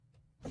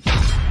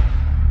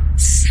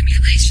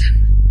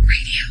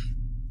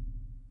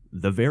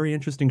The Very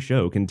Interesting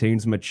Show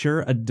contains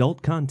mature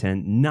adult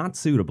content not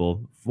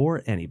suitable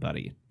for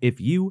anybody.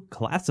 If you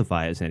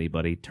classify as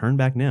anybody, turn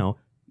back now.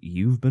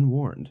 You've been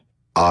warned.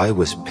 I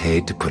was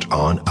paid to put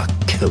on a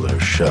killer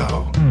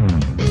show.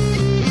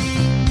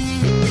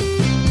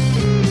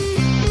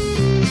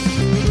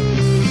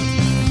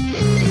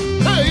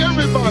 Hey,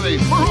 everybody!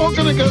 We're all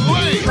gonna get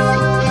late!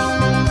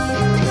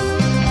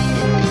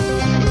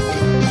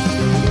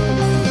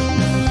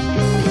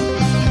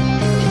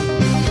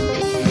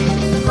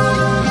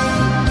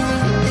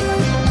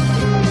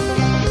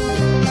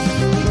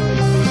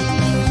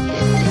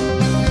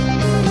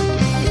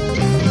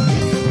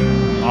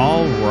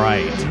 All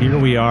right, here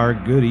we are.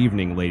 Good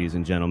evening, ladies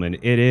and gentlemen.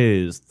 It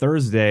is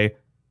Thursday,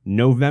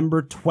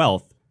 November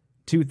 12th,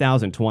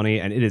 2020,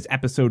 and it is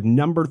episode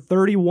number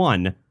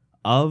 31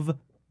 of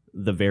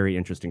The Very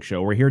Interesting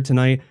Show. We're here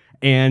tonight,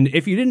 and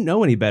if you didn't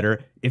know any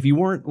better, if you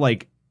weren't,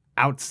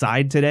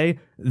 outside today,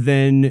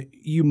 then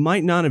you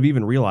might not have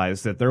even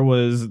realized that there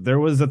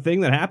was a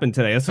thing that happened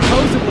today.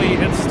 Supposedly,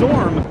 a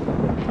storm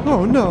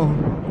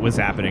was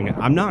happening.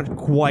 I'm not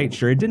quite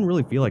sure. It didn't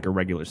really feel like a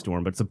regular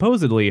storm, but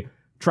supposedly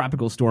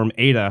Tropical Storm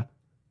Ada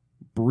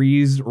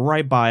breezed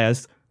right by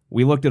us.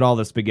 We looked at all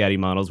the spaghetti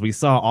models. We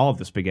saw all of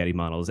the spaghetti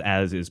models,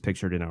 as is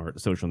pictured in our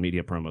social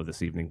media promo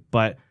this evening.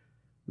 But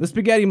the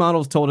spaghetti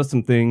models told us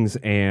some things,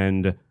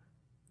 and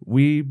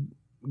we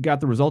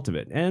got the result of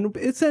it. And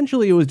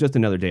essentially, it was just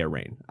another day of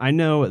rain. I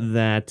know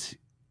that,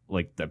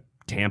 the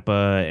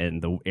Tampa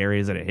and the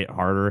areas that it hit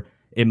harder,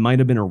 it might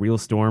have been a real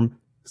storm.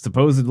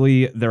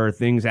 Supposedly, there are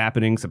things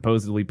happening.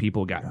 Supposedly,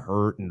 people got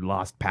hurt and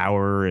lost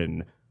power,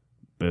 and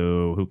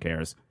boo, who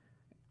cares?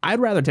 I'd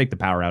rather take the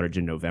power outage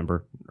in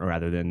November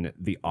rather than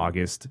the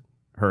August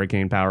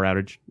hurricane power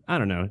outage. I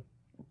don't know.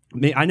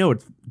 I know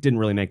it didn't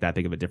really make that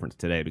big of a difference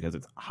today because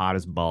it's hot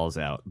as balls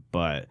out,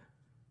 but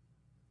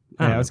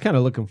I was kind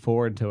of looking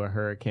forward to a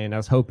hurricane. I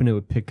was hoping it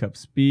would pick up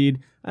speed.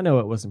 I know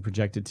it wasn't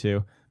projected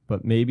to,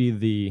 but maybe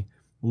the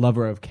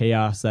lover of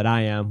chaos that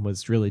I am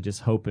was really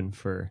just hoping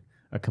for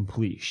a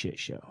complete shit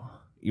show.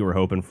 You were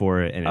hoping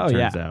for it, and it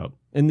turns out.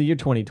 In the year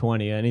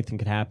 2020, anything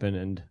could happen,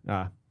 and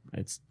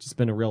it's just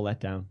been a real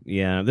letdown.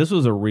 Yeah, this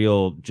was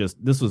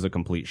a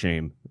complete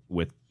shame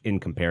in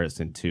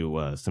comparison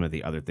to some of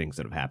the other things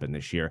that have happened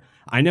this year.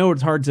 I know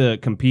it's hard to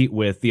compete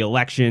with the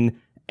election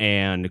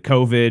and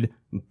COVID,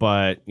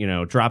 but,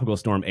 Tropical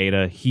Storm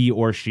Ada, he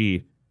or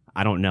she,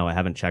 I don't know. I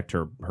haven't checked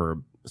her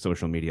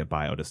social media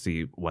bio to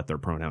see what their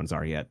pronouns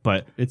are yet,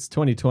 but it's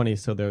 2020,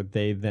 so they're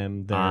they,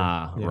 them, their.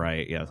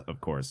 Right. Yes,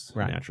 of course.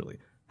 Right. Naturally.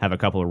 Have a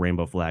couple of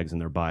rainbow flags in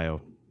their bio,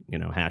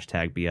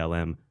 hashtag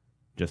BLM.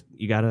 Just,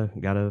 you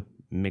gotta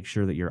make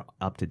sure that you're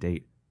up to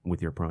date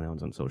with your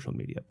pronouns on social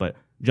media. But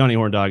Johnny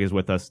Horndog is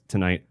with us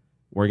tonight.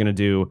 We're gonna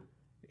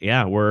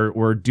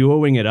we're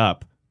duoing it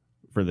up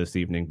for this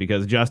evening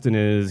because Justin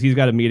he's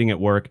got a meeting at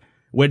work,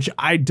 which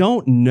I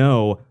don't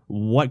know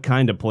what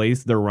kind of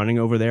place they're running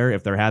over there,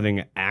 if they're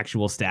having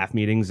actual staff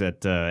meetings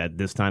at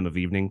this time of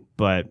evening.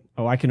 But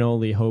I can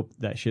only hope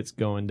that shit's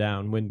going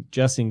down. When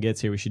Justin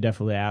gets here, we should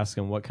definitely ask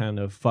him what kind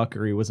of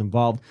fuckery was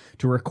involved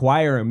to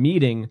require a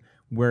meeting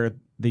where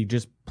they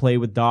just play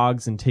with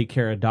dogs and take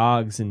care of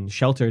dogs and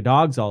shelter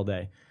dogs all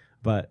day.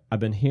 But I've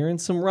been hearing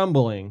some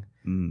rumbling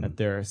that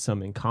there are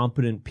some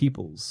incompetent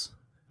peoples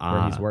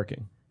where he's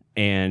working.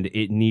 And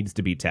it needs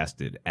to be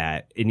tested.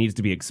 It needs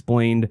to be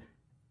explained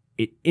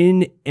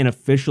in an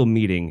official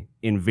meeting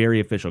in very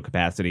official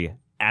capacity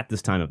at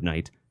this time of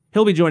night.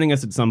 He'll be joining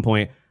us at some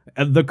point.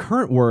 The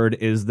current word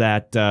is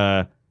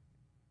that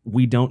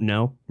we don't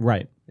know.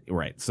 Right.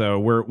 So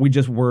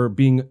we're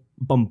being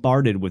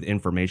bombarded with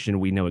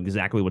information. We know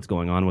exactly what's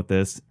going on with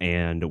this,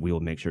 and we will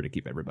make sure to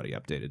keep everybody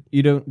updated.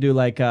 You don't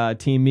do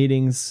team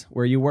meetings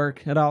where you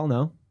work at all?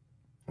 No.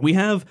 We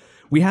have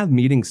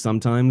meetings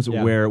sometimes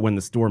where when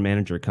the store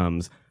manager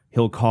comes,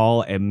 he'll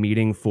call a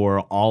meeting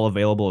for all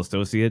available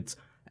associates,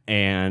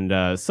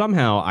 and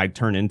somehow I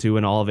turn into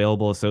an all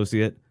available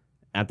associate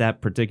at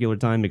that particular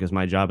time because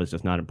my job is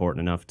just not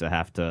important enough to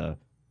have to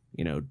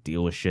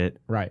deal with shit.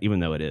 Right. Even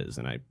though it is,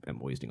 and I am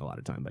wasting a lot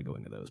of time by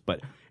going to those. But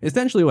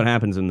essentially what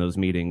happens in those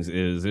meetings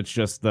is it's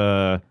just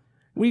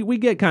we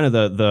get kind of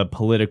the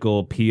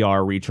political PR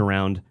reach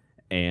around.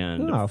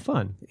 And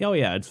fun. Oh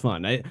yeah, it's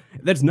fun.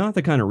 That's not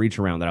the kind of reach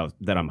around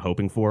that I'm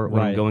hoping for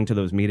when I'm going to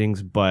those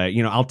meetings, but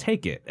I'll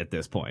take it at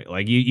this point.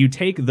 You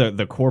take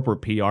the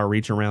corporate PR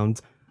reach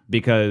around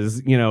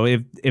because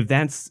if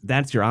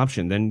that's your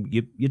option, then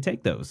you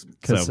take those.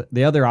 Because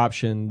the other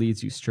option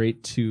leads you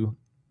straight to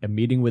a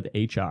meeting with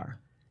HR.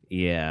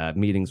 Yeah,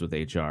 meetings with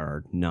HR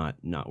are not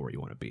where you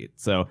want to be.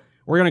 So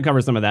we're going to cover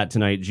some of that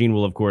tonight. Gene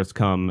will of course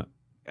come.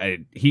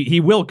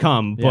 He will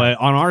come, but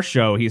on our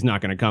show, he's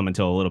not going to come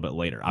until a little bit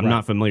later. I'm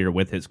not familiar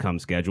with his come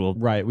schedule.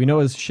 Right. We know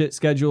his shit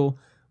schedule.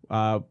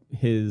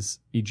 His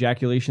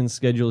ejaculation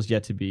schedule is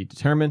yet to be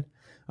determined.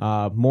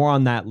 More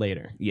on that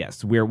later.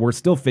 Yes, we're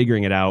still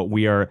figuring it out.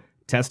 We are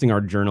testing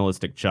our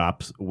journalistic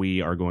chops.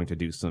 We are going to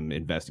do some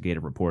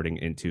investigative reporting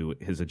into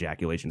his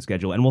ejaculation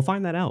schedule, and we'll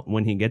find that out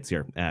when he gets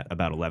here at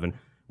about 11.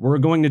 We're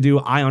going to do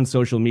Eye on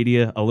Social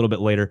Media a little bit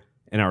later.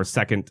 in our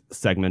second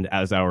segment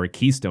as our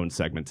Keystone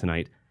segment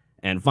tonight.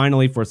 And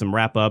finally, for some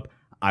wrap up,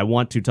 I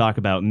want to talk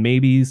about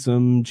maybe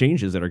some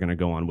changes that are going to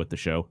go on with the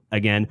show.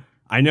 Again,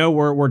 I know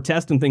we're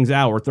testing things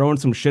out. We're throwing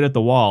some shit at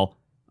the wall,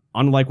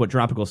 unlike what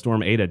Tropical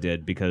Storm Ada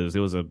did, because it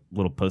was a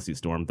little pussy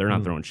storm. They're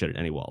not throwing shit at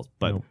any walls.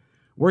 But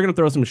we're going to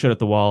throw some shit at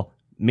the wall,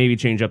 maybe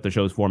change up the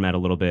show's format a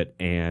little bit,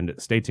 and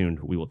stay tuned.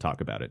 We will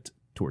talk about it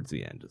towards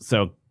the end.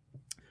 So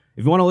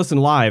if you want to listen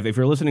live, if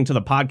you're listening to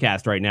the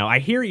podcast right now, I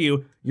hear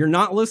you. You're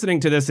not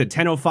listening to this at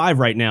 10:05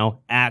 right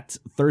now on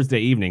Thursday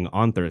evening.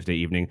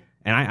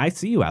 And I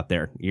see you out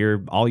there.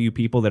 You're all you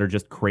people that are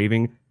just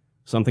craving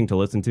something to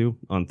listen to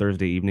on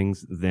Thursday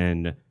evenings,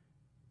 then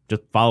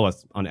just follow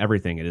us on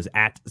everything. It is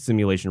at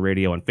Simulation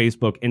Radio on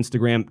Facebook,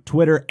 Instagram,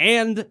 Twitter,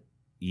 and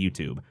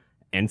YouTube.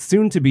 And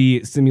soon to be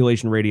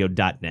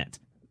simulationradio.net.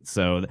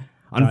 So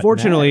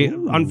unfortunately,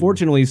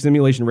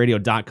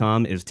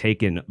 simulationradio.com is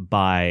taken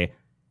by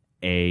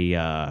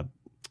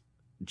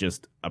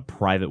just a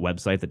private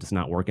website that does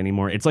not work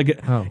anymore. It's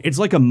like it's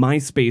like a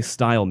MySpace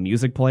style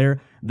music player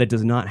that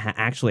does not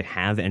actually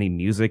have any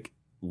music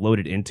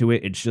loaded into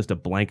it. It's just a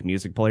blank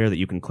music player that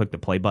you can click the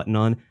play button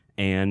on,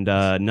 and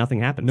nothing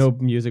happens. No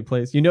music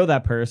plays. You know,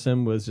 that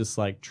person was just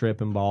like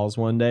tripping balls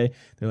one day.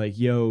 They're like,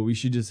 yo, we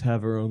should just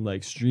have our own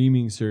like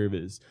streaming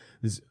service.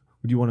 What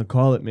do you want to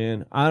call it,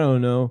 man? I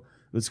don't know.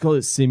 Let's call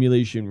it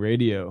Simulation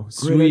Radio.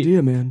 Sweet. Great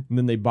idea, man. And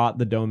then they bought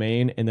the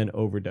domain and then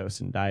overdosed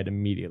and died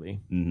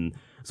immediately. Mm-hmm.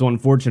 So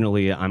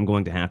unfortunately, I'm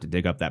going to have to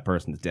dig up that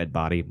person's dead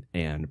body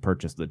and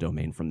purchase the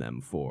domain from them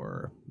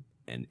for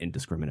an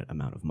indiscriminate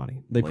amount of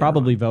money. They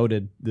probably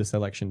voted this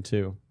election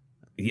too.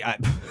 Yeah,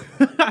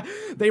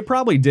 they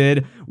probably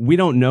did. We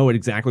don't know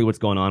exactly what's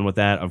going on with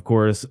that. Of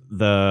course,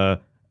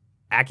 the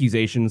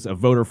accusations of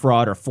voter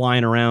fraud are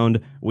flying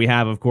around. We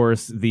have, of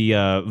course,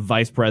 the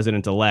vice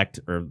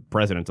president-elect, or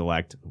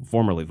president-elect,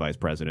 formerly vice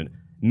president,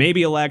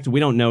 maybe elect. We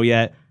don't know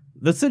yet.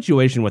 The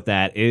situation with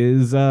that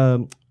is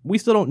we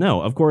still don't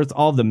know. Of course,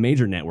 all of the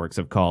major networks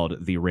have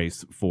called the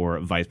race for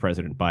Vice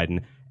President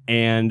Biden,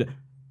 and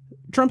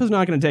Trump is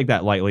not going to take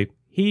that lightly.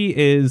 He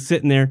is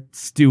sitting there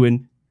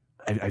stewing.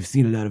 I've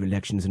seen a lot of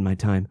elections in my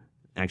time.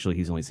 Actually,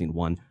 he's only seen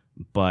one,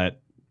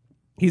 but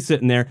he's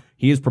sitting there.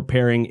 He is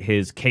preparing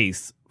his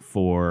case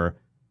for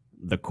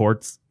the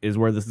courts is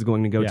where this is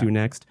going to go to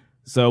next.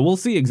 So we'll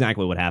see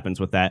exactly what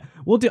happens with that.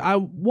 I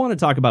want to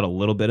talk about a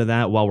little bit of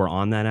that while we're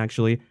on that,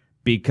 actually,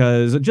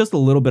 because just a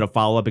little bit of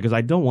follow-up, because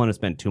I don't want to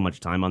spend too much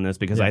time on this,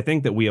 because I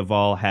think that we have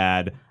all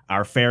had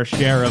our fair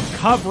share of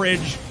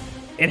coverage.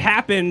 It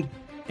happened,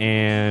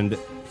 and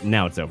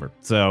now it's over.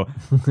 So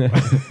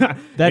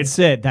that's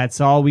it. That's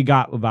all we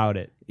got about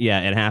it.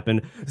 Yeah, it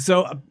happened.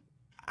 So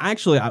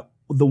actually,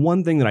 the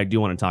one thing that I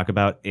do want to talk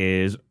about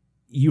is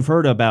you've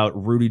heard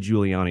about Rudy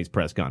Giuliani's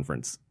press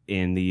conference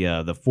in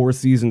the Four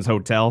Seasons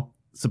Hotel,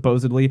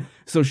 supposedly.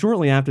 So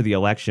shortly after the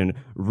election,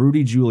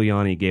 Rudy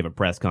Giuliani gave a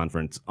press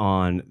conference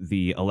on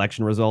the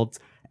election results.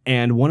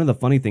 And one of the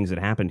funny things that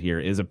happened here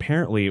is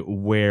apparently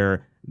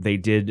where they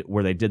did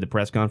the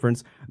press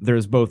conference,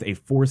 there's both a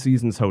Four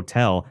Seasons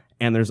Hotel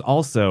and there's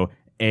also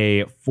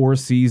a Four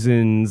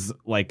Seasons,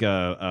 like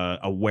a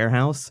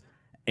warehouse,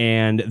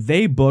 and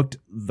they booked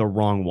the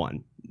wrong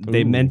one. Ooh.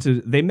 They meant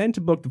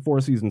to book the Four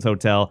Seasons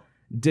Hotel.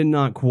 Did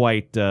not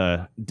quite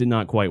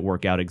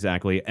work out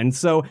exactly, and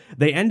so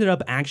they ended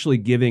up actually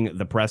giving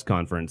the press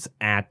conference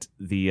at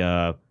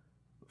the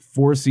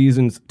Four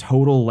Seasons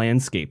Total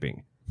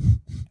Landscaping,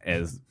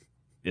 as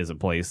is a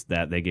place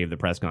that they gave the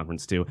press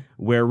conference to,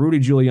 where Rudy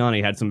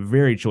Giuliani had some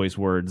very choice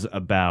words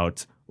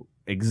about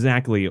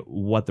exactly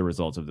what the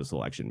results of this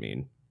election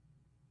mean.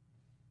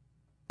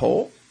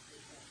 Poll?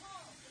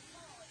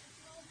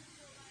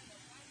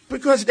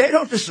 Because they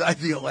don't decide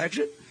the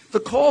election.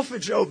 The call for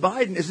Joe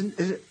Biden is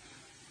it?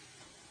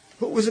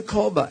 Who was it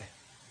called by?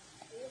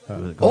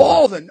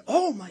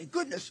 Oh my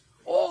goodness,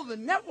 all the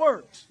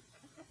networks.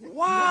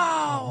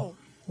 Wow.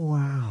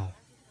 All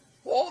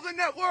the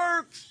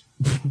networks.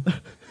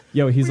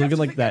 Yo, he's looking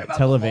like that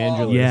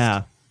televangelist.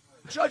 Yeah.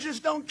 Judges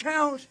don't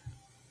count.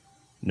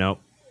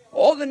 Nope.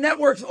 All the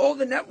networks thought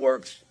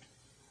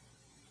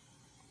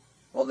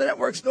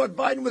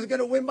Biden was going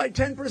to win by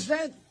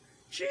 10%.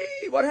 Gee,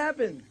 what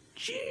happened?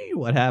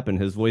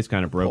 His voice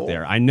kind of broke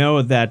there. I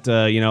know that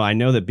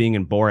being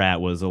in Borat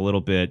was a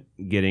little bit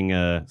getting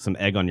some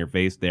egg on your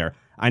face there.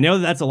 I know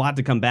that's a lot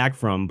to come back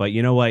from, but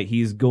you know what?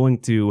 He's going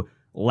to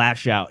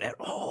lash out at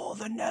all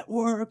the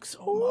networks.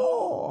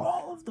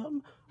 All of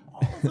them.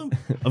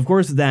 Of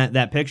course,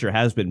 that picture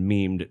has been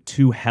memed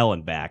to hell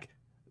and back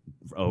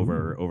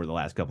over the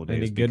last couple of days.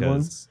 Any good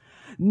ones?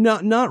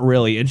 Not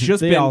really. It's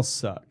just they all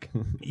suck.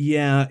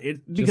 Yeah, because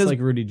just like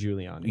Rudy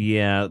Giuliani.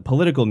 Yeah,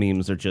 political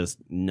memes are just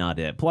not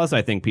it. Plus,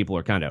 I think people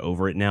are kind of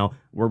over it now.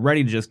 We're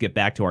ready to just get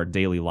back to our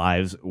daily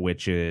lives,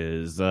 which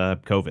is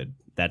COVID.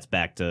 That's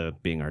back to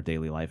being our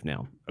daily life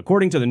now,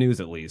 according to the news,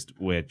 at least,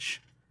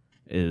 which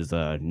is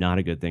not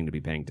a good thing to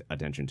be paying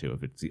attention to.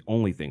 If it's the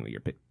only thing that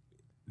you're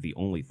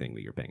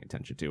paying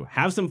attention to,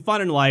 have some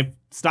fun in life.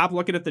 Stop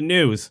looking at the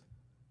news.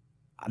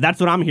 That's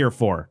what I'm here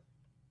for.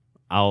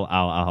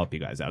 I'll help you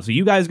guys out. So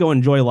you guys go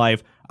enjoy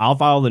life. I'll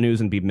follow the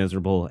news and be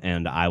miserable,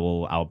 and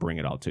I'll bring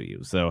it all to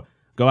you. So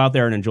go out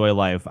there and enjoy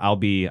life. I'll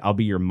be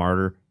your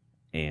martyr,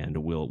 and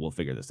we'll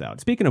figure this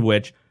out. Speaking of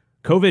which,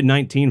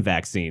 COVID-19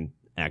 vaccine.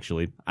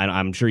 Actually,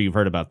 I'm sure you've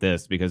heard about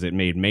this because it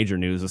made major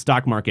news. The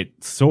stock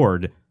market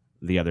soared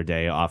the other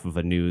day off of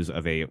a news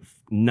of a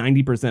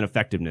 90%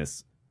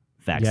 effectiveness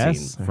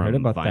vaccine I from heard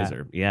about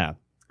Pfizer. that. Yeah.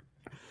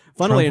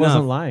 Funnily Trump enough,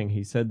 wasn't lying.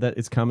 He said that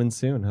it's coming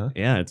soon, huh?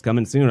 yeah, it's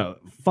coming soon.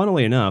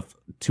 Funnily enough,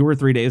 2 or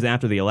 3 days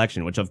after the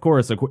election, which of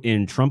course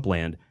in Trump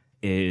land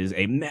is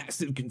a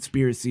massive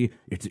conspiracy.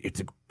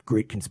 It's a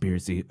great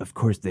conspiracy. Of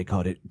course, they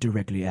caught it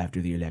directly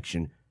after the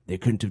election. They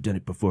couldn't have done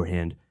it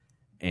beforehand.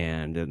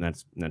 And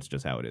that's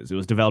just how it is. It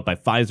was developed by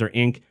Pfizer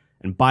Inc.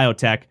 and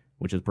BioNTech,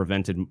 which has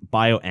prevented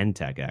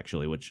BioNTech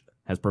actually, which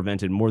has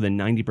prevented more than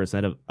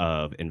 90%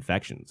 of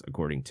infections,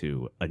 according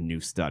to a new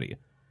study.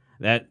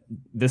 That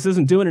this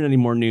isn't doing it any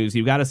more news.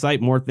 You've got to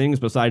cite more things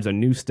besides a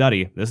new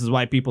study. This is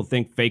why people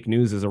think fake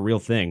news is a real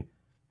thing,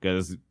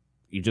 because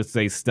you just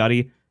say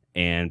study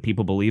and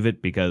people believe it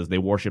because they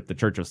worship the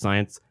Church of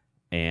Science,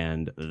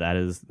 and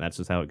that's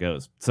just how it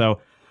goes.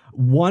 So.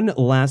 One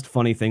last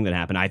funny thing that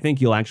happened, I think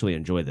you'll actually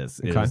enjoy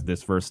this, is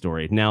this first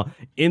story. Now,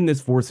 in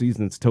this Four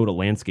Seasons Total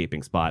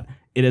landscaping spot,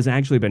 it has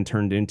actually been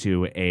turned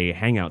into a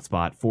hangout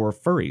spot for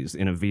furries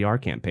in a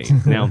VR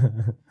campaign. Now,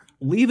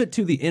 leave it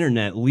to the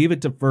internet, leave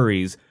it to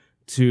furries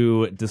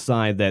to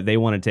decide that they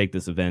want to take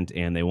this event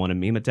and they want to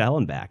meme it to hell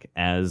and back,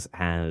 as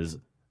has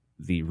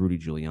the Rudy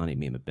Giuliani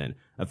meme have been.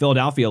 A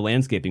Philadelphia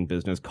landscaping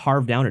business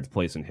carved out its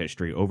place in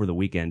history over the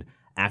weekend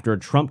after a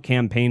Trump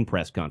campaign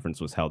press conference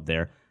was held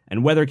there.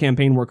 And whether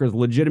campaign workers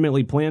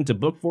legitimately plan to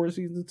book Four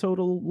Seasons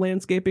Total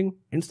landscaping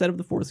instead of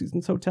the Four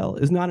Seasons Hotel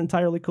is not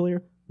entirely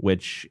clear,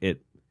 which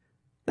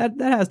that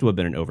has to have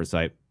been an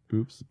oversight.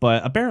 Oops.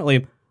 But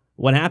apparently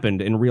what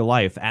happened in real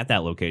life at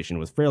that location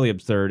was fairly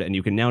absurd, and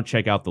you can now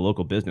check out the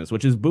local business,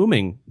 which is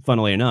booming,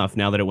 funnily enough,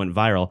 now that it went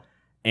viral.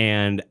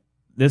 And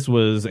this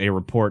was a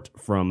report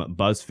from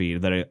BuzzFeed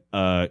that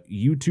a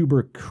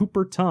YouTuber,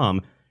 Cooper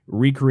Tom,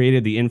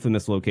 recreated the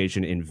infamous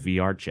location in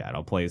VR chat.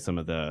 I'll play some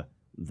of the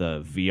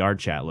VR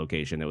chat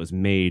location that was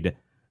made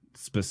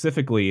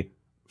specifically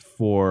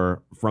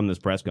from this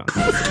press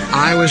conference.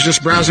 I was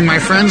just browsing my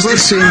friends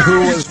list, seeing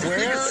who was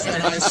where,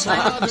 and I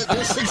saw that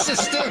this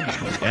existed.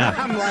 Yeah.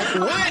 I'm like,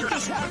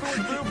 what?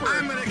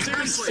 I'm gonna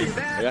seriously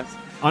that. Yeah.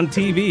 On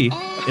TV,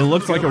 it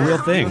looks like a real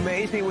You thing.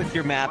 amaze me with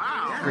your map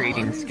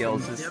creating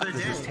skills. This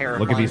is terrifying.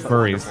 Look at these but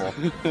furries.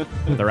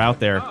 wonderful. They're out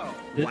there.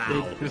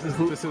 This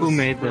is who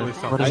made this?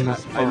 What is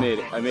this? I made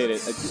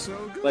it. It's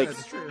like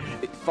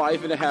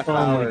 5.5 Oh my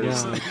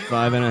hours. God.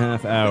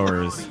 5.5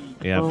 hours.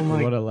 Yeah.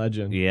 What a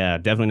legend. Yeah,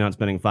 definitely not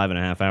spending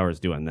 5.5 hours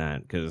doing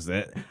that, because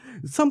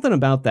something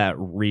about that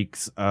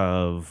reeks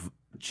of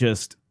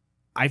just.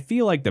 I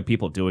feel like the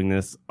people doing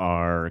this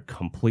are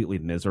completely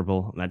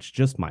miserable. That's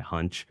just my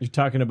hunch. You're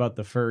talking about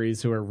the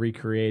furries who are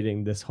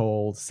recreating this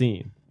whole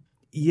scene.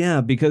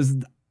 Yeah, because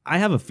I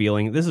have a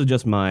feeling, this is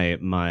just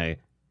my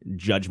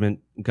judgment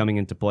coming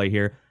into play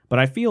here, but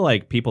I feel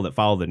like people that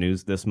follow the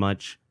news this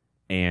much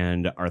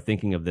and are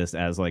thinking of this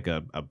as like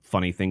a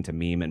funny thing to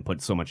meme and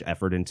put so much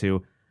effort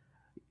into,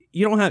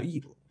 you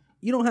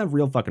don't have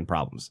real fucking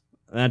problems.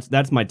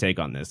 That's my take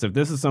on this. If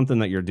this is something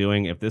that you're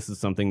doing, if this is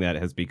something that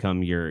has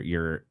become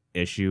your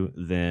issue,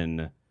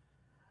 then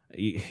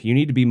you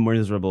need to be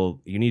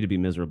miserable. You need to be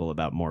miserable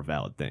about more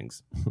valid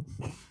things.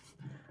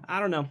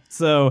 I don't know.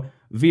 So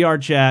VR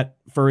chat,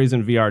 furries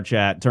in VR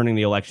chat, turning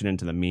the election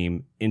into the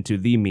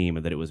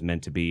meme that it was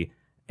meant to be.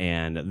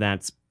 And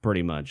that's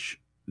pretty much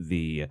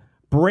the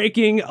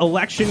breaking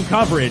election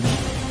coverage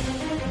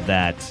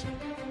that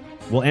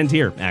will end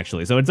here,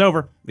 actually. So it's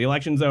over. The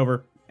election's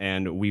over,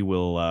 and we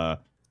will,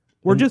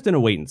 we're just in a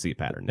wait and see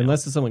pattern now.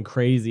 Unless something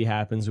crazy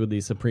happens with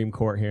these Supreme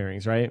Court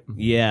hearings, right?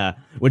 Yeah,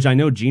 which I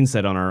know Gene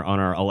said on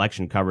our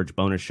election coverage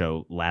bonus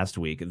show last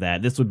week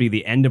that this would be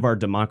the end of our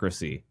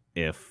democracy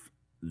if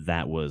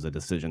that was a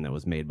decision that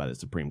was made by the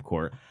Supreme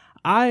Court.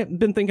 I've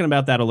been thinking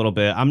about that a little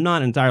bit. I'm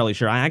not entirely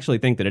sure. I actually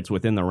think that it's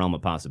within the realm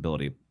of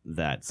possibility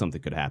that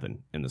something could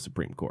happen in the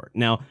Supreme Court.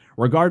 Now,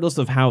 regardless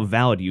of how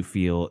valid you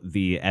feel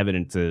the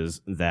evidence is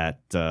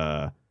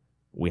that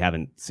we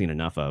haven't seen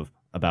enough of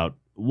about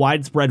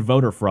widespread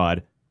voter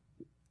fraud,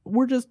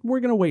 we're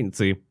going to wait and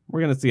see.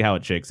 We're going to see how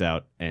it shakes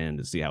out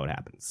and see how it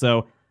happens.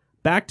 So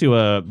back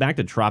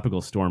to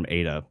Tropical Storm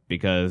Ada,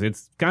 because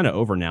it's kind of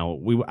over now.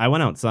 I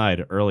went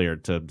outside earlier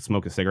to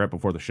smoke a cigarette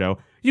before the show.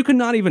 You could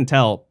not even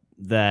tell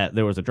that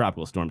there was a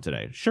tropical storm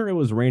today. Sure, it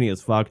was rainy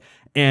as fuck,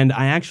 and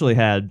I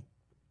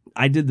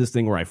did this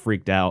thing where I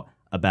freaked out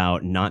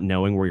about not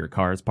knowing where your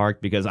car is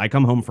parked, because I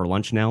come home for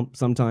lunch now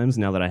sometimes,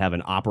 now that I have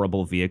an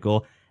operable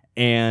vehicle.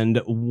 And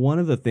one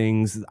of the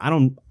things,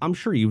 I'm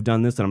sure you've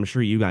done this, and I'm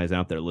sure you guys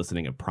out there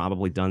listening have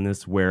probably done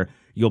this, where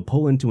you'll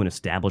pull into an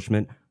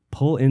establishment,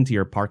 pull into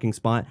your parking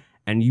spot,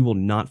 and you will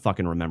not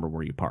fucking remember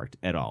where you parked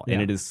at all. Yeah.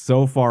 And it is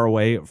so far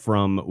away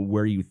from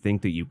where you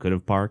think that you could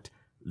have parked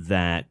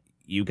that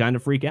you kind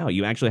of freak out.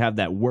 You actually have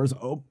that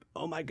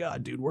oh my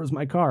God, dude, where's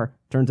my car?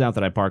 Turns out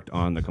that I parked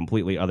on the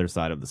completely other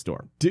side of the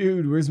store.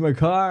 Dude, where's my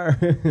car?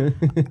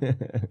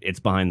 It's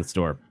behind the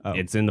store. Oh.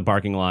 It's in the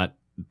parking lot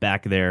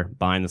back there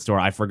behind the store.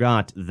 I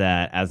forgot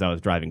that as I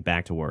was driving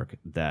back to work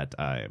that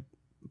I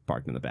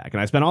parked in the back.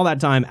 And I spent all that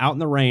time out in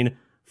the rain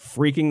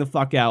freaking the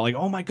fuck out. Like,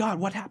 oh my God,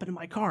 what happened to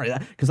my car?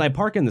 Because I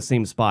park in the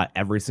same spot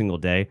every single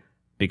day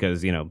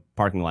because, you know,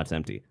 parking lot's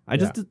empty. I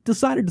just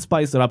decided to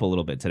spice it up a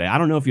little bit today. I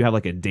don't know if you have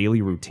like a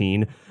daily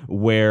routine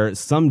where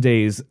some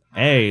days,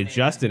 hey,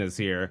 Justin is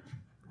here.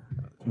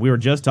 We were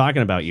just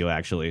talking about you,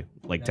 actually,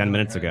 like 10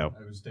 minutes ago.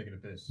 I was taking a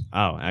piss.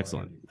 Oh,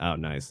 excellent. Oh,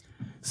 nice.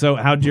 So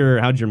how'd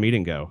your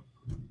meeting go?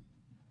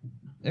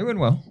 It went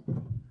well.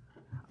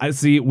 I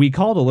see. We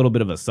called a little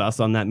bit of a sus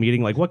on that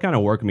meeting. Like, what kind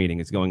of work meeting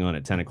is going on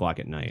at 10 o'clock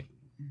at night?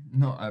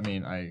 No, I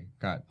mean, I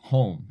got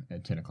home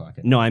at 10 o'clock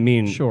at night. No, I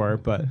mean... Sure,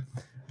 but...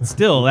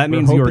 Still, that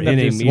means you were in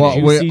a meeting. Well,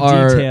 juicy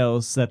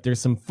details, that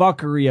there's some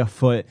fuckery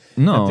afoot,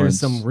 no, that there's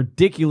some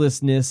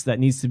ridiculousness that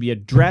needs to be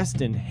addressed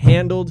and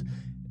handled.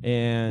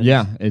 And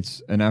yeah,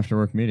 it's an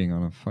after-work meeting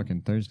on a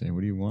fucking Thursday.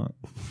 What do you want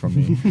from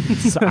me?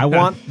 So I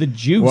want the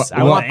juice.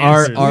 I want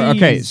answers.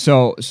 Okay,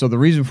 so the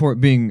reason for it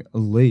being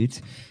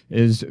late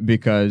is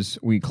because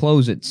we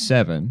close at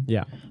 7.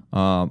 Yeah.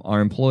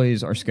 Our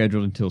employees are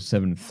scheduled until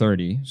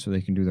 7:30, so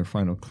they can do their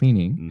final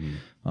cleaning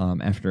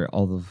after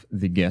all of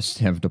the guests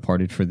have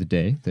departed for the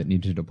day that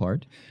need to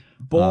depart.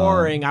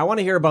 Boring. I want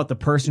to hear about the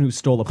person who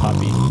stole a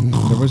puppy.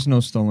 There was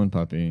no stolen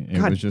puppy.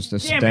 It was just a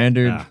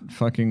standard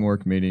fucking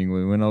work meeting.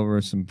 We went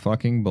over some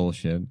fucking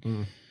bullshit.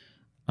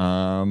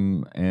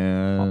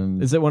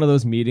 And is it one of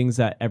those meetings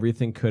that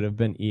everything could have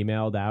been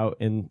emailed out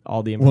and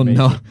all the information?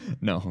 Well,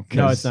 no,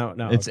 it's not.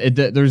 No,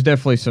 there's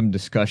definitely some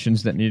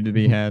discussions that need to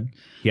be had.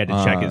 He had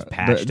to check his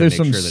patch to make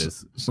sure that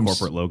his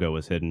corporate logo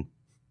was hidden.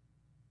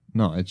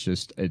 No,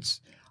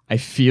 it's. I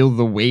feel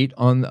the weight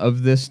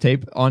of this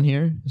tape on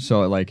here,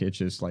 so like it's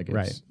just like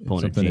it's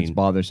something that's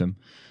bothersome.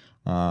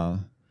 But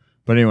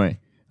anyway,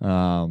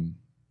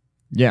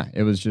 yeah,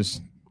 it was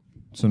just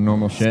some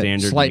normal shit.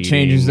 Standard Slight meeting.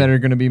 Changes that are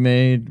going to be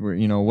made. Where,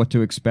 you know what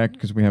to expect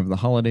because we have the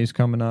holidays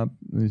coming up.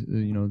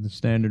 You know the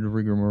standard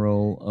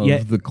rigmarole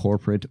of the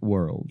corporate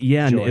world.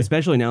 Yeah, and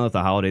especially now that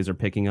the holidays are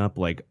picking up,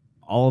 like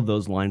all of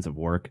those lines of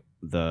work,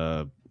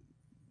 the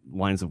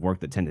lines of work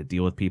that tend to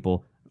deal with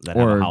people that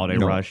have a holiday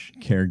rush,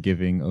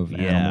 caregiving of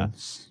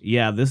animals.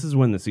 Yeah, this is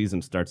when the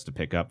season starts to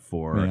pick up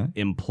for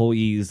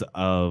employees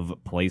of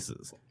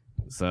places.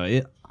 So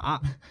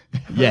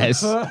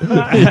yes,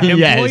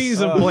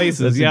 employees of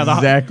places. That's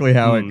exactly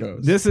how it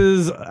goes. This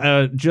is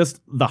just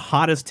the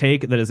hottest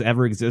take that has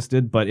ever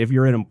existed. But if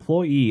you're an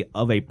employee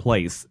of a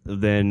place,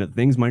 then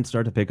things might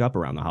start to pick up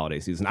around the holiday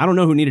season. I don't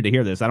know who needed to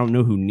hear this. I don't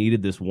know who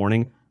needed this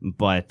warning.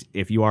 But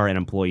if you are an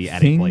employee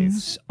at a place,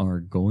 things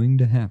are going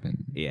to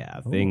happen.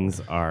 Yeah,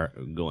 things are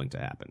going to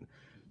happen.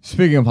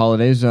 Speaking of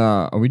holidays,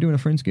 are we doing a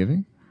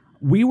Friendsgiving?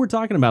 We were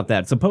talking about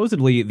that.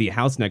 Supposedly, the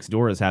house next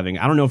door is having...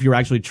 I don't know if you were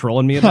actually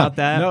trolling me about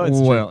that. No, it's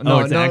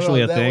it's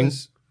actually a thing.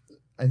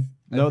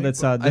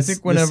 I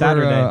think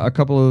whenever a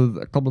couple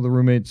of the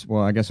roommates,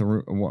 well, I guess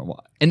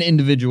an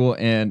individual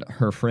and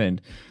her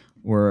friend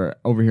were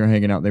over here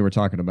hanging out, they were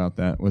talking about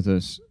that with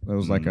us. It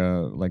was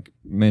like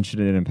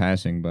mentioned it in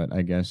passing, but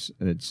I guess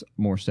it's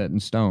more set in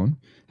stone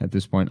at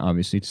this point.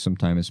 Obviously, some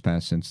time has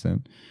passed since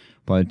then.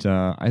 But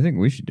I think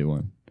we should do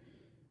one.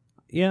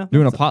 Yeah.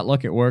 Doing a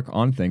potluck at work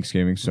on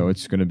Thanksgiving, so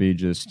it's going to be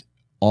just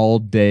all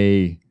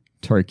day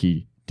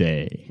turkey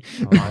day.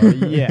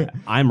 Yeah.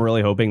 I'm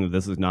really hoping that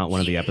this is not one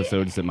of the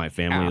episodes that my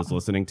family is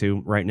listening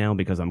to right now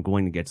because I'm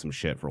going to get some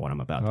shit for what I'm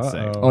about to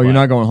say. Oh, you're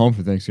not going home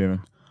for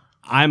Thanksgiving?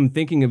 I'm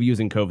thinking of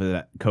using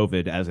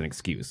COVID as an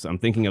excuse. I'm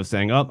thinking of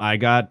saying, I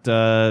got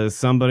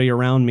somebody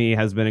around me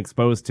has been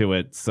exposed to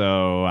it,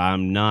 so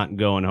I'm not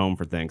going home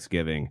for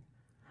Thanksgiving.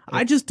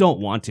 I just don't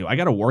want to. I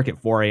got to work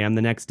at 4 a.m.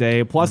 the next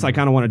day. Plus, I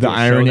kind of want to do a show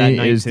that night, too. The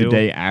irony is the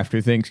day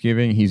after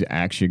Thanksgiving, he's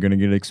actually going to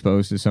get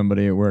exposed to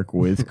somebody at work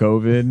with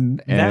COVID,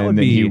 and then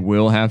he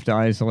will have to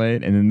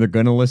isolate, and then they're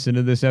going to listen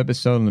to this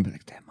episode and be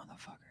like, that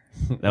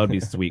motherfucker. That would be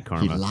sweet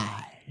karma. He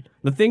lied.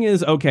 The thing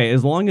is, okay,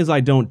 as long as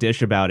I don't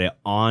dish about it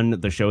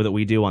on the show that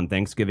we do on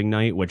Thanksgiving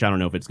night, which I don't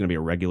know if it's going to be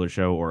a regular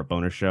show or a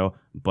bonus show,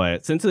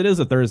 but since it is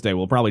a Thursday,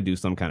 we'll probably do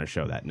some kind of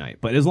show that night.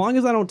 But as long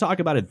as I don't talk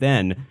about it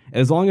then,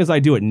 as long as I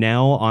do it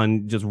now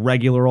on just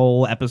regular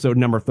old episode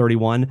number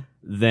 31,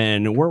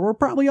 then we're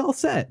probably all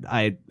set.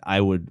 I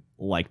would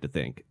like to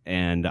think.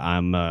 And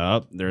I'm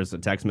there's a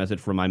text message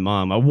from my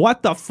mom.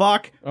 What the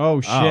fuck?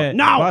 Oh shit.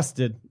 No!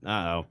 Busted.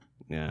 Uh-oh.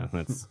 Yeah,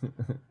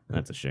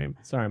 that's a shame.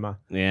 Sorry, Ma.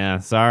 Yeah,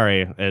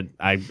 sorry.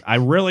 I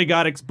really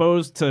got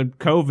exposed to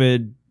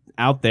COVID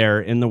out there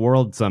in the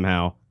world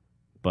somehow,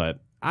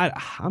 but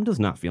I'm just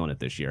not feeling it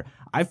this year.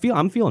 I'm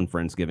feeling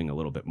Friendsgiving a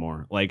little bit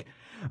more. Like,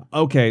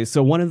 okay,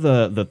 so one of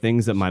the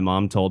things that my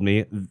mom told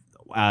me,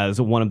 as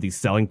one of the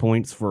selling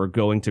points for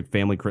going to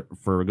family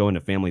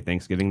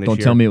Thanksgiving this year.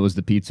 Don't tell me it was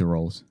the pizza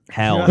rolls.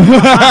 Hell.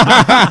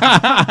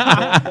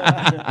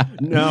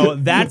 No,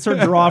 that's her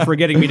draw for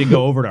getting me to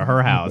go over to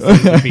her house.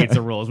 The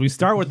pizza rolls. We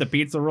start with the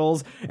pizza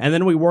rolls, and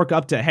then we work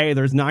up to, hey,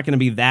 there's not going to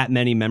be that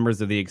many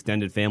members of the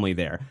extended family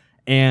there.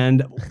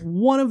 And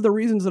one of the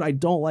reasons that I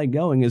don't like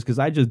going is because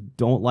I just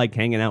don't like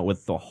hanging out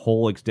with the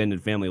whole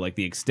extended family, like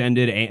the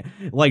extended,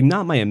 like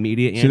not my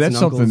immediate aunts. See, that's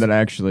and uncles. something that I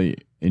actually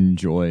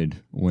enjoyed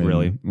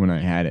when I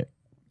had it.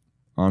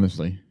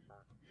 Honestly,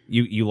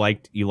 you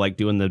liked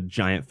doing the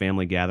giant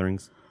family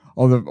gatherings.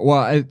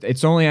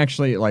 It's only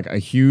actually like a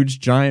huge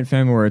giant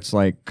family where it's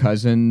like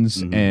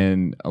cousins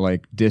and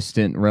like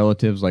distant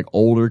relatives, like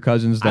older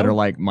cousins that are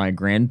like my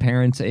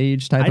grandparents'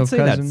 age type of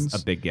cousins.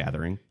 That's a big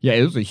gathering. Yeah,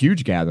 it was a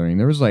huge gathering.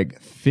 There was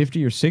like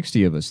 50 or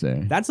 60 of us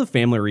there. That's a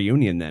family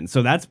reunion then. So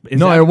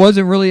it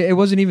wasn't really. It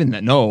wasn't even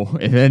that. No.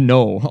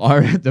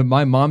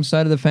 My mom's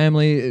side of the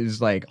family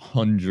is like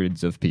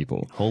hundreds of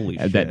people. Holy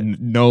shit. That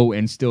know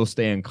and still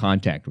stay in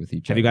contact with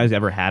each other. Have you guys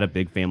ever had a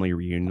big family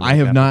reunion? I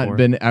have not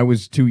been. I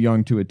was too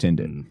young to attend it.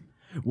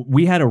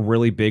 We had a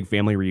really big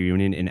family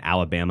reunion in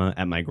Alabama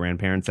at my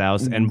grandparents'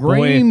 house, and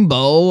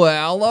Rainbow,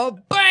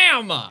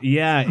 Alabama.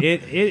 Yeah,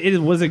 it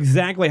was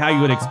exactly how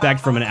you would expect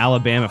from an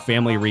Alabama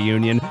family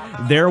reunion.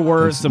 There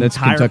were some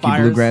tire Kentucky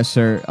fires. bluegrass,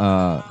 sir.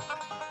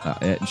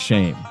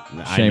 Shame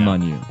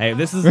on you. Hey,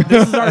 this is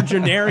our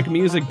generic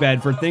music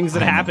bed for things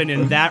that happen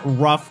in that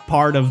rough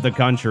part of the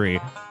country.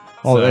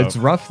 Oh, it's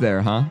rough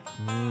there, huh?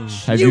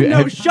 Shut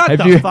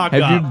the fuck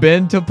up. Have you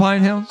been to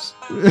Pine Hills?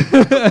 Of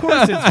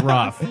course it's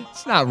rough.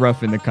 It's not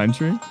rough in the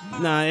country.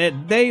 Nah,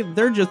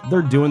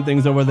 they're doing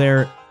things over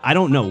there. I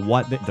don't know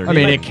what they're doing. I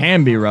mean, it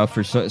can be rough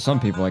for some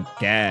people, I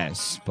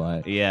guess,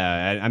 but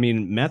yeah, I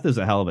mean, meth is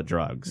a hell of a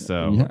drug.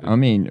 So yeah, I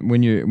mean,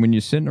 when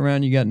you're sitting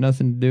around, you got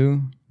nothing to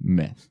do,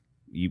 meth.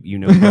 You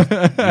know,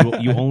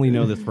 you only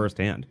know this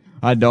firsthand.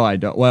 I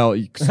don't. Well,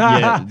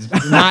 yeah,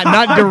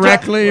 not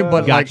directly,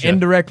 but like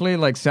indirectly,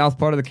 like south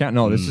part of the county.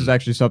 No, this is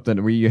actually something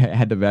that we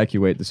had to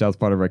evacuate the south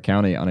part of our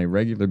county on a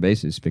regular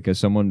basis because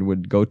someone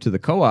would go to the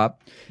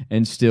co-op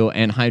and steal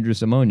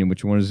anhydrous ammonium,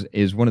 which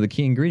is one of the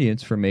key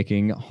ingredients for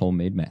making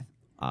homemade meth.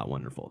 Ah,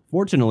 wonderful.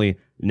 Fortunately,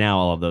 now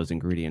all of those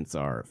ingredients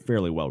are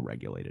fairly well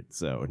regulated,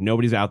 so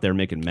nobody's out there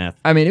making meth.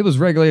 I mean, it was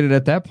regulated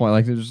at that point.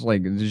 Like they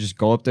just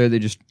go up there, they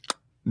just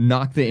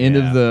knock the end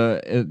of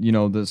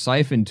the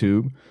siphon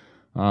tube.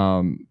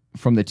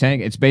 From the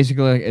tank. It's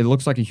basically, it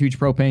looks like a huge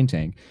propane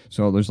tank.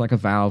 So there's like a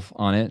valve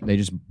on it. They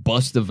just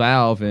bust the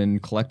valve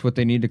and collect what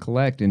they need to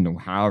collect in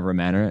however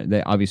manner.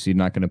 They obviously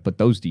not going to put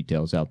those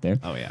details out there.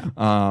 Oh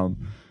yeah.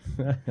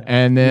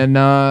 And then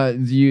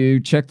you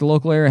check the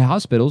local area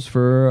hospitals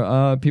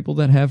for people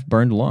that have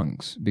burned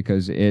lungs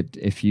because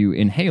if you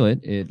inhale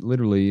it, it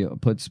literally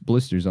puts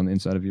blisters on the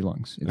inside of your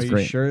lungs. It's great. Are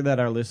you sure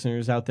that our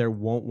listeners out there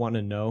won't want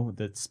to know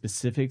the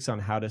specifics on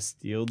how to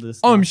steal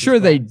this? Oh, I'm sure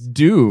they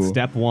do.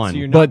 Step one.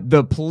 So but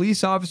the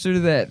police officer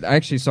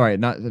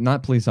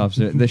not police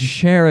officer, the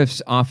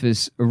sheriff's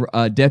office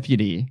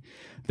deputy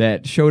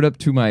that showed up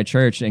to my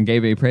church and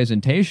gave a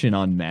presentation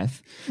on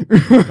meth.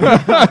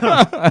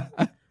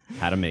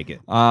 How to make it.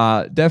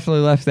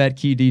 Definitely left that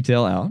key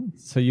detail out.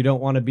 So you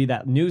don't want to be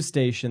that news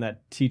station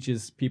that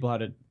teaches people how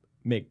to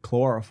make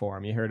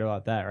chloroform. You heard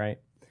about that, right?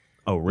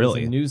 Oh,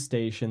 really? There's a news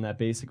station that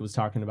basically was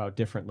talking about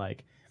different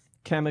like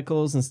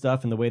chemicals and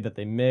stuff and the way that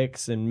they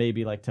mix and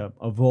maybe like to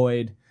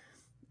avoid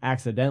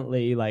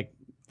accidentally like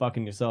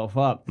fucking yourself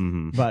up.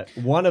 Mm-hmm. But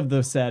one of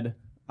the said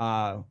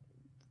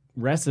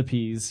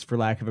recipes, for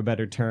lack of a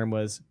better term,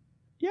 was,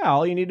 yeah,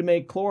 all you need to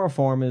make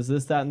chloroform is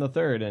this, that, and the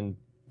third. And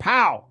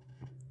pow!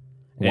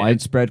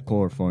 Widespread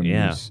chloroform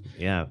use.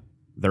 Yeah.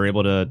 They're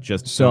able to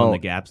just fill in the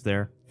gaps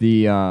there.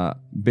 The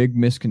big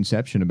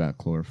misconception about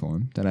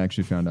chloroform that I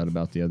actually found out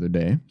about the other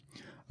day,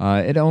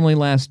 it only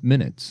lasts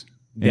minutes.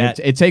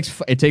 It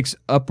takes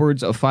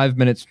upwards of 5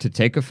 minutes to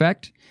take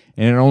effect,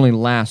 and it only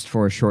lasts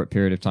for a short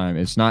period of time.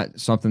 It's not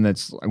something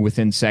that's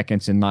within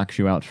seconds and knocks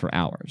you out for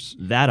hours.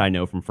 That I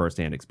know from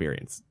firsthand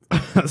experience.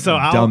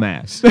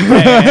 Dumbass.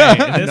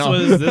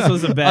 This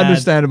was a bad.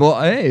 Understandable.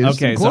 Hey,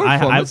 okay, so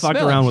I've fucked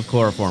around with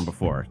chloroform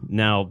before.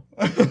 Now,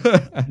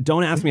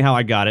 don't ask me how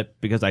I got it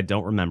because I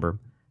don't remember.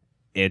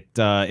 It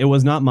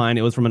was not mine.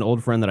 It was from an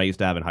old friend that I used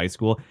to have in high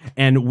school.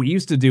 And we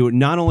used to do,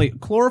 not only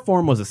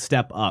chloroform was a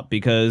step up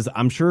because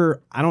I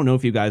don't know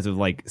if you guys have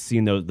like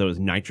seen those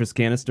nitrous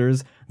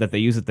canisters that they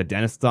use at the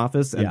dentist's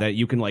office and that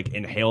you can like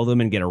inhale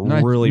them and get a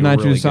really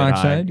nitrous good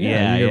oxide. high.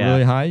 Yeah, you get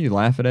really high. You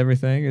laugh at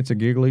everything. It's a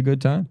giggly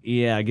good time.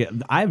 Yeah,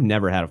 I've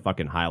never had a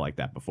fucking high like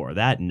that before.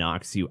 That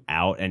knocks you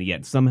out, and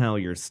yet somehow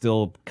you're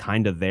still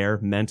kind of there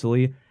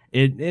mentally.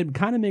 It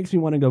kind of makes me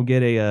want to go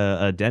get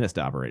a dentist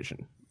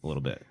operation. A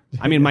little bit.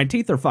 I mean, my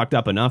teeth are fucked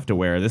up enough to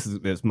where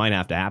this might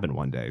have to happen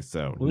one day.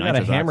 So we got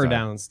a hammer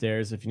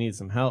downstairs if you need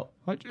some help.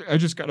 I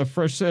just got a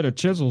fresh set of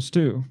chisels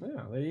too.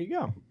 Yeah, there you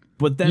go.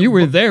 But then you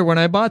were there when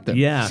I bought them.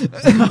 Yeah.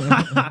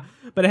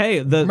 But hey,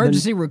 the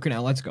emergency root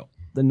canal. Let's go.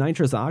 The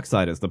nitrous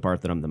oxide is the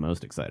part that I'm the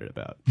most excited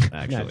about.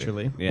 Actually,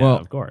 naturally. Yeah, well,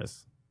 of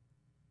course.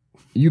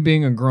 you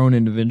being a grown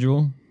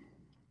individual,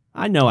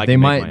 I know they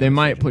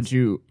might put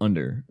you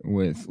under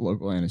with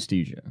local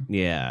anesthesia.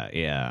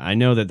 Yeah. I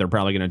know that they're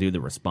probably going to do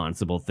the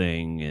responsible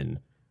thing and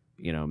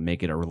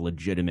make it a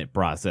legitimate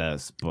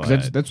process.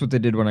 But that's what they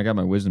did when I got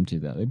my wisdom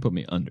teeth out. They put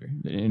me under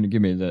and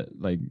give me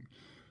that like.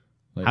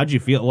 How'd you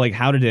feel? Like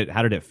how did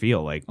it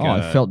feel? Like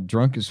I felt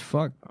drunk as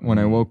fuck when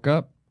I woke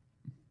up.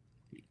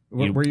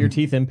 Were your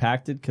teeth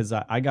impacted? Because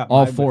I got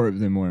all 4 of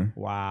them were.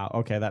 Wow.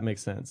 Okay, that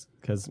makes sense.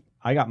 Because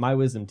I got my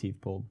wisdom teeth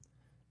pulled,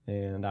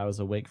 and I was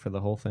awake for the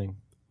whole thing.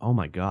 Oh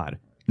my god!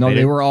 No,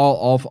 they were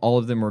all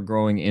of them were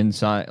growing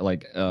inside,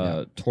 like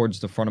towards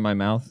the front of my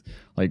mouth,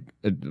 like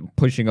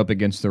pushing up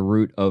against the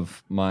root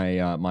of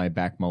my my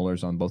back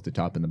molars on both the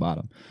top and the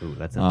bottom. Ooh,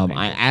 that sounds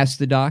painful. I asked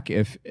the doc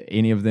if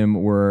any of them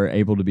were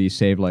able to be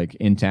saved, like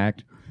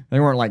intact. They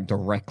weren't like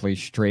directly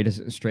straight,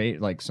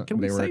 like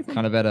they were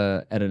kind of at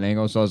an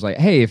angle. So I was like,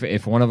 "Hey,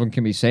 if one of them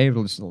can be saved,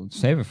 let's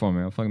save it for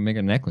me. I'll fucking make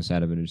a necklace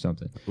out of it or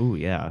something." Ooh,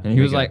 yeah. And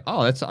he was like,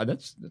 "Oh, that's a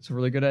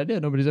really good idea.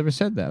 Nobody's ever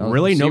said that."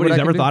 Really, nobody's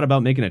ever thought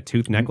about making a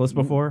tooth necklace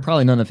before.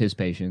 Probably none of his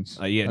patients.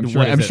 Yeah,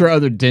 I'm sure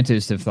other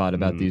dentists have thought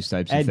about these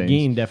types of things. Ed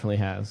Gein definitely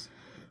has.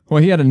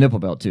 Well, he had a nipple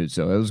belt too,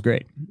 so it was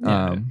great.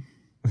 Yeah.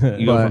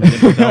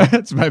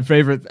 That's my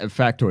favorite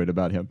factoid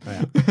about him.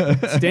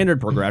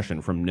 Standard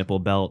progression from nipple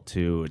belt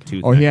to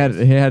tooth. Oh,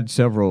 necklace. he had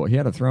several. He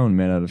had a throne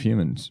made out of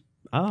human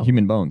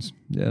bones.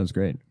 Yeah, it was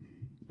great.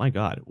 My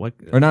God, what?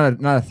 Or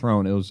not a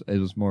throne. It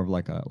was more of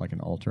like an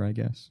altar, I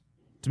guess.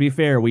 To be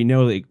fair, we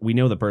know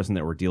the person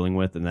that we're dealing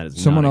with, and that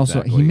is someone not also.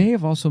 Exactly... He may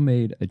have also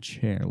made a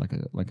chair, like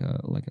the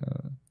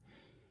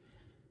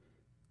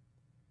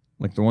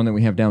one that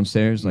we have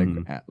downstairs,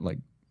 like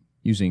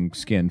using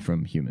skin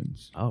from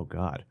humans. Oh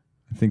God.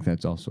 I think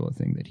that's also a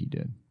thing that he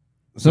did.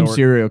 Some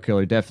serial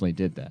killer definitely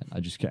did that.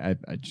 I just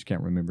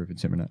can't remember if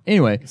it's him or not.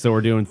 Anyway, so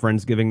we're doing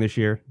Friendsgiving this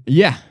year.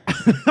 Yeah,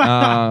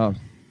 I'm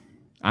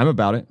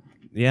about it.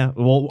 Yeah.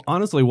 Well,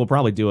 honestly, we'll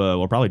probably do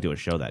a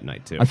show that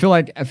night too. I feel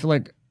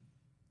like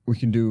we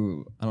can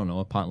do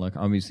a potluck.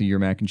 Obviously, your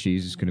mac and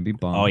cheese is going to be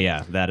bomb. Oh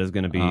yeah, that is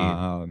going to be.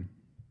 I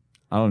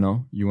don't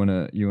know. You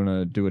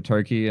wanna do a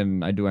turkey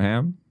and I do a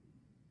ham?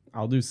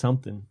 I'll do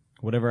something.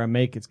 Whatever I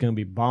make, it's going to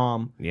be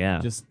bomb. Yeah.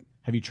 Just.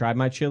 Have you tried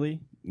my chili?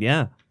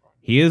 Yeah.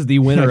 He is the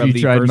winner of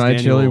the first annual... Have you tried my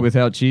chili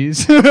without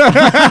cheese?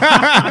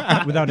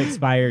 Without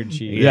expired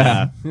cheese.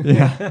 Yeah.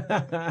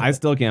 I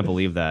still can't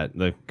believe that.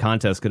 The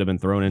contest could have been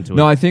thrown into it.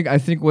 No, I think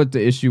what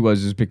the issue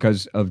was is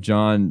because of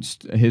John,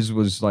 his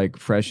was like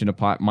fresh in a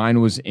pot. Mine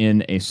was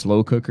in a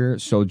slow cooker,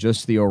 so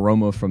just the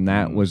aroma from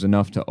that was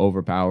enough to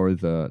overpower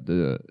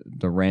the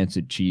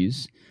rancid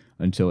cheese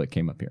until it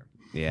came up here.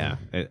 Yeah.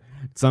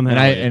 Somehow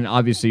and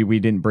obviously we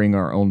didn't bring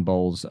our own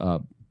bowls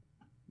up.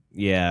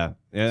 Yeah,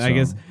 I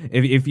guess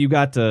if you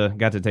got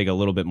to take a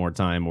little bit more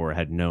time or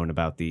had known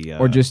about the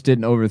or just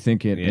didn't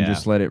overthink it and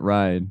just let it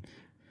ride,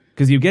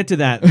 because you get to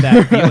that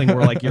feeling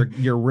where like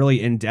you're really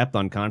in depth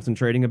on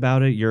concentrating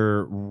about it.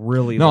 You're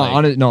really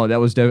that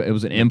was it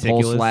was an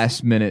impulse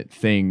last minute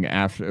thing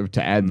after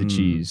to add the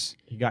cheese.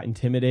 He got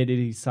intimidated.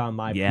 He saw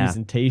my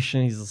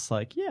presentation. He's just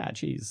like, yeah,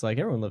 cheese. Like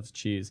everyone loves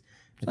cheese.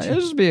 It'll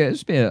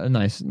just be a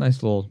nice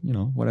little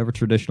whatever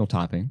traditional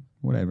topping,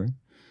 whatever.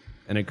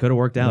 And it could have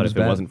worked out if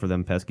it wasn't for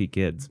them pesky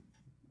kids.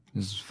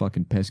 This is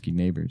fucking pesky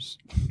neighbors,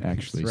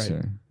 actually, right.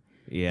 sir.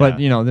 Yeah. But,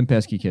 them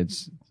pesky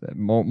kids,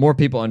 more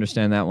people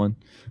understand that one.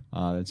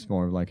 It's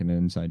more of like an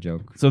inside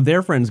joke. So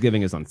their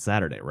Friendsgiving is on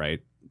Saturday,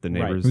 right? The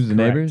neighbors. Right. Who's the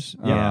neighbors?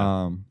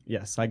 Yeah.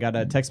 Yes, I got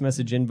a text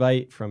message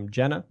invite from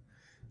Jenna.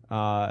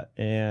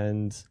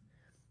 And,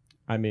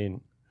 I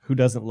mean, who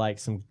doesn't like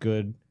some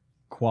good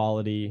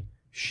quality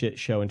shit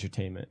show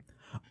entertainment?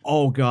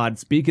 Oh God!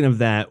 Speaking of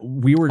that,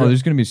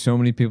 there's going to be so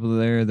many people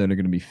there that are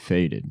going to be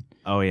faded.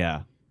 Oh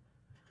yeah,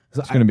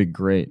 it's going to be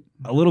great.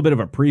 A little bit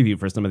of a preview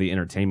for some of the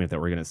entertainment that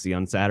we're going to see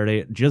on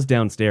Saturday. Just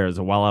downstairs,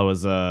 while I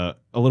was a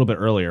little bit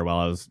earlier, while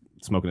I was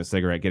smoking a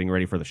cigarette, getting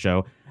ready for the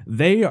show,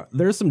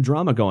 there's some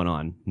drama going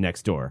on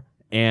next door,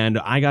 and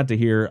I got to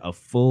hear a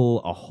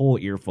whole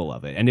earful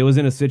of it. And it was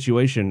in a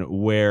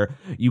situation where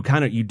you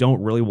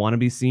don't really want to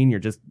be seen. You're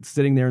just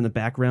sitting there in the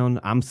background.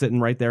 I'm sitting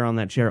right there on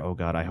that chair. Oh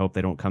God, I hope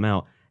they don't come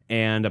out.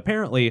 And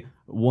apparently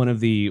one of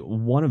the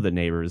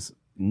neighbors,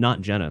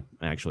 not Jenna,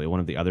 actually, one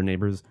of the other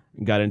neighbors,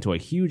 got into a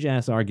huge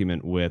ass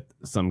argument with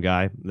some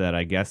guy that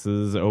I guess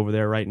is over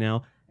there right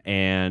now.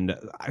 And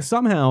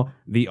somehow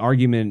the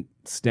argument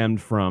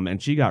stemmed from,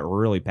 and she got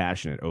really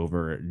passionate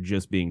over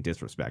just being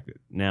disrespected.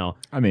 Now,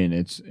 I mean,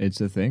 it's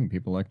a thing.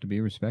 People like to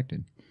be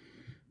respected.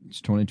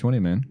 It's 2020,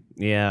 man.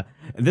 Yeah.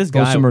 This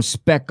guy... Put some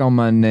respect on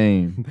my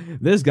name.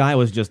 This guy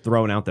was just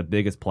throwing out the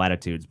biggest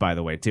platitudes, by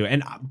the way, too.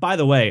 And by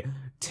the way,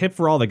 tip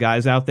for all the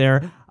guys out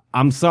there,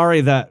 I'm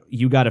sorry that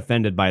you got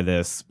offended by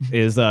this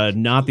is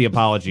not the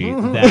apology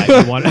that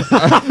you want.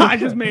 I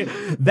just made...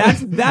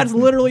 That's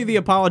literally the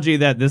apology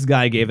that this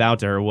guy gave out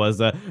to her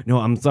was, no,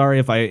 I'm sorry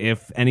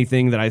if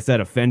anything that I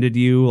said offended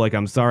you. Like,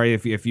 I'm sorry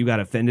if you got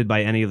offended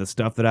by any of the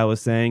stuff that I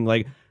was saying.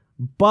 Like,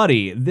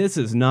 buddy, this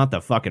is not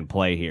the fucking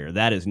play here.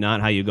 That is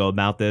not how you go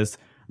about this.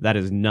 That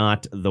is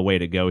not the way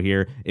to go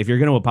here. If you're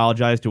going to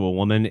apologize to a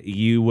woman,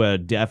 you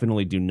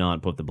definitely do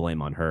not put the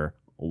blame on her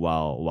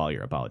while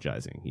you're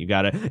apologizing. You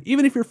gotta,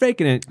 even if you're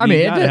faking it. I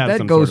mean,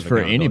 that goes for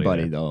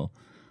anybody, though.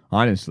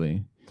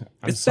 Honestly,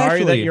 I'm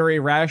sorry that you're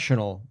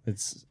irrational.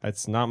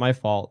 It's not my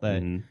fault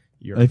that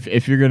you're.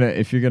 If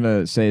you're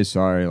gonna say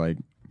sorry, like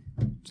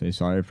say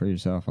sorry for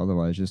yourself.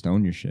 Otherwise, just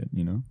own your shit.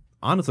 You know.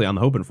 Honestly, I'm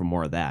hoping for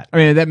more of that. I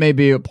mean, that may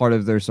be a part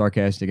of their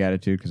sarcastic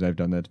attitude because I've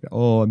done that.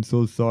 Oh, I'm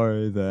so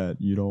sorry that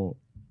you don't.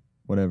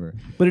 Whatever.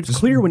 But it's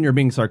clear when you're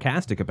being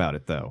sarcastic about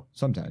it, though.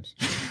 Sometimes.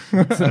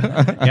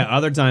 Yeah,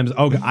 other times.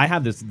 Oh, I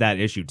have that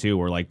issue too,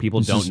 where like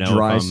people don't know.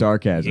 Dry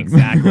sarcasm.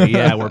 Exactly.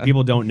 Yeah, where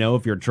people don't know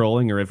if you're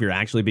trolling or if you're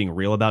actually being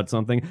real about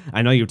something.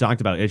 I know you've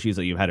talked about issues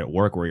that you've had at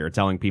work where you're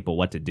telling people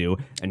what to do,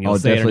 and you'll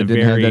say definitely it in a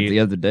did very. Have that the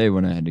other day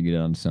when I had to get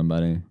on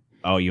somebody.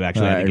 Oh, you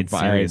actually had to get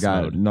serious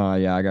mode. No,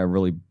 yeah, I got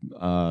really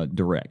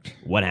direct.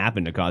 What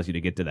happened to cause you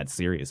to get to that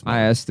serious mode?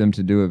 I asked them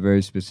to do a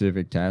very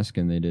specific task,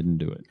 and they didn't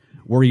do it.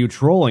 Were you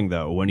trolling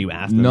though when you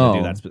asked them to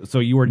do that? So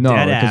you were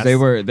dead ass.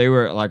 because they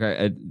were like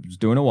I was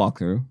doing a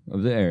walkthrough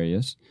of the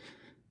areas,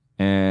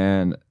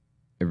 and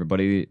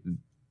everybody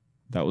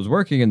that was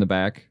working in the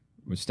back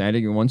was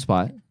standing in one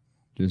spot,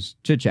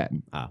 just chit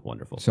chatting. Ah,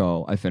 wonderful.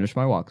 So I finished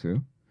my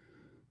walkthrough,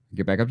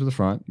 get back up to the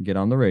front, get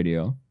on the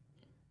radio.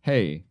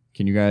 Hey,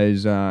 can you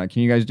guys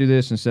do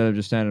this instead of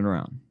just standing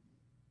around?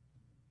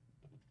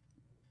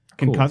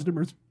 Can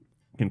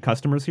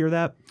customers hear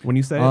that when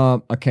you say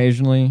it?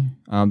 Occasionally.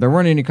 There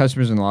weren't any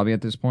customers in the lobby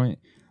at this point,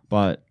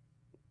 but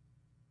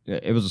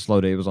it was a slow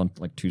day. It was on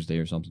like Tuesday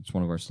or something. It's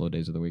one of our slow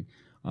days of the week.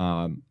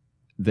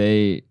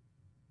 They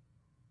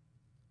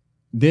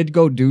did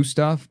go do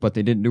stuff, but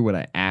they didn't do what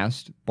I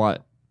asked.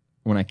 But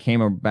when I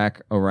came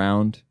back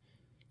around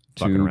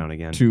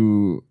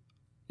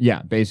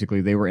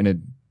basically they were in a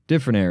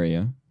different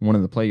area, one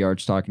of the play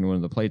yards, talking to one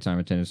of the playtime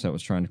attendants that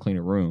was trying to clean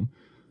a room.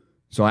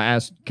 So I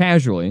asked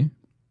casually,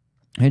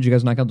 hey, did you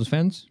guys knock out those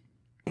fans?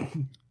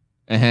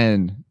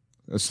 And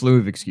a slew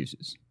of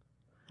excuses.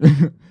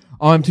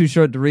 Oh, I'm too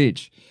short to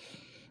reach.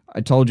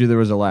 I told you there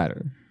was a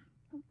ladder.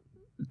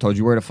 I told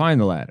you where to find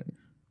the ladder.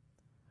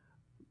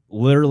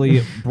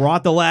 Literally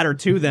brought the ladder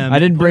to them. I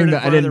didn't bring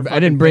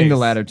the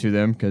ladder to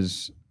them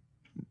because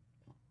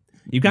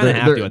you kind of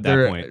have to at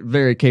that point.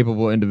 Very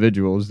capable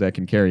individuals that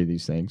can carry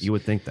these things. You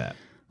would think that.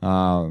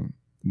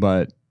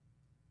 But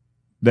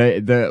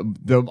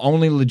the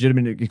only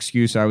legitimate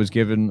excuse I was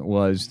given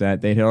was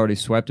that they had already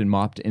swept and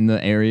mopped in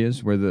the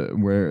areas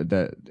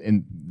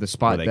in the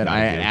spot that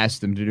I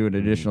asked them to do an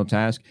additional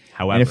task.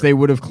 However, and if they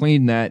would have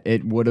cleaned that,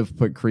 it would have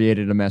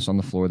created a mess on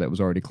the floor that was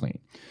already clean.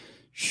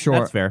 Sure,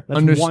 that's fair.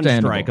 That's one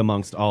strike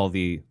amongst all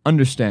the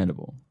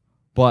understandable,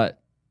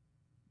 but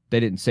they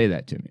didn't say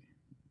that to me.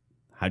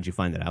 How'd you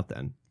find that out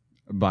then?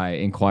 By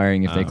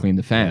inquiring if they cleaned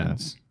the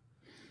fans.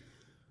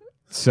 Yeah.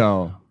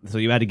 So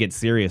you had to get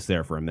serious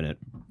there for a minute.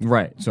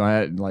 Right. So I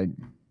had,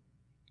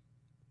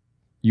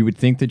 you would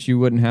think that you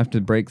wouldn't have to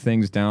break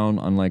things down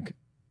on like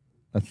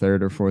a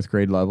 3rd or 4th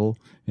grade level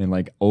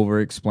and over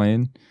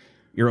explain.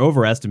 You're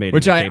overestimating.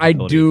 Which I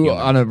do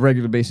on a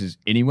regular basis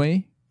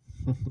anyway.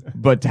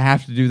 But to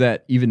have to do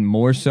that even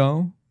more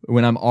so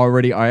when I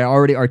already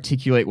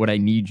articulate what I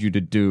need you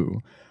to do,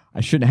 I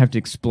shouldn't have to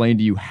explain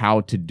to you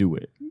how to do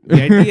it.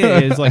 The idea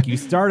is you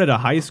start at a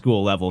high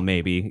school level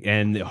maybe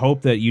and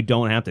hope that you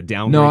don't have to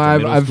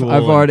downgrade to middle school.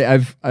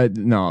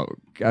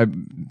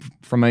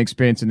 From my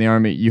experience in the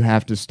Army, you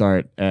have to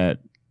start at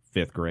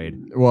 5th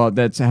grade. Well,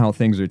 that's how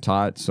things are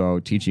taught. So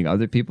teaching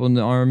other people in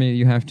the Army,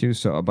 you have to.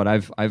 So, but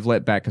I've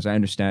let back because I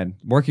understand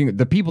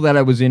the people that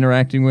I was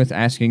interacting with,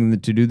 asking them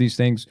to do these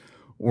things,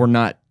 were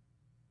not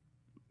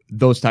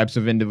those types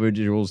of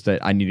individuals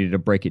that I needed to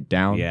break it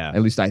down. Yeah.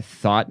 At least I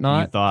thought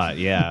not. You thought,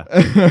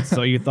 yeah.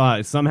 So you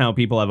thought somehow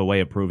people have a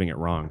way of proving it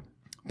wrong.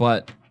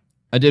 But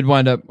I did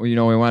wind up,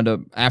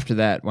 after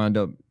that,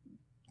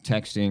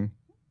 texting,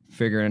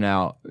 figuring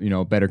out,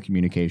 better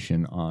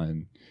communication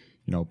on,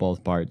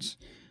 both parts.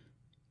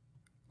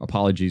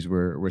 Apologies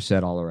were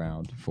said all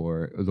around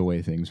for the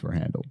way things were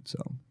handled. So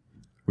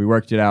we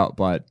worked it out,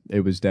 but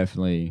it was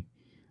definitely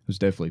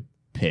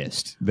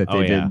pissed that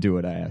they didn't do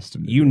what I asked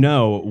him to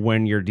do.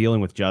 When you're dealing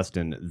with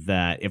Justin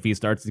that if he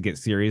starts to get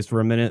serious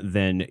for a minute,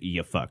 then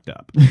you fucked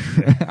up.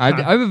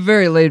 I'm a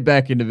very laid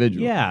back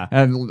individual. Yeah.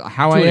 And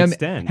how I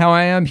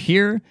am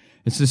here,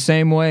 it's the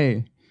same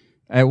way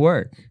at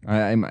work.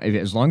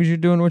 As long as you're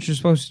doing what you're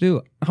supposed to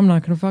do, I'm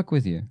not going to fuck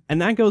with you.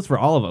 And that goes for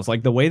all of us.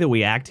 The way that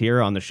we act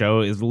here on the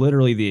show is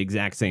literally the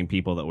exact same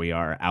people that we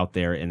are out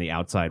there in the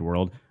outside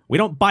world. We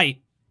don't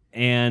bite.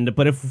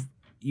 But if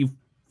you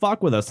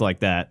fuck with us like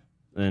that,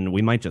 then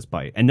we might just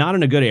bite. And not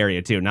in a good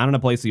area, too. Not in a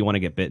place that you want to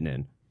get bitten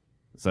in.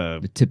 So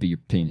the tip of your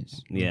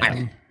penis.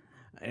 Yeah.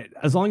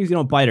 As long as you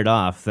don't bite it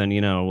off, then,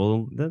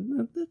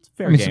 that's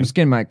fair game. Some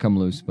skin might come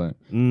loose, but...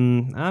 I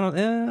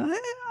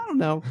don't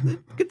know. That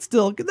could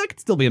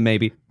still be a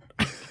maybe.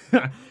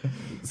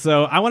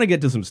 So I want to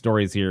get to some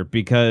stories here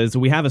because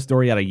we have a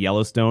story out of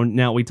Yellowstone.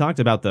 Now, we talked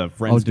about the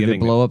Friendsgiving. Did it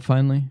blow up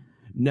finally?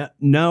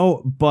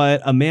 No,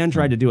 but a man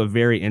tried to do a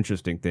very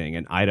interesting thing,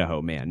 an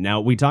Idaho man.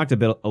 Now, we talked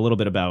a little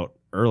bit about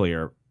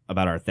earlier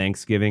about our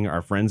Thanksgiving,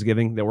 our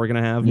Friendsgiving that we're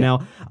going to have. Yeah.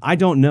 Now, I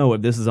don't know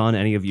if this is on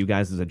any of you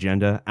guys'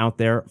 agenda out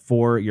there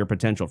for your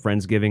potential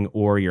Friendsgiving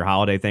or your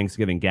holiday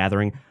Thanksgiving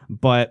gathering,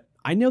 but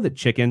I know that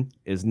chicken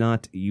is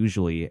not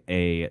usually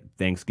a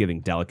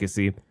Thanksgiving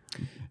delicacy.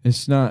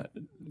 It's not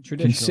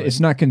it's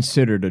not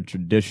considered a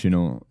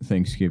traditional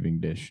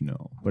Thanksgiving dish,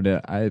 no.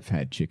 But I've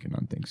had chicken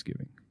on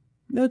Thanksgiving.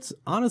 That's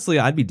honestly,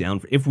 I'd be down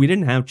for if we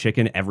didn't have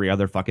chicken every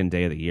other fucking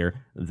day of the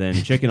year. Then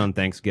chicken on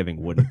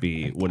Thanksgiving wouldn't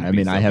be. I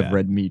mean, I have bad.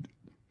 Red meat.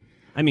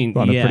 I mean,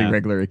 on a pretty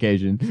regular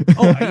occasion.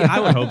 Oh, yeah, I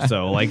would hope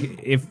so. Like,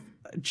 if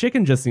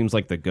chicken just seems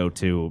like the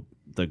go-to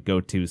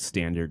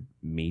standard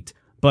meat.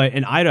 But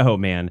an Idaho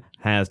man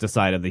has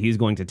decided that he's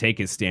going to take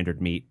his standard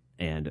meat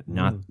and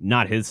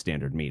not his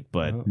standard meat,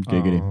 but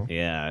giggity.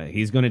 Yeah,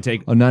 he's going to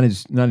take not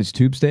his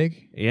tube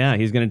steak. Yeah,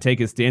 he's going to take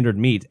his standard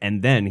meat,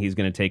 and then he's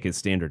going to take his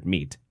standard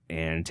meat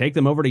and take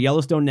them over to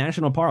Yellowstone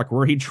National Park,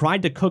 where he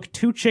tried to cook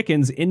 2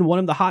 chickens in one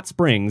of the hot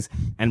springs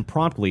and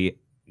promptly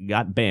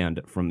got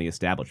banned from the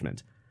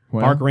establishment.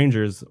 Well, park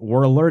rangers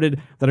were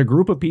alerted that a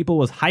group of people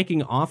was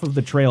hiking off of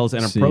the trails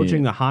and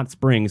approaching the hot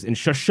springs in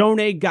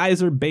Shoshone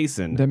Geyser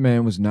Basin. That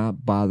man was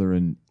not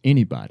bothering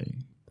anybody.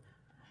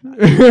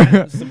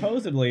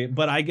 Supposedly,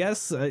 but I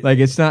guess like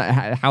it's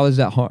not. How is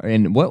that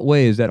in what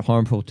way is that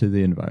harmful to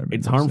the environment?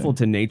 It's harmful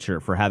to nature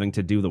for having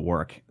to do the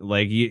work.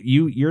 Like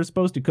you're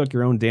supposed to cook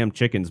your own damn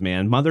chickens,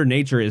 man. Mother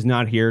Nature is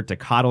not here to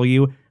coddle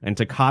you and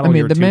to coddle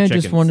your 2 the man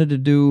chickens. just wanted to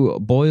do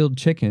boiled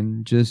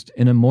chicken just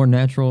in a more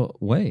natural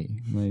way.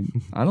 Like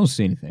I don't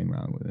see anything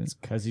wrong with it. It's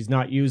because he's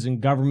not using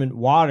government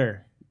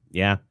water.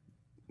 Yeah.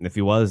 If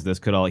he was,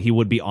 he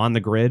would be on the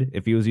grid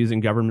if he was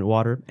using government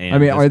water. And I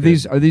mean, are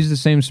these the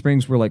same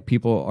springs where like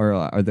people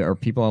are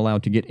people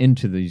allowed to get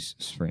into these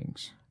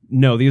springs?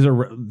 No, these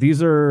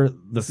are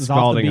the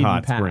scalding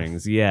hot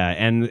springs. Yeah,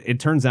 and it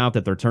turns out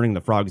that they're turning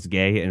the frogs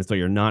gay, and so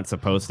you're not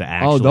supposed to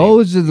actually. Oh,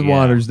 those are the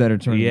waters that are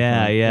turning.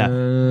 Yeah, yeah.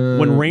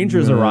 When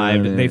rangers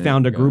arrived, they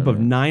found a group of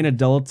 9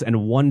 adults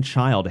and 1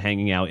 child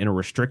hanging out in a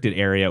restricted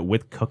area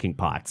with cooking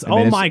pots.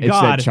 My God!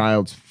 It's that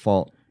child's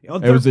fault.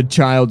 It was a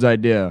child's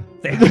idea.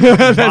 They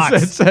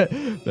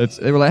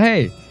were like,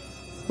 hey,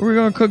 we're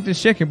going to cook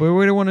this chicken, but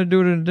we don't want to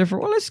do it in a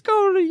different way. Well, let's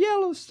go to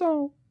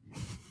Yellowstone.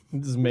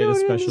 Just made a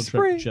special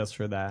trip just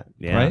for that.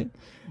 Yeah. Right?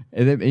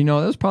 And then, it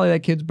was probably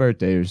that kid's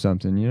birthday or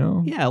something,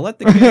 Yeah, let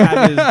the kid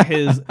have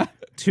his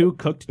 2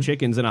 cooked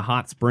chickens in a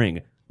hot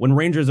spring. When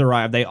rangers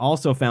arrived, they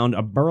also found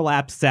a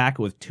burlap sack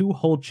with 2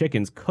 whole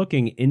chickens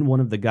cooking in one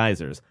of the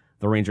geysers.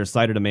 The rangers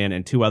cited a man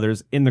and 2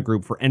 others in the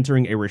group for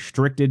entering a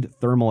restricted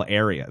thermal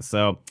area.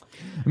 So,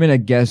 I mean, I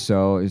guess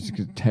so.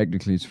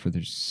 Technically, it's for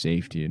their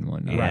safety and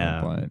whatnot.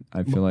 Yeah. But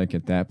I feel like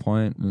at that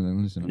point,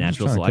 listen,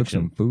 natural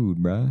selection. To cook some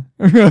food, bro.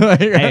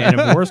 Hey, and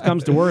if worse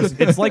comes to worse,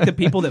 it's like the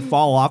people that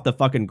fall off the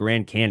fucking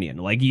Grand Canyon.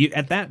 Like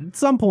at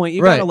some point,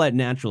 you gotta let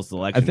natural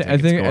selection. I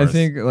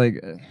think,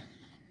 like,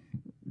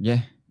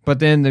 yeah. But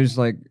then there's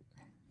like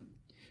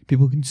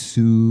people can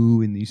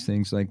sue and these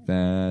things like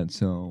that.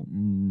 So.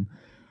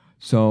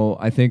 So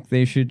I think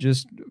they should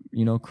just,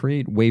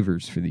 create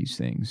waivers for these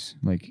things.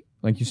 Like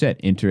you said,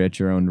 enter at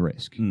your own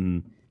risk.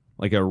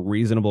 Like a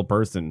reasonable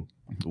person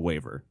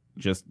waiver.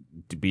 Just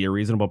to be a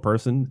reasonable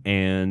person,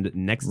 and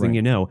next thing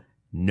you know,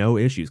 no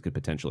issues could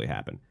potentially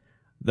happen.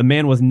 The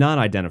man was not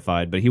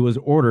identified, but he was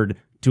ordered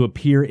to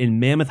appear in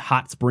Mammoth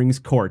Hot Springs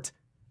Court,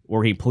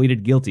 where he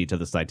pleaded guilty to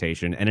the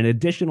citation and an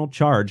additional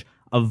charge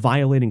of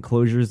violating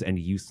closures and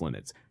use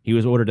limits. He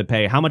was ordered to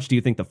pay. How much do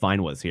you think the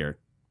fine was here?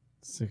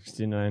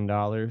 $69.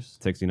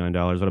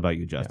 $69. What about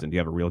you, Justin? Do you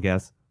have a real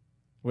guess?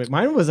 Wait,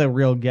 mine was a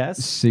real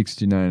guess.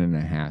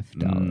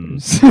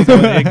 $69.50. So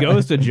it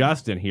goes to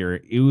Justin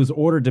here. He was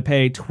ordered to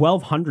pay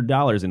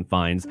 $1,200 in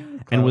fines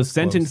and was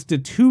sentenced to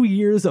 2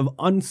 years of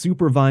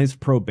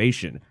unsupervised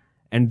probation.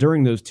 And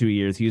during those 2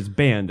 years, he is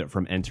banned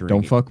from entering.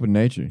 Don't fuck with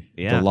nature.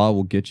 Yeah. The law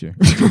will get you.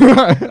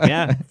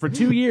 Yeah. For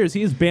 2 years,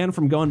 he is banned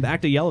from going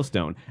back to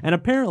Yellowstone. And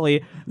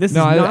apparently, this is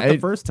not the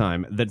first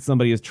time that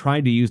somebody has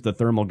tried to use the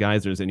thermal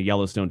geysers in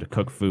Yellowstone to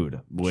cook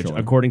food, which,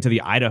 according to the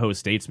Idaho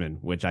Statesman,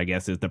 which I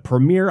guess is the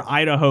premier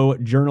Idaho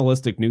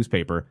journalistic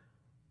newspaper,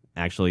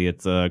 actually,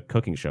 it's a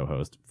cooking show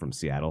host from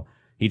Seattle.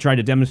 He tried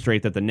to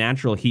demonstrate that the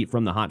natural heat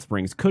from the hot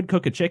springs could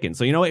cook a chicken.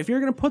 So, if you're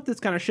going to put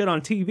this kind of shit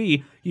on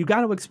TV, you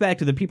got to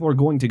expect that people are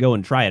going to go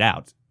and try it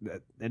out.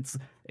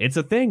 It's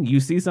a thing. You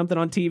see something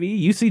on TV,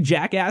 you see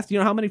Jackass. You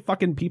know how many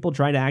fucking people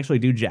try to actually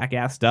do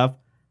Jackass stuff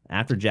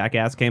after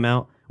Jackass came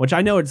out? Which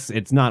I know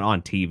it's not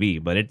on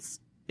TV, but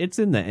it's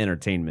in the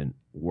entertainment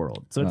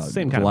world. So it's the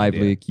same kind of live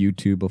idea. leak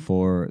YouTube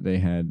before they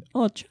had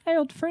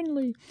child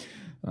friendly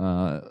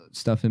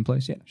stuff in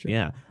place.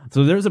 Yeah.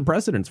 So there's a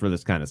precedence for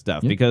this kind of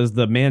stuff because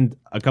the man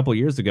a couple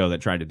years ago that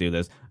tried to do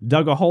this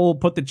dug a hole,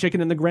 put the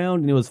chicken in the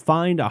ground, and he was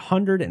fined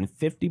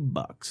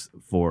 $150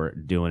 for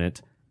doing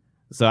it.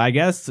 So I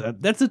guess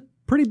that's a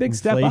pretty big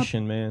step up.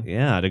 Inflation, man.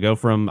 Yeah, to go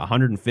from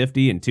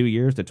 $150 in 2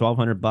 years to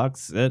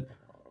 $1,200.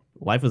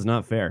 Life is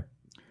not fair.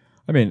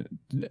 I mean,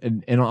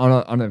 and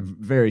on a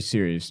very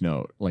serious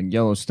note, like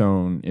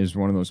Yellowstone is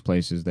one of those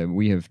places that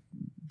we have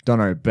done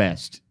our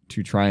best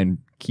to try and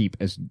keep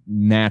as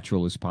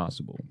natural as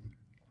possible,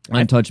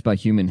 untouched by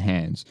human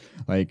hands.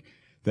 Like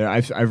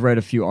I've read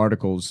a few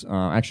articles.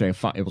 Actually,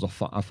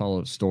 I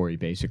followed a story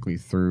basically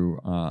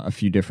through a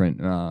few different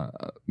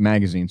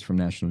magazines from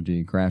National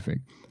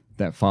Geographic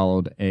that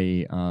followed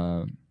a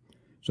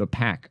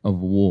pack of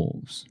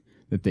wolves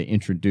that they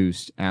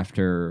introduced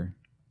after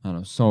I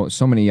don't know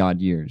so many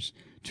odd years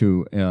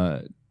to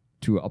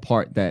a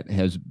part that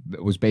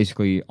was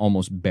basically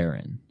almost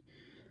barren.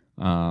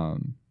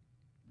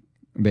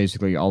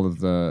 Basically, all of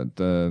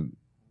the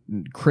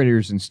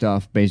critters and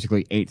stuff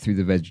basically ate through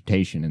the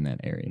vegetation in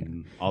that area.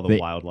 All the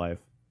wildlife.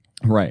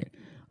 Right.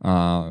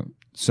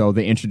 So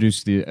they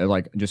introduced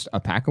just a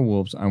pack of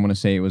wolves. I want to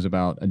say it was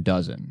about a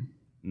dozen,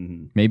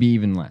 maybe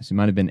even less. It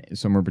might have been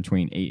somewhere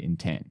between 8 and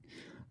 10.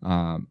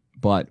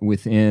 But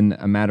within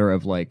a matter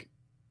of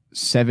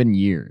 7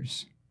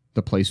 years,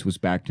 the place was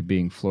back to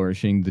being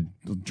flourishing. The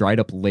dried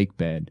up lake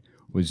bed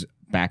was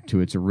back to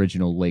its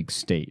original lake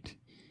state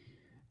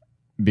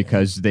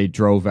because they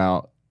drove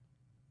out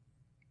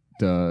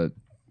the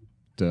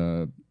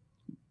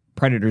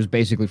predators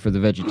basically for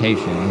the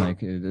vegetation. Like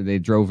they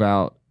drove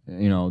out,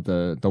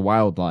 the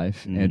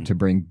wildlife and to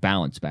bring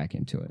balance back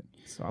into it.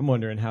 So I'm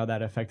wondering how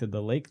that affected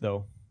the lake,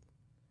 though.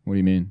 What do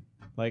you mean?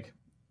 Like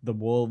the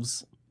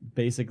wolves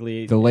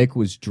basically. The lake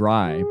was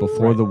dry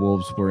before the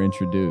wolves were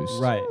introduced.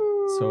 Right.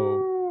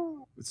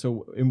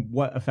 So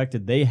what effect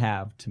did they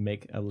have to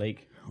make a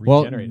lake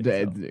regenerate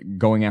itself?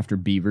 Going after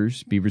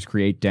beavers. Beavers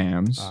create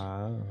dams.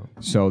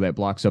 So that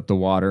blocks up the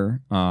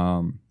water.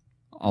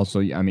 Also,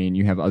 I mean,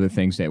 you have other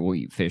things that will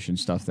eat fish and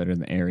stuff that are in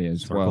the area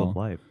as well. Of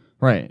life.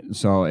 Right.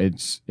 So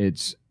it's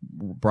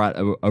brought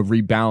a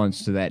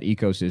rebalance to that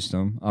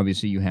ecosystem.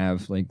 Obviously, you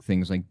have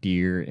things like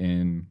deer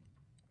and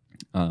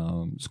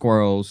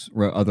squirrels,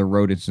 other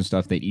rodents and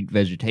stuff. They eat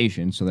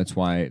vegetation, so that's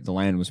why the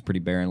land was pretty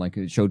barren. Like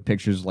it showed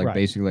pictures,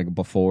 basically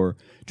before,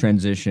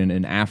 transition,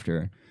 and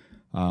after,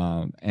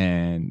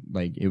 and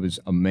it was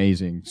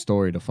amazing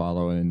story to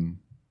follow. And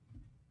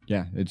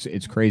yeah,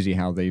 it's crazy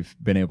how they've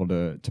been able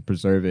to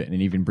preserve it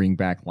and even bring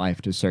back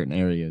life to certain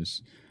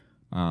areas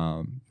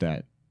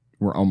that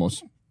were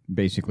almost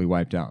basically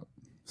wiped out.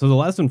 So the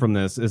lesson from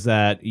this is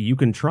that you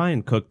can try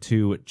and cook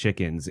 2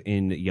 chickens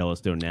in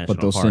Yellowstone National Park.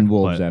 But they'll send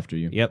wolves after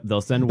you. Yep,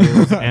 they'll send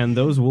wolves, and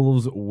those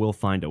wolves will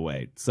find a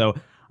way. So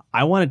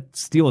I want to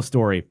steal a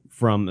story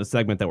from a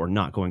segment that we're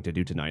not going to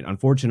do tonight.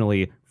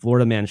 Unfortunately,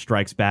 Florida Man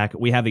strikes back.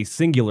 We have a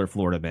singular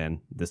Florida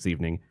Man this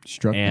evening.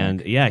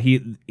 Yeah,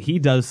 he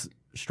does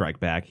strike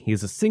back.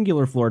 He's a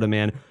singular Florida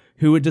man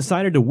who had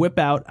decided to whip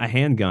out a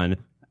handgun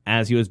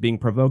as he was being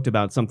provoked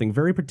about something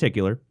very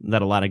particular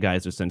that a lot of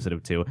guys are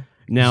sensitive to.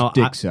 Now,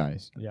 dick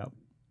size. Yeah.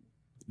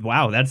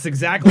 Wow, that's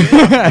exactly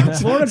it.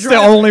 Florida it's the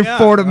only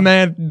Florida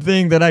man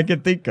thing that I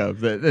can think of.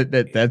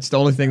 That's the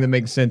only thing that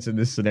makes sense in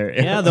this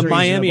scenario. Yeah, the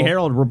Miami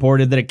Herald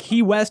reported that a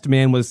Key West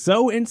man was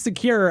so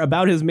insecure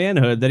about his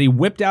manhood that he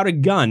whipped out a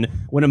gun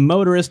when a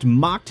motorist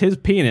mocked his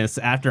penis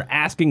after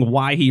asking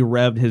why he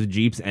revved his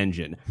Jeep's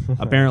engine.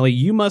 Apparently,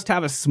 you must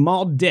have a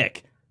small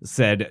dick,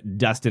 said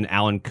Dustin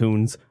Allen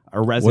Coons, a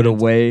resident.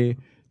 What a way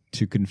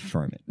to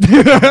confirm it.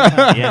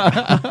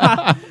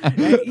 Yeah.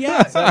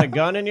 Yeah. Is that a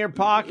gun in your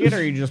pocket,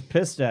 or you just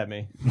pissed at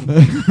me?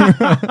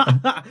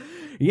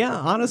 Yeah,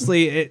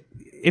 honestly,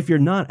 if you're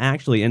not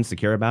actually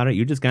insecure about it,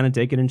 you just kind of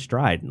take it in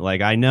stride.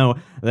 Like, I know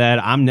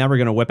that I'm never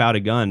going to whip out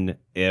a gun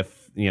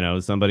if,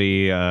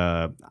 somebody,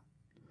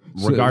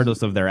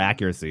 regardless of their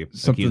accuracy,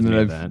 something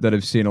that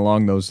I've seen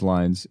along those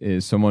lines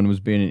is someone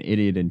was being an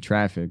idiot in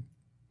traffic,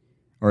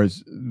 or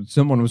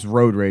someone was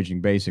road raging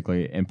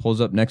basically, and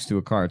pulls up next to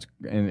a car,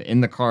 and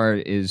in the car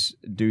is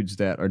dudes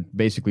that are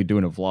basically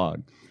doing a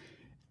vlog,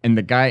 and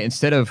the guy,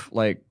 instead of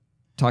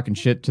talking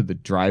shit to the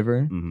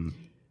driver,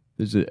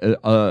 there's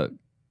a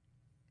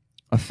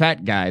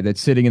fat guy that's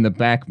sitting in the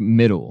back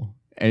middle,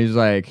 and he's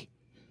like,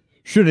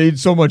 "Should have eaten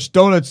so much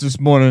donuts this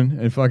morning,"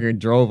 and fucking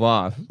drove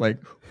off. Like,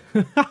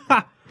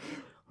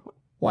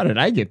 why did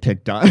I get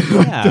picked on?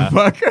 Yeah.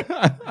 What the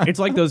fuck? It's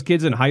like those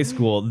kids in high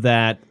school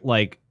that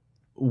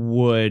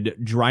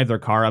would drive their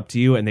car up to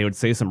you and they would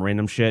say some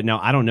random shit. Now,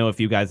 I don't know if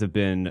you guys have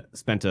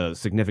spent a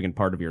significant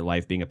part of your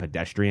life being a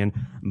pedestrian,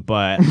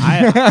 but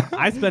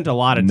I spent a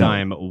lot of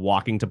time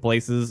walking to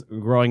places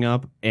growing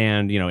up,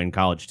 and in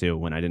college too,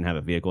 when I didn't have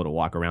a vehicle to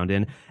walk around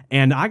in,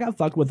 and I got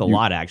fucked with a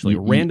lot, actually.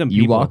 Random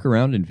people. You walk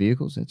around in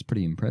vehicles? That's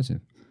pretty impressive.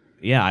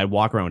 Yeah, I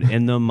walk around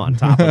in them, on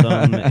top of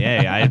them.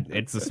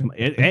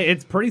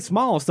 It's pretty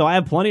small, so I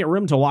have plenty of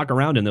room to walk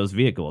around in those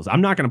vehicles.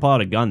 I'm not going to pull out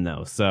a gun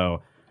though,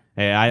 so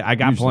hey, I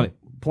got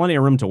plenty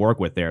of room to work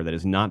with there that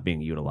is not being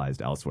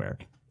utilized elsewhere.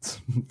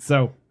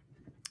 So,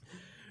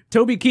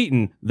 Toby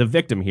Keaton, the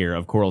victim here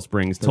of Coral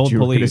Springs, told police. You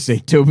were going to say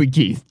Toby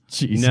Keith.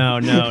 Jeez. No,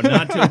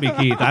 not Toby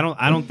Keith. I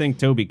don't think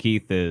Toby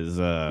Keith is.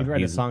 He'd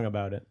write a song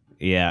about it.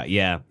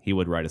 Yeah, he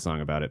would write a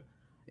song about it.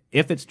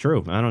 If it's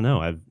true, I don't know.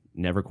 I've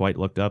never quite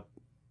looked up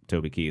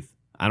Toby Keith.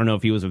 I don't know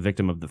if he was a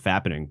victim of the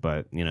fappening,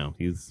 but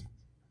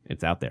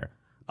it's out there.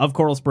 of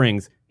Coral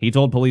Springs. He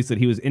told police that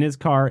he was in his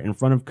car in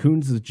front of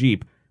Coons'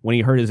 Jeep when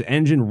he heard his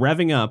engine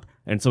revving up,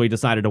 and so he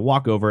decided to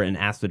walk over and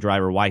ask the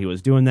driver why he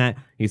was doing that.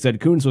 He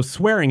said Coons was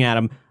swearing at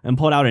him and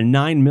pulled out a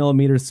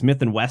 9mm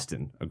Smith &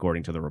 Wesson,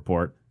 according to the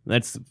report.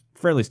 That's a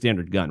fairly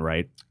standard gun,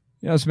 right?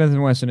 Yeah, Smith &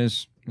 Wesson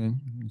is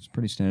it's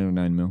pretty standard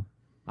 9mm.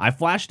 I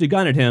flashed a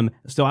gun at him,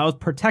 so I was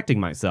protecting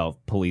myself,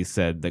 police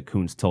said that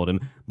Coons told him,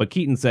 but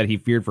Keaton said he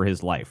feared for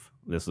his life.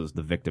 This is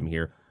the victim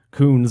here.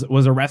 Coons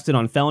was arrested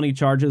on felony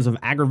charges of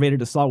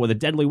aggravated assault with a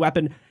deadly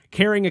weapon,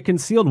 carrying a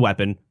concealed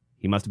weapon.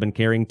 He must have been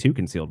carrying 2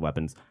 concealed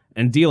weapons,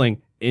 and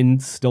dealing in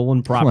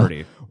stolen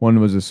property. Well, one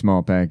was a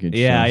small package.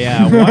 Yeah,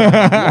 so.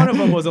 yeah. One of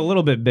them was a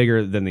little bit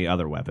bigger than the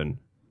other weapon.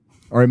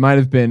 Or it might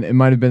have been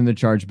the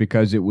charge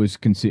because it was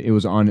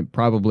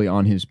probably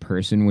on his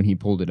person when he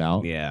pulled it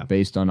out. Yeah.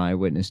 Based on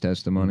eyewitness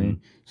testimony.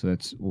 Mm-hmm. So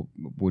that's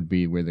would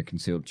be where the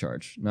concealed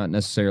charge, not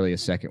necessarily a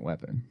second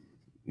weapon.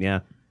 Yeah.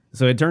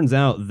 So it turns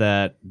out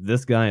that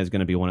this guy is going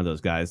to be one of those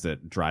guys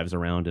that drives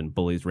around and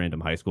bullies random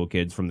high school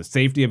kids from the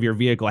safety of your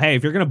vehicle. Hey,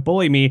 if you're going to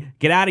bully me,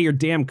 get out of your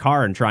damn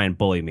car and try and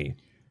bully me.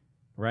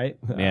 Right?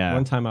 Yeah.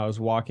 One time I was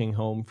walking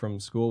home from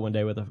school one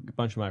day with a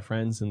bunch of my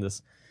friends, and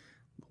this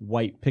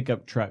white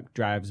pickup truck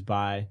drives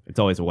by. It's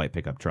always a white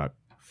pickup truck.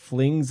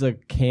 Flings a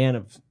can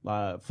of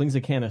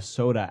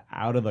soda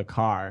out of the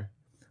car,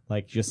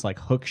 like just like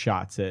hook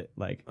shots it,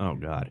 like oh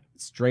god,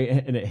 straight,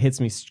 and it hits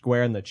me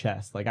square in the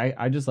chest. Like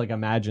I just like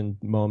imagine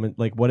moment,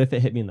 like what if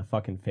it hit me in the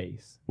fucking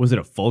face? Was it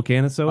a full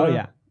can of soda? Oh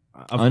yeah,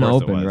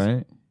 unopened,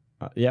 right?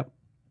 Yep.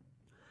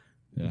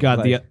 Yeah. God,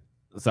 like,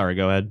 sorry,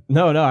 go ahead.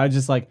 No, I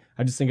just think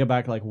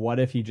back, like, what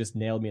if he just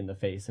nailed me in the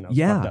face and I was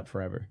fucked up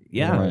forever?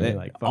 Yeah, you know, right.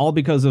 Like, all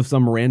because of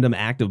some random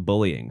act of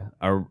bullying,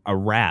 a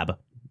rab,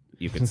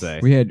 you could say.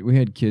 we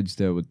had kids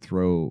that would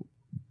throw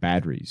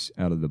batteries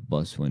out of the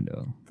bus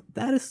window.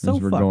 That is so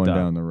as we're fucked going up.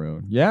 Down the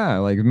road. Yeah,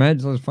 like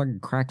imagine let's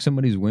fucking crack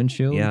somebody's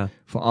windshield. Yeah.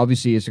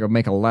 Obviously, it's gonna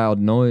make a loud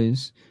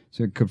noise,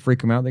 so it could freak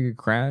them out. They could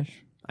crash.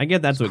 I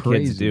get that's what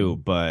crazy. Kids do,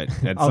 but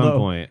at some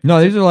point,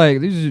 no, these are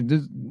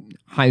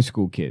high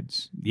school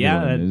kids.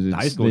 Yeah,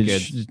 high school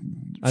kids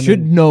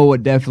should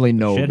definitely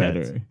know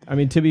better. I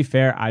mean, to be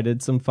fair, I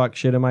did some fuck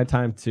shit in my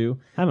time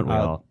too. Haven't we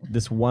all?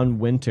 This one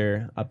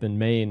winter up in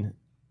Maine,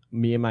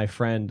 me and my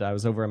friend, I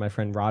was over at my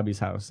friend Robbie's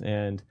house,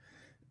 and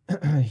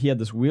he had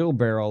this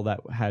wheelbarrow that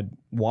had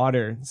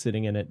water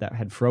sitting in it that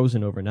had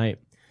frozen overnight,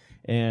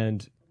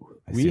 and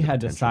we had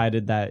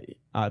decided that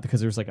because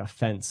there was like a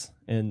fence,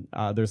 and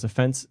there's a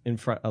fence in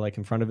front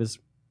of his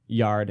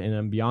yard, and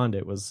then beyond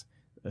it was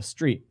a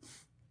street,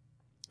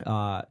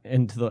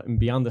 and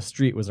beyond the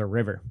street was a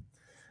river.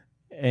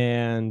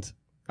 And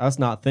I was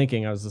not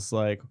thinking. I was just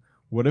like,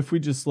 what if we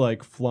just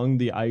like flung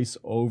the ice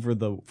over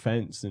the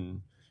fence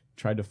and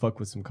tried to fuck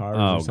with some cars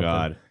or something?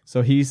 God.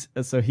 So he's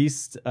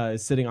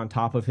sitting on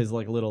top of his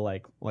like little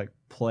like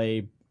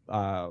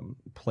playground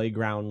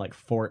like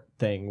fort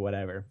thing,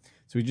 whatever.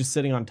 So he's just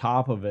sitting on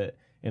top of it,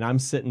 and I'm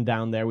sitting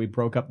down there. We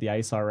broke up the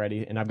ice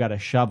already, and I've got a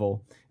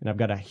shovel and I've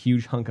got a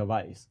huge hunk of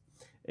ice.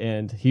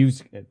 And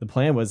the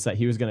plan was that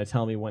he was going to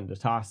tell me when to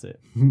toss it.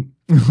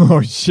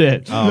 Oh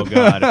shit! Oh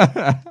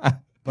god!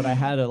 But I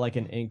had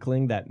an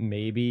inkling that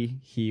maybe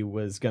he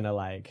was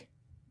gonna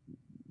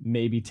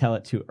maybe tell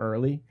it too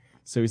early.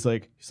 So he's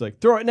like,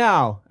 throw it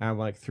now. And I'm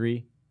like,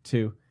 3,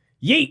 2,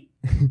 yeet!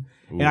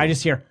 And I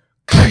just hear,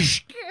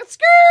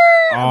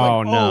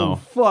 oh no! Oh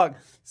fuck!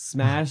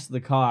 Smash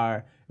the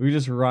car. We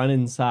just run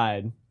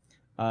inside.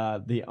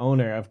 The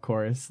owner, of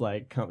course,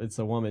 it's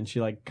a woman. She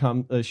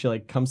comes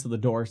to the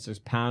door, starts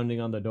pounding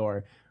on the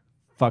door,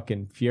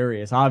 fucking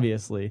furious.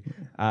 Obviously,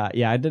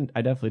 I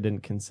definitely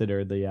didn't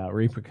consider the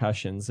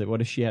repercussions.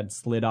 What if she had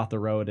slid off the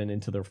road and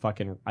into the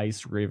fucking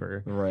ice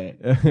river? Right,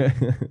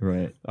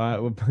 right.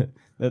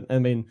 I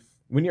mean,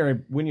 when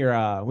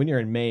you're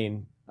in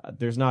Maine,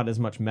 there's not as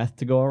much meth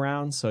to go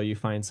around, so you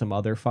find some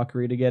other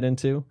fuckery to get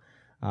into.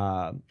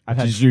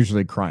 It's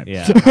usually crime.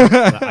 Yeah,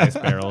 the ice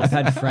barrels. I've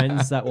had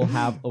friends that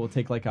will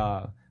take like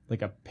a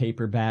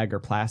paper bag or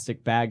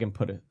plastic bag and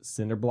put a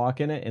cinder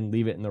block in it and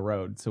leave it in the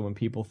road. So when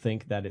people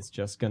think that it's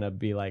just gonna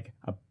be like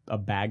a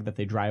bag that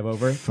they drive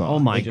over, oh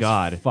my they just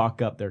god,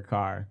 fuck up their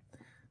car.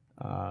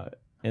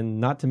 And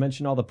not to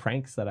mention all the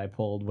pranks that I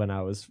pulled when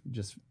I was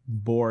just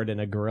bored in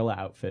a gorilla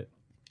outfit.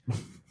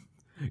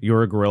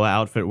 You're a gorilla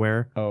outfit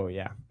wearer? Oh,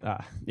 yeah.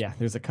 Yeah,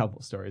 there's a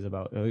couple stories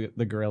about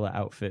the gorilla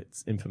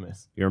outfits,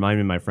 infamous. You remind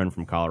me of my friend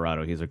from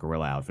Colorado. He's a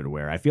gorilla outfit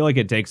wearer. I feel like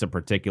it takes a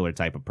particular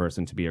type of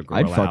person to be a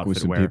gorilla outfit wearer. I'd fuck with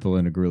some people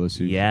in a gorilla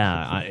suit.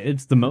 Yeah,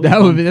 it's the most...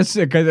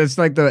 That's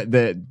like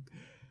the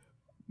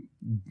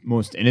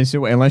most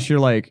innocent way, unless you're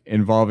like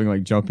involving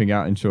like jumping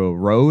out into a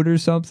road or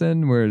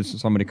something where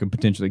somebody could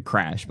potentially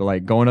crash, but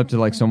like going up to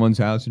like someone's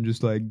house and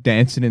just like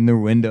dancing in their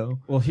window.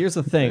 Well, here's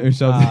the thing. Or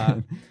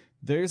something.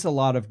 There's a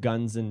lot of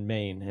guns in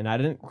Maine, and I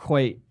didn't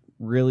quite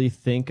really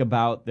think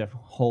about the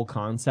whole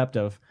concept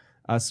of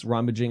us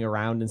rummaging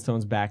around in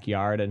someone's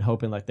backyard and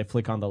hoping like they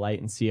flick on the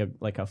light and see a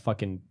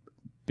fucking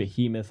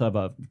behemoth of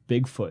a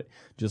Bigfoot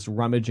just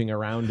rummaging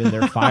around in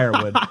their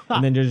firewood,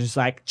 and then they're just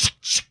like,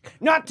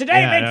 not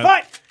today,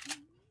 Bigfoot!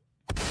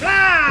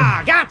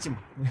 Got him.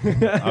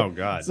 Oh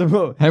God.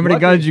 So, How many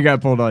guns you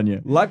got pulled on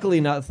you?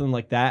 Luckily, nothing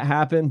like that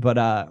happened.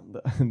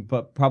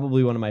 But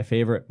probably one of my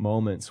favorite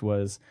moments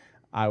was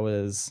I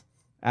was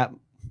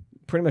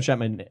pretty much at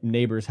my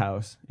neighbor's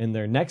house, and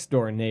their next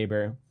door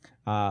neighbor.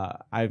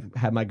 I've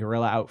had my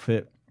gorilla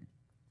outfit,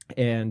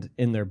 and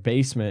in their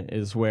basement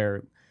is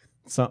where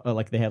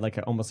they had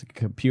almost like a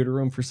computer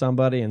room for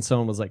somebody, and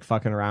someone was like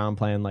fucking around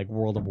playing like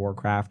World of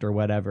Warcraft or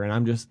whatever,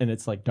 and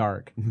it's like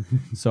dark.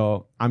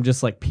 So I'm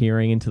just like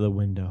peering into the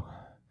window,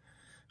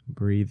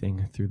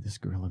 breathing through this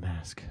gorilla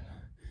mask,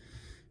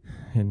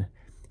 and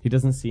he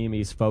doesn't see me.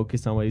 He's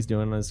focused on what he's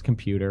doing on his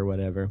computer or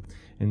whatever,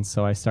 and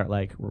so I start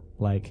like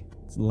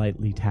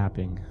lightly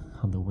tapping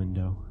on the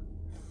window.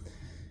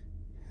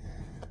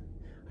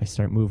 I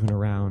start moving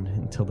around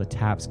until the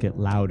taps get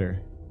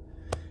louder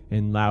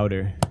and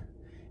louder,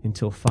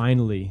 until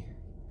finally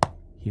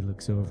he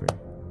looks over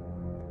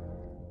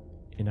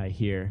and I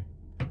hear,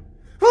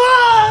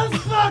 "Oh,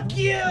 fuck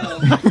you!"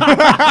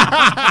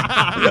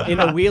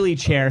 in a wheelie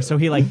chair. So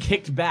he like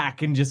kicked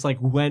back and just like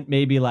went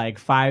maybe like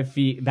 5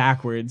 feet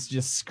backwards,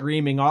 just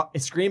screaming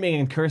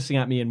and cursing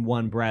at me in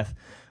one breath.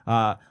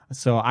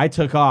 So I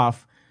took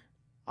off.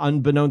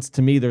 Unbeknownst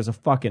to me, there's a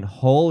fucking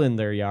hole in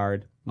their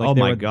yard. Like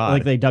my God.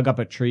 Like they dug up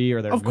a tree,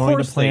 or they're going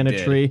to plant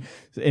a tree,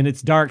 and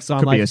it's dark, so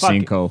I'm like, could be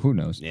a sinkhole, who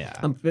knows? Yeah.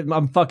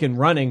 I'm fucking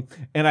running,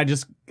 and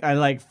I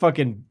like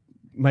fucking,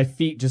 my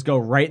feet just go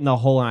right in the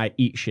hole, and I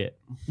eat shit.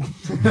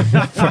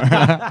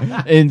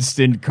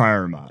 Instant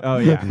karma. Oh,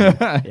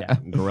 yeah. Yeah.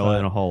 Gorilla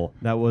in a hole.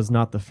 That was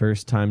not the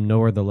first time,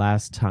 nor the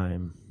last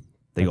time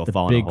They go the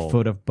fall in a hole.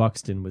 Bigfoot of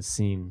Buxton was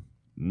seen.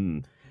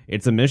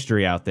 It's a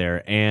mystery out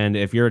there, and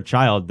if you're a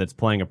child that's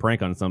playing a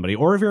prank on somebody,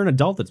 or if you're an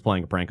adult that's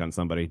playing a prank on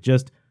somebody,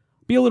 just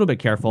be a little bit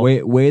careful.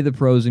 Weigh the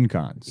pros and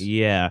cons.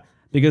 Yeah,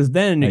 because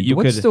then you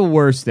what's could. the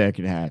worst that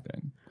could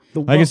happen?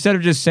 Like instead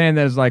of just saying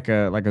that as like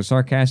a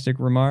sarcastic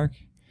remark,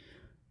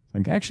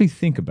 like actually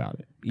think about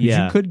it.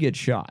 Yeah, you could get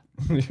shot.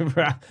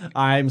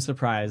 I'm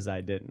surprised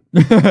I didn't.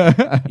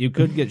 You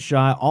could get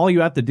shot. All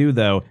you have to do,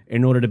 though,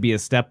 in order to be a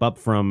step up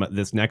from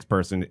this next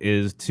person,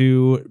 is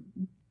to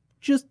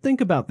just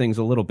think about things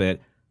a little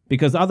bit,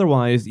 because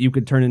otherwise you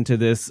could turn into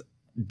this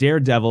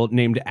daredevil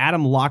named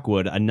Adam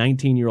Lockwood, a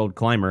 19-year-old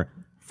climber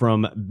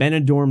from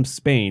Benidorm,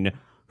 Spain,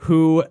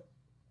 who,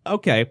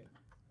 okay,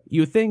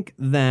 you think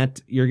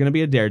that you're going to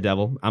be a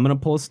daredevil, I'm going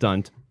to pull a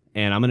stunt,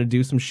 and I'm going to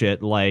do some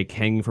shit like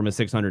hanging from a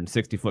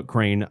 660-foot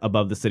crane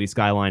above the city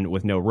skyline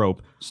with no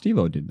rope.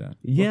 Steve-O did that.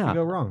 Yeah. What could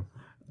go wrong?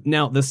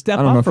 Now, the step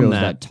I don't know up if it from was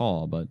that, that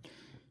tall, but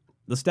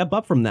the step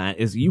up from that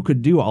is you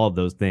could do all of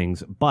those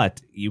things,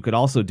 but you could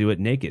also do it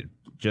naked.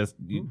 Just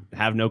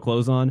have no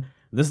clothes on.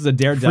 This is a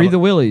daredevil. free the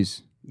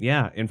willies.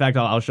 Yeah. In fact,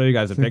 I'll show you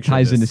guys a picture.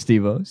 Ties of this. into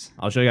Steve-O's.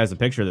 I'll show you guys a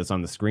picture of this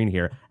on the screen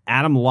here.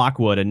 Adam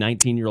Lockwood, a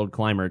 19-year-old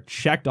climber,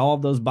 checked all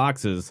of those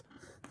boxes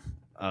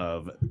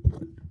of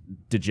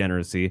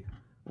degeneracy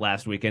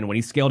last weekend when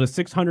he scaled a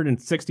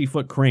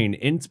 660-foot crane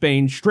in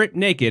Spain, stripped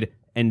naked,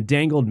 and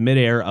dangled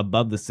midair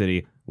above the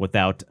city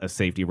without a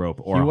safety rope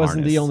or a He wasn't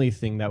harness. the only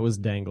thing that was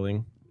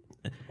dangling.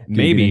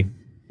 Maybe.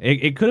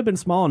 It could have been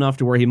small enough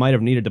to where he might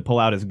have needed to pull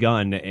out his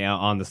gun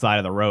on the side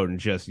of the road and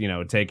just,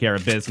 take care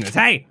of business.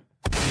 Hey,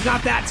 it's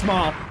not that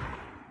small.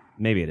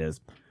 Maybe it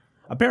is.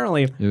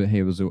 Apparently,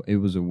 It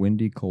was a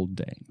windy, cold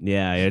day.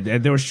 yeah,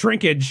 there was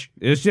shrinkage.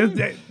 It's just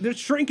there's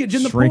shrinkage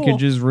in the pool.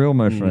 Shrinkage is real,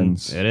 my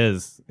friends. It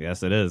is.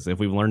 Yes, it is. If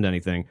we've learned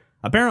anything,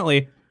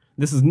 apparently,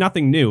 this is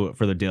nothing new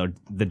for the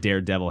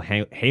daredevil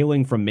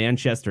hailing from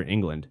Manchester,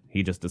 England.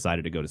 He just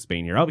decided to go to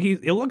Spain here.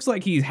 It looks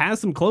like he has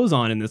some clothes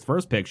on in this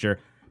first picture,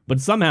 but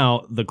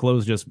somehow the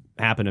clothes just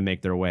happen to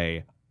make their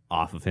way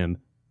off of him.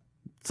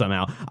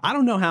 Somehow, I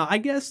don't know how. I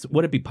guess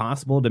would it be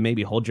possible to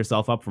maybe hold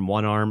yourself up from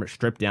one arm,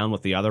 strip down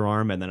with the other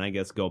arm, and then I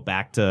guess go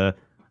back to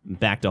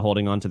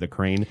holding onto the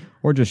crane,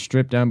 Or just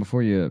strip down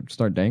before you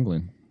start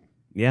dangling.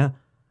 Yeah.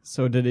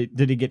 So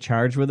did he get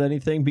charged with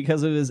anything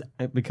because of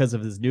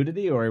his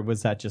nudity, or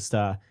was that just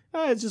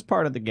it's just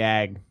part of the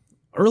gag?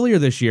 Earlier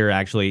this year,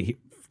 actually,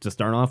 to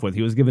start off with,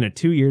 he was given a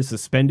 2-year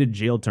suspended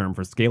jail term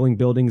for scaling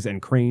buildings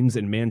and cranes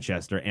in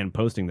Manchester and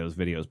posting those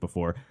videos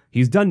before.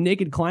 He's done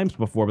naked climbs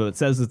before, but it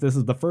says that this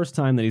is the first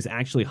time that he's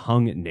actually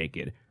hung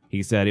naked.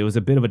 He said it was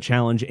a bit of a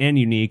challenge and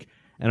unique,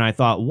 and I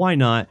thought, why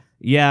not?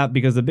 Yeah,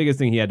 because the biggest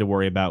thing he had to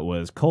worry about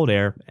was cold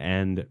air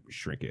and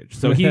shrinkage.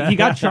 So he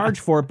got charged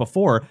for it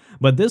before,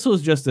 but this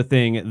was just a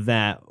thing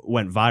that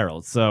went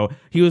viral. So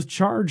he was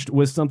charged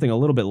with something a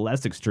little bit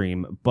less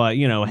extreme, but,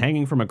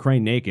 hanging from a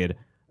crane naked,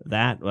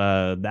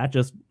 that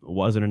just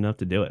wasn't enough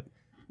to do it.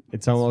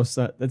 It's almost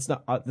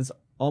it's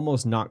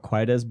almost not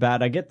quite as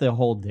bad. I get the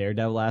whole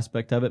daredevil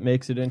aspect of it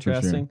makes it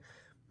interesting,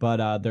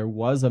 but there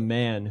was a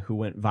man who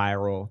went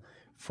viral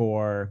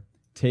for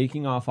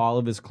taking off all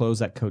of his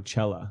clothes at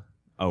Coachella.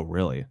 Oh,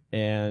 really?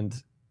 And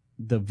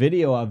the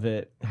video of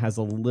it has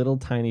a little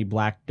tiny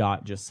black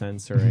dot just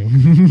censoring.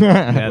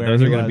 Yeah,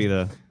 those are going to be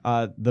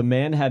the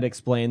man had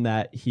explained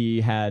that he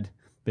had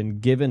been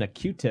given a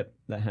Q-tip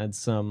that had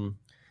some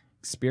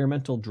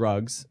experimental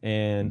drugs,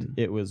 and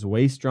it was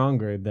way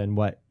stronger than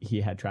what he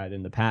had tried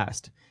in the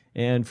past.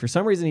 And for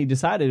some reason, he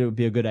decided it would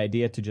be a good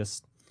idea to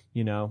just,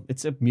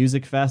 it's a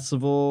music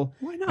festival.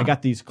 Why not? I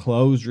got these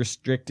clothes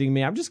restricting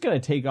me. I'm just going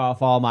to take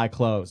off all my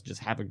clothes,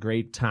 just have a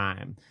great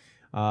time.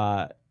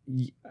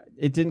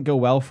 It didn't go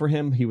well for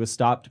him. He was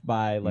stopped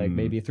by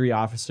maybe 3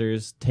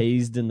 officers,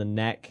 tased in the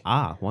neck.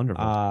 Ah,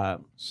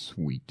 wonderful.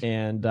 Sweet.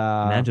 And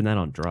imagine that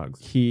on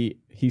drugs. He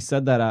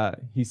said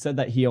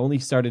that he only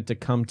started to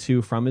come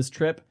to from his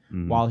trip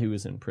while he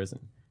was in prison.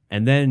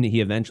 And then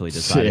he eventually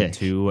decided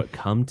to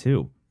come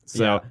to.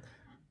 So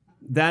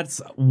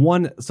that's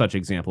one such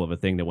example of a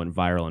thing that went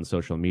viral on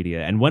social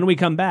media. And when we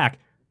come back,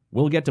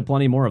 we'll get to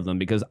plenty more of them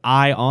because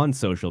Eye on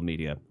Social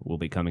Media will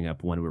be coming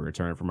up when we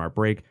return from our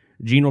break.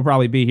 Gene will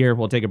probably be here.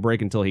 We'll take a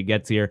break until he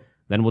gets here.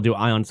 Then we'll do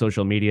Eye on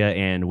Social Media,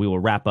 and we will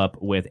wrap up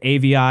with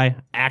AVI.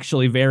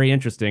 Actually, very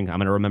interesting. I'm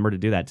going to remember to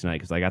do that tonight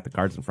because I got the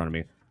cards in front of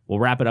me. We'll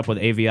wrap it up with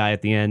AVI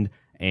at the end,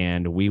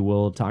 and we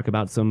will talk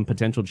about some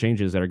potential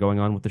changes that are going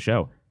on with the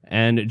show.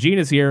 And Gene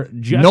is here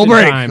just in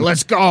break. time.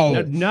 Let's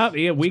go.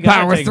 We got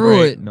power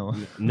through it.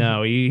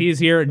 No, he's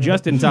here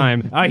just in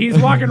time. He's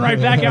walking right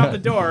back out the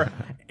door,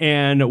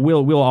 and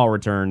we'll all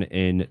return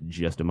in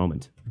just a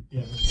moment.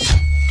 Yeah.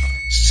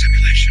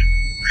 Simulation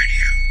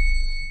Radio.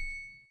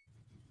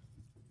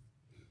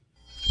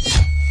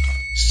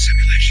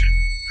 Simulation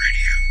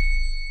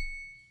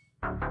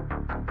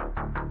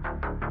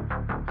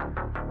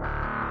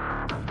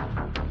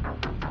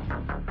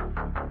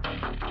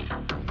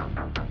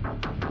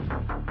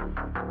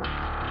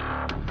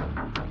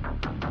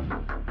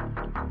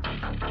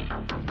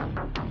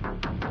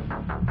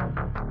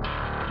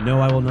No,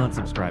 I will not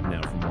subscribe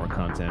now for more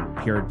content.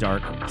 Pure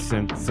dark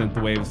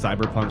synthwave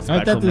cyberpunk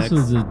special I thought this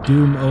mix. was a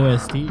Doom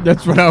OST.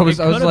 That's what I was.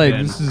 It I was could've like,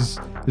 been.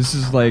 this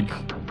is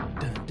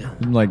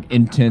like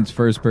intense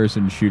first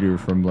person shooter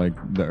from like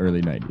the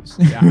early 90s.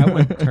 Yeah, I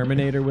went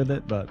Terminator with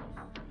it, but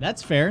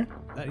That's fair.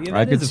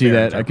 I could see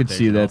that. I could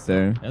see that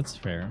there. That's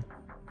fair.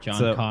 John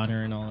So-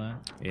 Connor and all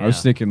that. Yeah. I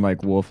was thinking like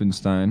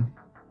Wolfenstein.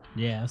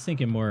 Yeah, I was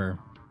thinking more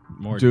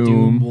Doom.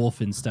 Doom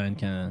Wolfenstein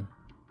kind of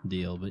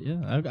deal, but yeah,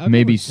 I'll go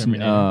Maybe with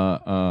Terminator.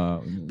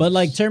 but But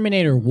like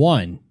Terminator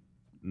 1,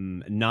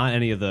 not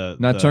any of the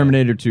not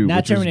Terminator 2, not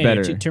which Terminator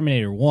was 2, better.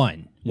 Terminator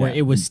 1, where Yeah.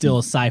 it was still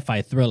a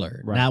sci-fi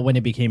thriller, Right. not when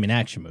it became an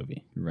action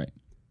movie. Right.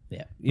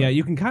 Yeah. Yeah,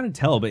 you can kind of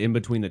tell, but in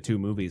between the two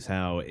movies,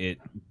 how it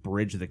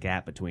bridged the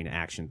gap between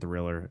action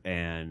thriller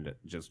and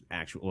just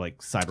actual like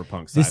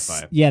cyberpunk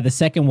sci-fi. Yeah, the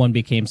second one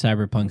became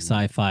cyberpunk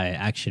sci-fi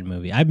action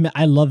movie.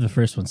 I love the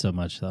first one so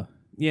much though.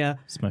 Yeah,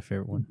 It's my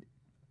favorite one.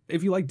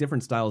 if you like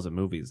different styles of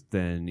movies,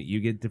 then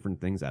you get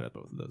different things out of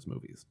both of those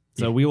movies.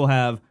 So we will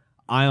have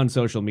Eye on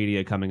Social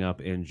Media coming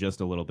up in just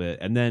a little bit,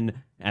 and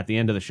then at the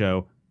end of the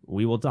show,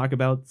 we will talk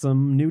about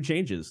some new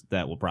changes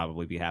that will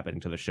probably be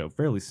happening to the show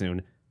fairly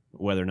soon.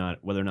 Whether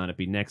or not it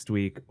be next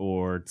week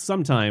or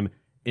sometime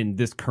in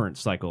this current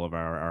cycle of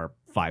our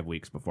 5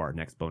 weeks before our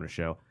next bonus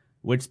show.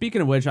 Which,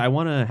 speaking of which, I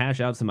want to hash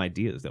out some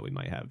ideas that we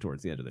might have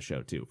towards the end of the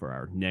show too for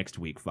our next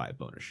week 5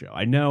 bonus show.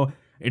 I know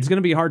it's going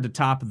to be hard to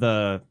top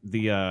the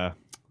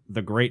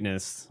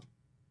greatness.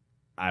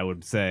 I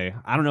would say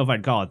I don't know if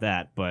I'd call it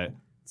that, but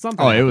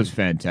something. Oh, it was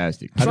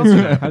fantastic. how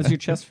does your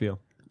chest feel?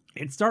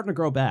 It's starting to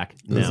grow back.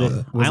 Was now.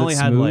 it I only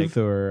had like smooth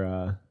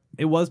or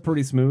it was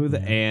pretty smooth,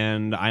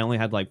 and I only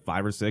had like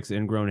 5 or 6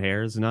 ingrown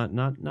hairs. Not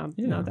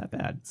that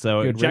bad.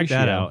 So Good check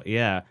that ratio. out.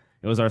 Yeah,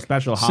 it was our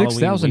special Halloween.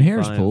 6,000 week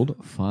hairs 5.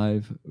 pulled,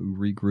 5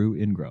 regrew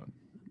ingrown.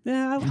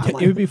 Yeah, I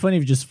It would be funny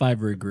if just 5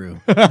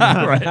 regrew.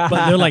 Right.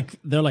 But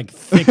they're like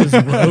thick as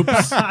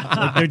ropes.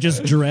 Like they're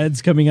just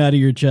dreads coming out of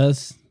your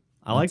chest.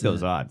 I like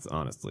those odds,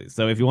 honestly.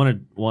 So if you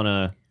want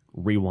to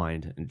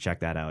rewind and check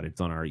that out, it's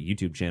on our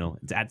YouTube channel.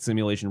 It's at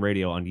Simulation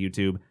Radio on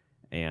YouTube,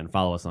 and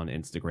follow us on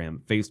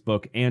Instagram,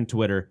 Facebook, and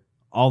Twitter.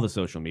 All the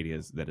social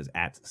medias that is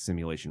at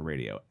Simulation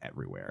Radio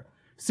everywhere.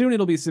 Soon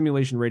it'll be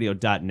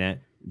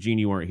simulationradio.net. Gene,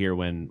 you weren't here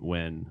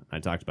when I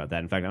talked about that.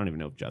 In fact, I don't even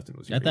know if Justin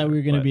was here. I thought we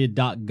were going to either,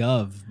 be a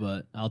 .gov,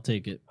 but I'll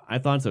take it. I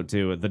thought so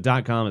too.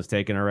 The .com is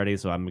taken already,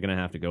 so I'm gonna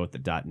have to go with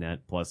the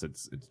 .net. Plus,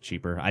 it's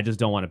cheaper. I just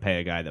don't want to pay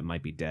a guy that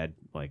might be dead,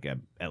 like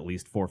at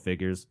least 4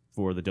 figures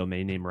for the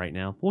domain name right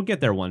now. We'll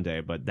get there one day,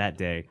 but that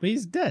day But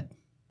he's dead.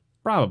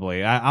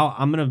 probably.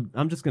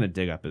 I'm just gonna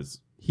dig up his.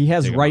 he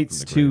has Dig him up rights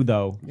from the too, grave.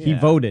 though. He Yeah.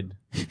 voted.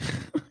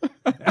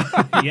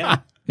 Yeah,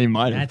 He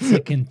might have. That's a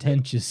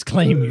contentious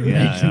claim you're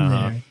Yeah, making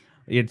uh-huh. there.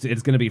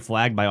 it's gonna be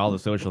flagged by all the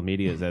social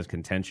medias as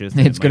contentious.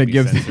 It's going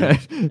going to to give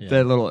censored.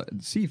 that little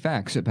see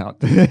facts about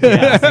Yeah, see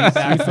facts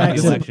See about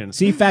facts, the election.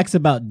 see facts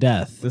about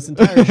death. This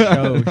entire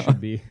show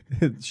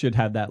should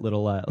have that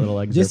little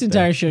excerpt. This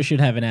entire there. show should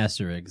have an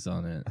asterisk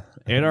on it.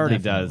 It already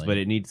does, Definitely. but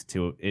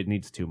it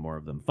needs two more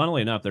of them.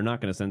 Funnily enough, they're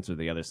not going to censor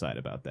the other side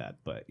about that,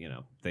 but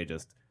they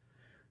just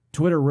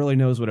Twitter really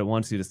knows what it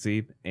wants you to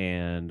see,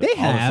 and They all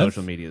have. the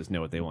social medias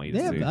know what they want you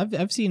to see.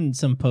 I've seen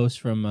some posts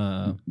from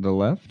the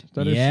left.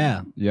 That is-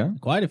 yeah, yeah.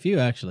 quite a few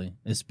actually,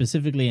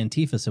 specifically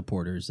Antifa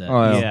supporters. That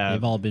Oh, yeah.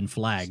 they've all been It's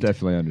flagged.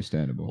 definitely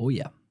understandable. Oh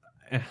yeah,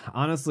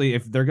 Honestly,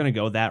 if they're going to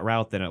go that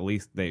route, then at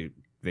least they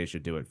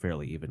should do it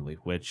fairly evenly,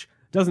 which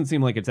doesn't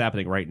seem like it's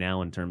happening right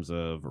now in terms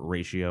of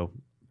ratio.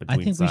 between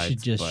I think sides, we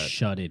should just but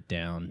shut it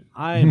down.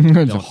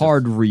 It's a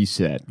hard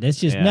reset. Let's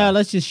just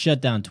let's just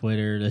shut down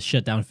Twitter. Let's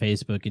shut down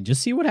Facebook and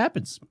just see what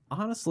happens.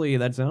 Honestly,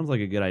 that sounds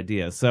like a good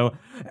idea. So,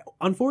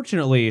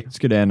 unfortunately, Let's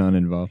get Ann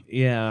uninvolved.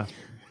 yeah.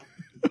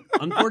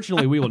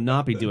 Unfortunately, we will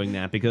not be doing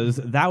that because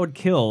that would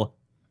kill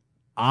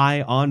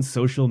I on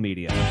social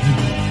media.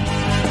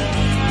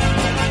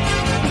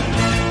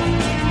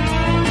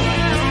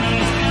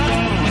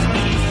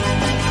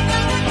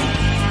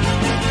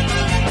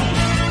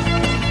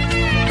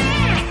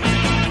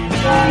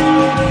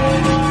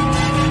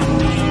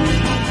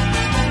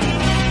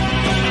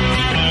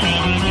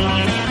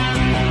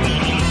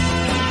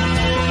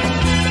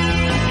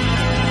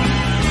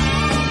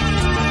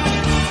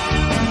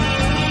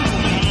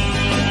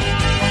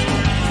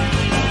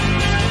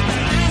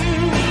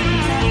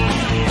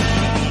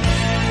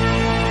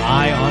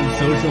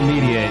 Social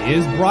media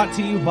is brought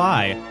to you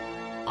by,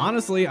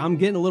 honestly, I'm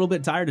getting a little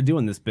bit tired of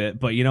doing this bit,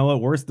 but you know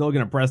what? We're still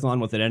going to press on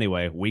with it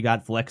anyway. We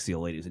got Flex Seal,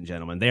 ladies and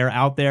gentlemen. They are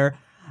out there,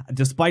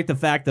 despite the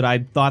fact that I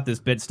thought this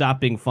bit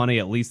stopped being funny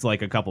at least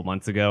like a couple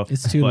months ago.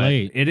 It's too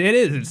late. It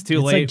is. It's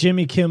too late. It's like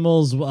Jimmy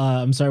Kimmel's,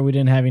 I'm sorry we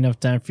didn't have enough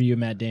time for you,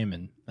 Matt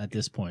Damon, at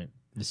this point.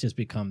 It's just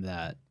become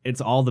that.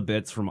 It's all the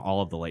bits from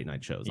all of the late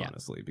night shows,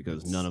 honestly,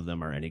 because none of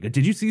them are any good.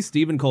 Did you see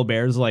Stephen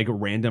Colbert's like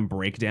random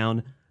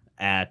breakdown?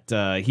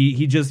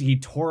 He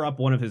tore up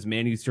one of his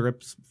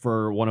manuscripts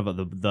for one of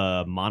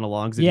the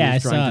monologues that he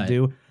was trying to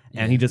do,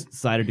 and he just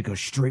decided to go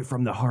straight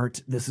from the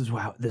heart. This is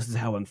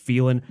how I'm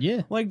feeling.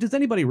 Yeah. Like, does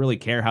anybody really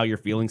care how you're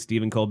feeling,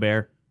 Stephen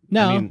Colbert?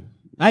 No.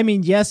 I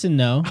mean yes and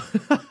no.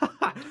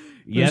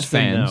 Yes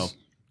and no.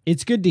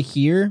 It's good to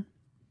hear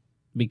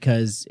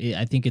because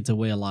I think it's a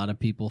way a lot of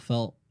people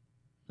felt,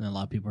 and a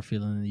lot of people are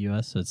feeling in the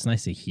U.S. So it's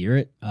nice to hear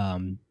it.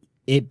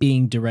 It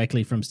being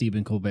directly from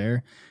Stephen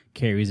Colbert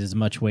carries as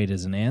much weight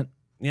as an ant.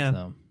 Yeah.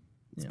 So,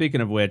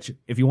 Speaking of which,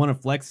 if you want to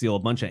Flex Seal a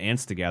bunch of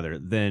ants together,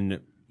 then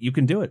you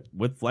can do it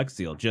with Flex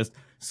Seal. Just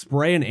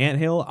spray an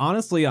anthill.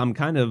 Honestly, I'm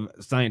kind of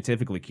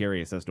scientifically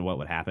curious as to what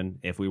would happen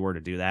if we were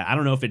to do that. I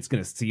don't know if it's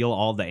going to seal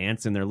all the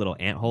ants in their little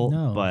ant hole.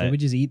 No, but they would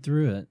just eat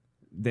through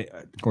it.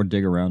 Or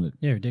dig around it.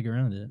 Yeah, or dig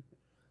around it.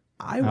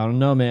 I don't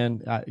know,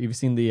 man. You've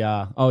seen the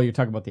you're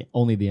talking about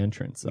only the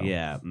entrance. So.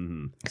 Yeah.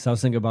 Because I was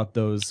thinking about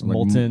those Like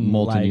molten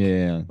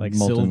molten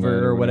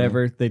silver or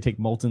whatever. They take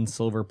molten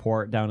silver,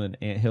 pour it down an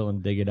anthill,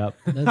 and dig it up.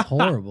 That's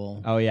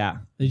horrible. Oh yeah,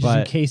 They just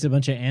encase a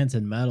bunch of ants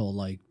in metal,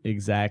 like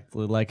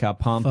exactly like a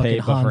Pompeii,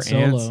 fucking but Han for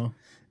ants. Solo.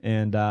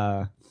 And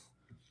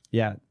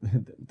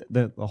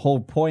the whole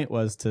point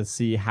was to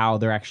see how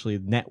they're actually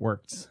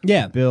networked.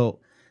 Yeah.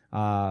 built.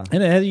 And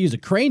it had to use a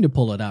crane to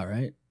pull it out,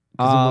 right?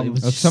 It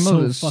was just some so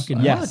of this,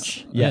 fucking yes,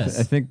 much. yes.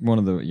 I think one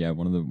of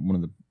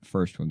the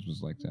first ones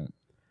was like that.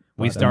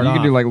 We But, start you off.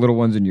 can do like little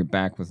ones in your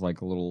back with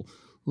like a little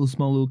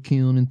small little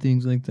kiln and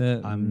things like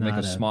that. I'm Make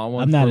not a small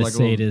one. I'm not for a like a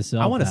little- sadist. So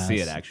I want to see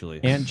it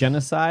actually. Ant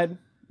genocide.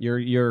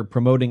 You're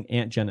promoting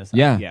ant genocide.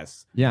 Yeah,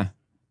 Yes. yeah.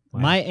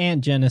 My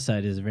ant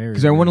genocide is very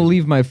Because I want to rude.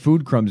 leave my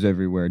food crumbs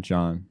everywhere,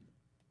 John.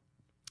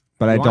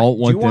 But I Do don't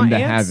want you them to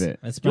ants? have it.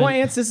 That's Do you want my,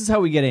 ants? This is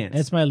how we get ants.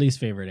 that's my least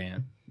favorite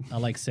ant. I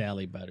like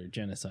Sally better.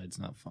 Genocide's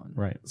not fun.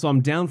 right. So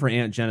I'm down for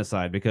ant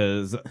genocide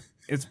because,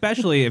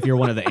 especially if you're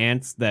one of the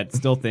ants that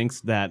still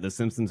thinks that The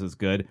Simpsons is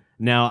good.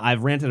 Now,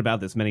 I've ranted about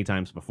this many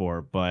times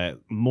before, but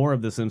more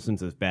of The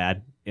Simpsons is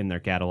bad in their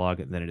catalog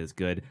than it is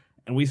good.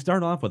 And we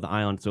start off with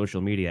Eye on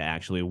social media,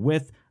 actually,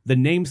 with the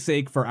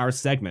namesake for our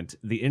segment,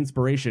 the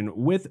inspiration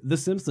with The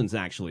Simpsons,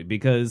 actually,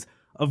 because,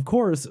 of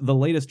course, the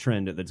latest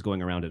trend that's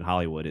going around in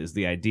Hollywood is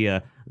the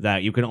idea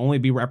that you can only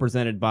be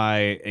represented by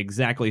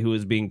exactly who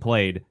is being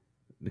played,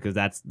 because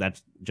that's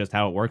just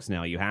how it works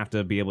now. You have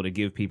to be able to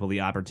give people the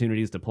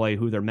opportunities to play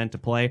who they're meant to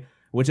play,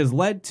 which has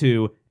led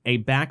to a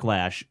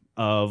backlash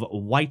of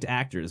white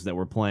actors that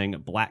were playing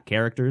black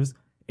characters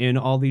in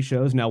all these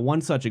shows. Now,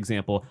 one such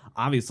example,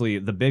 obviously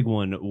the big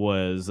one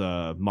was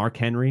Mike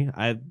Henry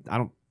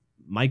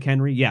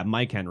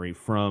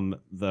from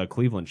the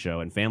Cleveland Show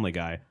and Family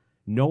Guy,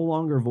 no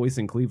longer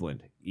voicing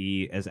Cleveland.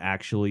 He has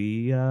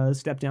actually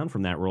stepped down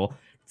from that role.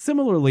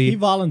 Similarly, He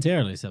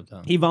voluntarily stepped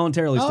down.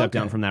 stepped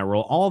down from that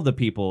role. All of the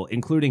people,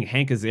 including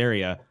Hank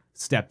Azaria,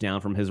 stepped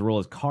down from his role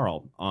as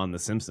Carl on The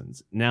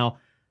Simpsons. Now,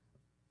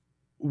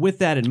 with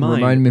that in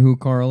mind, Remind me who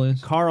Carl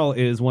is. Carl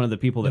is one of the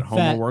people that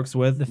Homer works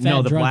with. The fat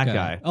No, the drunk black guy.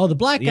 guy. Oh, the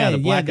black guy. Yeah, the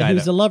black guy He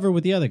was that- the lover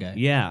with the other guy.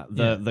 Yeah,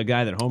 the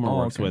guy that Homer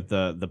works okay. with,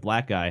 the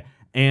black guy.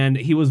 And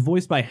he was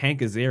voiced by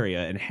Hank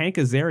Azaria, and Hank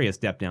Azaria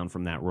stepped down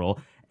from that role.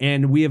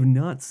 And we have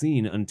not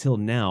seen, until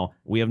now,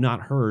 we have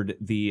not heard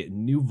the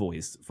new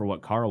voice for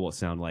what Carl will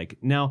sound like.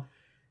 Now,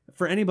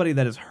 for anybody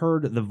that has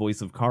heard the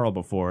voice of Carl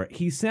before,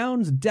 he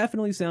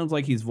definitely sounds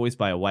like he's voiced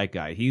by a white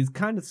guy. He's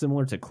kind of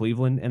similar to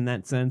Cleveland in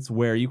that sense,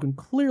 where you can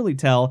clearly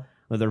tell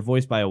that they're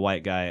voiced by a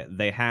white guy.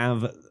 They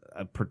have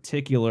a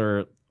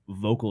particular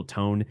vocal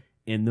tone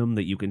in them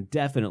that you can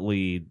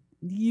definitely,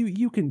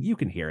 you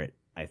can hear it,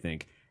 I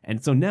think.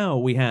 And so now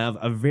we have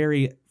a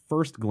very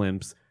first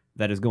glimpse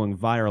that is going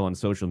viral on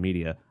social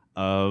media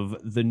of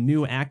the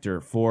new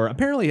actor for,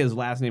 apparently his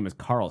last name is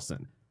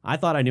Carlson. I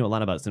thought I knew a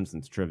lot about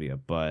Simpsons trivia,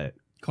 but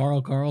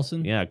Carl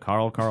Carlson? Yeah,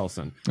 Carl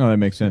Carlson. Oh, that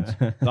makes sense.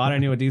 Thought I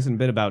knew a decent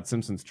bit about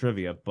Simpsons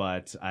trivia,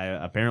 but I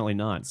apparently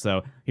not.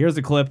 So here's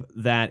a clip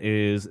that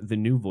is the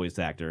new voice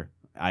actor.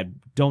 I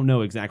don't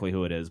know exactly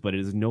who it is, but it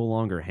is no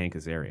longer Hank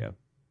Azaria.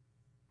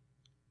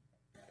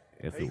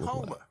 Hey,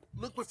 Homer,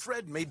 look what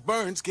Fred made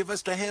Burns give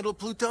us to handle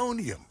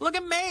plutonium. Look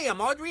at me, I'm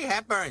Audrey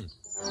Hepburn.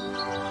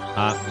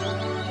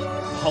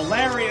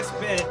 Hilarious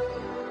bit.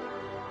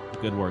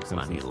 Good work,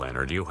 Simpsons. Funny,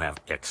 Leonard, you have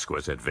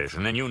exquisite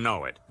vision, and you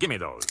know it. Give me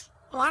those.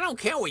 Well, I don't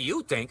care what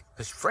you think,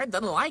 because Fred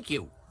doesn't like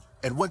you.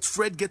 And once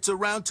Fred gets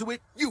around to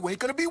it, you ain't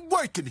gonna be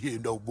working here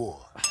no more.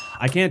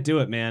 I can't do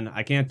it, man.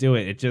 I can't do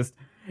it. It just,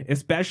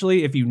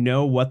 especially if you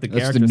know what the That's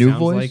character the new sounds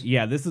voice? like.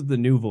 Yeah, this is the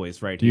new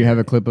voice right Do here. you have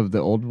a clip of the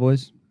old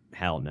voice?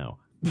 Hell no.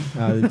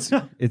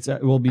 It's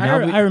will be now.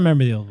 I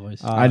remember the old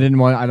voice. I don't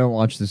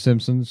watch The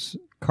Simpsons.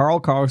 Carl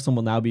Carlson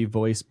will now be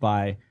voiced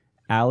by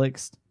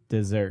Alex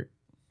Dessert.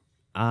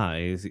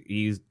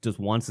 He's just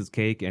wants his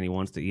cake and he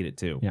wants to eat it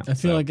too. Yeah. I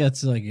feel like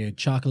that's like a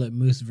chocolate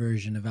mousse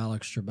version of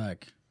Alex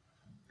Trebek.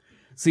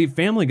 See,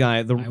 Family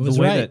Guy, the was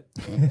way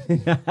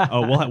right.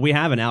 that we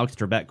have an Alex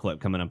Trebek clip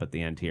coming up at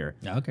the end here.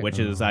 Okay. Which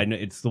is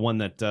it's the one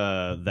that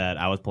that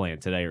I was playing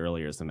today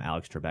earlier, some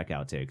Alex Trebek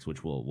outtakes,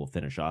 which we'll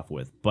finish off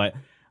with. But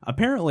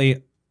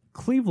apparently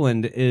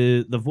Cleveland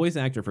is the voice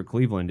actor for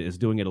Cleveland is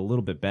doing it a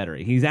little bit better.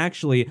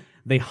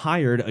 They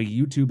hired a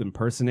YouTube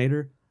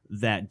impersonator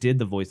that did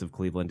the voice of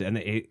Cleveland, and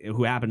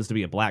who happens to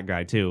be a black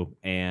guy too.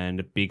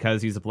 And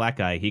because he's a black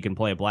guy, he can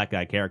play a black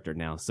guy character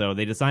now. So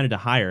they decided to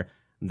hire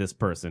this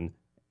person,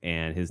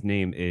 and his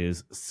name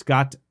is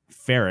Scott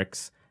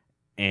Ferrix,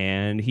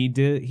 and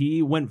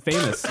he went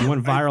famous. He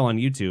went viral on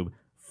YouTube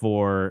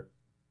for.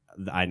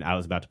 I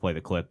was about to play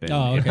the clip. And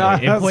Oh,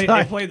 okay.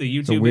 It played the YouTube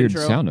It's a weird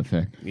intro. sound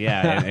effect.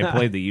 Yeah, it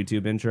played the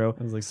YouTube intro.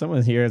 I was like,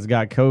 someone here has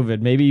got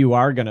COVID. Maybe you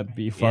are gonna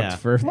be fucked Yeah.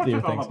 for Look your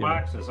at all the Thanksgiving.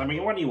 boxes. I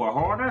mean, what are you, a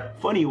hoarder?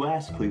 Funny you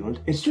ask, Cleveland.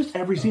 It's just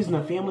every season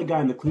of Family Guy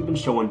and The Cleveland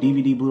Show on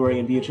DVD, Blu-ray,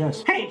 and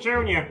VHS. Hey,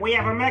 Junior, we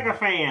have a mega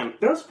fan.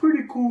 That's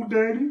pretty cool,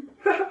 Daddy.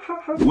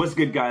 What's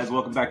good, guys?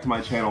 Welcome back to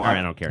my channel. All right,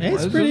 I don't care.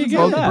 It's anymore. pretty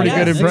Both good. pretty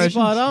good It's impressions.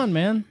 spot on,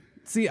 man.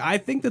 See, I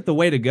think that the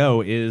way to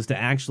go is to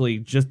actually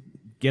just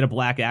get a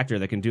black actor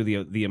that can do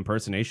the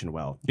impersonation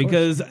well,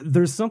 because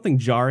there's something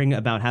jarring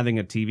about having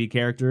a TV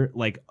character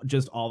like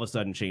just all of a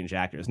sudden change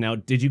actors. Now,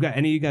 did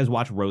any of you guys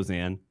watch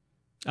Roseanne?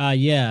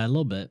 Yeah, a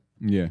little bit.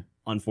 Yeah.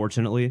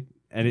 Unfortunately,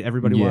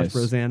 everybody Yes. watched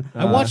Roseanne.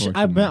 I watched.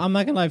 unfortunately. I'm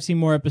not gonna lie. I've seen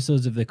more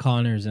episodes of The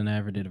Conners than I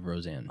ever did of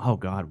Roseanne. Oh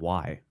God,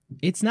 why?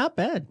 It's not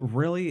bad.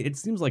 Really? It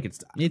seems like it's.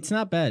 It's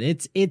not bad.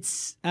 It's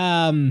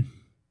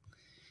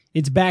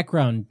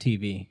background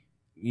TV.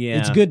 Yeah,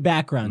 It's good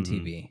background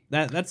TV.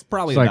 That's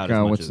probably It's like about as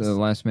much what's as. the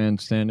Last Man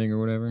Standing or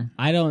whatever.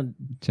 I don't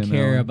Tim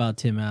care Allen. about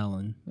Tim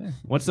Allen.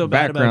 What's so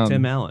bad about background.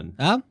 Tim Allen?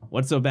 Huh?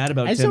 What's so bad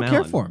about I just Tim don't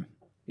Allen? care for him.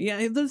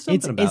 Yeah, there's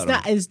something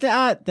about him. It's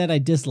not that I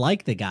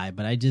dislike the guy,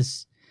 but I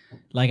just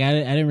I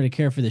didn't really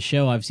care for the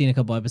show. I've seen a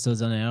couple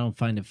episodes on it. I don't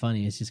find it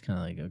funny. It's just kind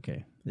of like,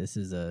 okay, this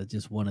is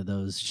just one of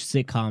those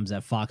sitcoms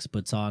that Fox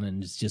puts on,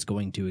 and it's just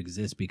going to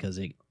exist because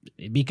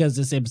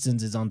The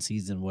Simpsons is on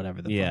season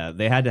whatever. Yeah,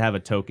 they had to have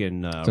a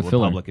token a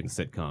filler. Republican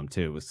sitcom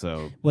too.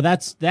 So Well,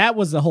 that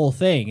was the whole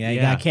thing. It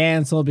Yeah. got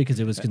canceled because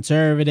it was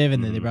conservative,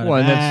 and then they brought Well,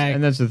 it and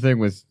back. that's the thing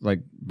with But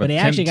it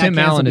actually got Tim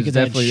canceled Allen is because it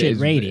had definitely shit is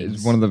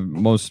ratings. one of the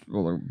most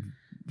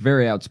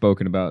very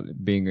outspoken about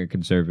being a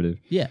conservative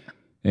Yeah,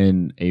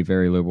 in a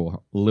very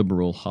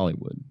liberal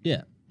Hollywood.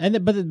 yeah.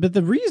 But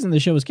the reason the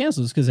show was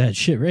canceled is because it had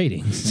shit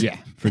ratings. Yeah,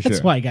 for That's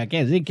sure. why it got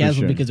canceled. It didn't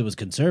cancel sure. because it was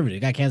conservative. It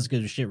got canceled because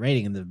it was shit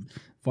rating, and the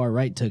far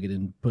right took it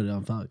and put it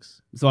on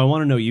Fox. So I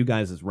want to know you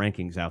guys'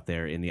 rankings out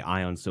there in the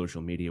Ion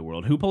social media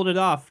world. Who pulled it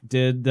off?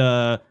 Did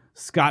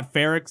Scott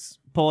Ferrix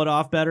pull it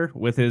off better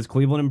with his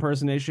Cleveland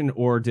impersonation,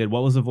 or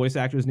what was the voice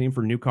actor's name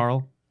for New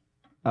Carl?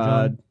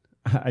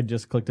 I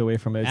just clicked away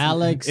from it.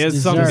 Alex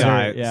It's some Dessert.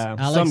 guy, Yeah.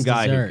 Alex some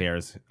guy Dessert. who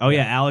cares. Oh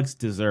yeah, Alex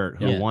Dessert,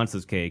 who Yeah. wants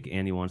his cake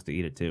and he wants to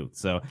eat it too.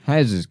 So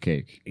Has his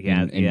cake.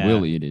 yeah, and yeah,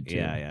 will eat it too.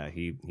 Yeah,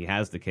 he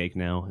has the cake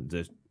now.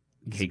 The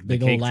cake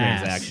big old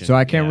ass. transaction. So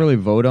I can't Yeah. really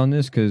vote on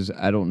this because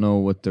I don't know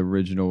what the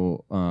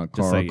original say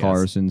Carl yes.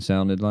 Carson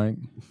sounded like.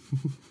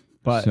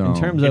 But So- in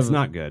terms It's of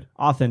not good.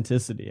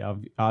 authenticity,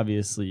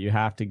 obviously you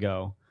have to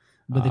go.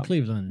 But the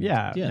Cleveland,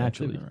 yeah, the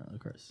naturally. Cleveland, of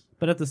course.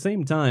 But at the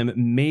same time,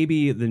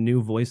 maybe the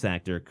new voice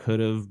actor could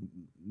have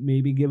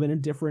maybe given a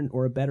different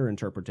or a better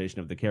interpretation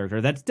of the character.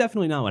 That's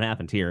definitely not what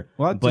happened here.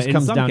 Well, it but just in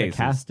comes some down cases,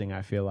 to casting,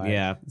 I feel like.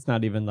 Yeah. It's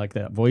not even like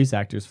the voice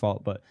actor's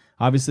fault, but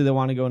obviously they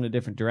want to go in a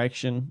different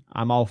direction.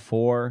 I'm all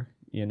for,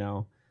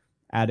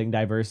 adding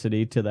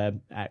diversity to the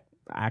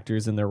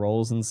actors and their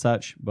roles and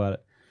such,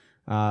 but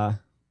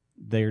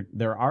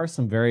there are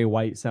some very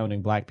white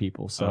sounding black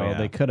people, so Oh, yeah.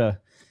 they could have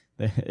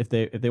if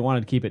they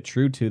wanted to keep it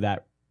true to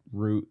that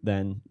route,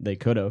 then they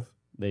could have.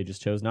 They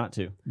just chose not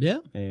to. Yeah.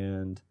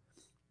 And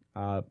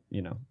I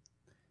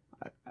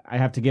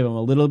have to give them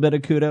a little bit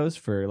of kudos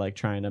for like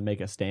trying to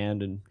make a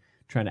stand and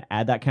trying to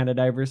add that kind of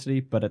diversity,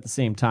 but at the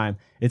same time,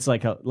 it's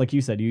like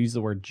you said, you use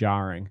the word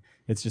jarring.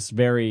 It's just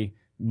very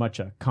much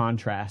a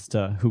contrast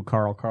to who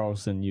Carl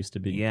Carlson used to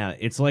be. Yeah,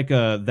 it's like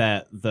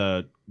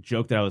the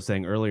joke that I was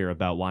saying earlier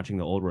about watching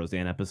the old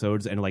Roseanne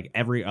episodes, and like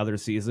every other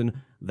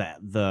season, that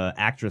the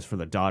actress for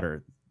the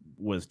daughter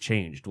was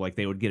changed. Like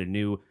they would get a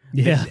new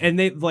and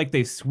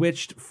they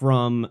switched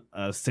from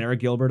Sarah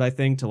Gilbert, I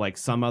think, to like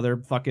some other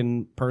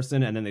fucking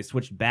person, and then they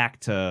switched back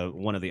to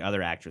one of the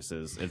other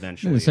actresses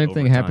eventually. The same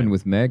thing happened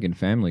with Meg in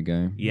Family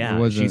Guy.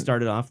 Yeah, she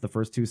started off the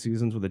first 2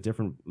 seasons with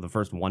the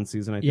first one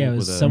season, I think. Yeah, it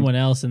was someone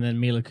else, and then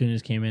Mila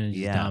Kunis came in and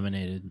just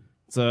dominated.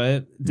 So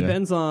it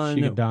depends on...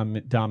 She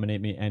could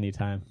dominate me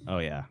anytime. Oh,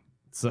 yeah.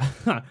 So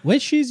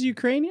Wait, she's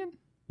Ukrainian?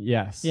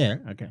 Yes. Yeah,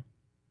 okay.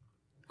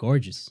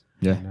 Gorgeous.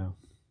 Yeah. I know.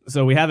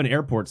 So we have an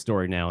airport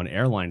story now, an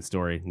airline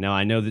story. Now,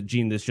 I know that,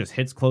 Gene, this just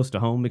hits close to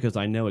home because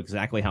I know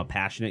exactly how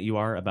passionate you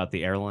are about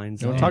the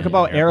airlines. Don't talk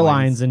about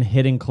airlines and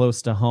hitting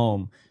close to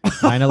home.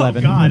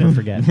 9/11, never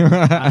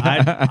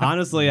forget.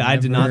 Honestly, I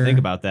did not think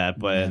about that,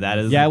 but that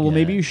is... Yeah, well,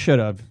 maybe you should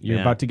have.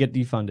 You're about to get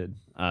defunded.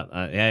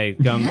 Hey,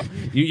 come.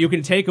 you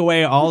can take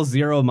away all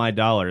 $0 of my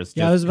dollars.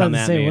 Yeah, I was about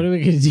to say, what are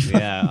we going to do?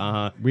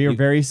 Yeah, we are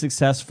very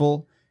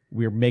successful.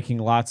 We are making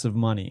lots of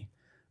money.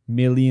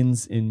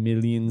 Millions and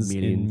millions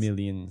and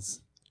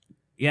millions.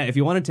 Yeah, if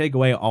you want to take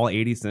away all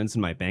 80 cents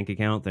in my bank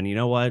account, then you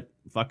know what?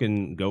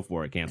 Fucking go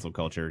for it, cancel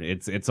culture.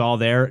 It's all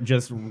there.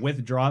 Just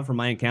withdraw it from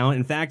my account.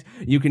 In fact,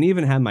 you can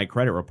even have my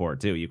credit report,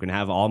 too. You can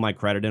have all my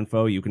credit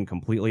info. You can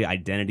completely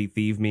identity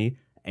thieve me,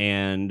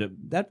 and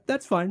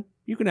that's fine.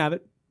 You can have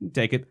it.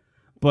 Take it.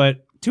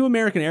 But 2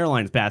 American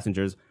Airlines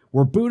passengers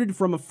were booted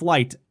from a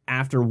flight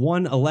after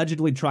one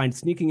allegedly tried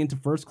sneaking into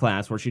first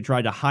class, where she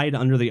tried to hide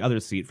under the other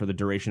seat for the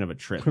duration of a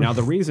trip. Now,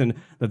 the reason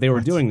that they were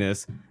doing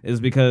this is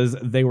because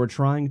they were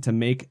trying to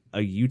make a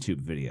YouTube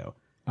video.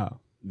 Oh.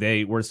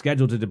 They were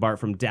scheduled to depart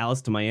from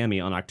Dallas to Miami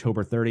on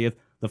October 30th.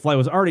 The flight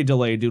was already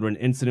delayed due to an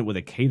incident with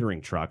a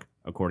catering truck,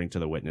 according to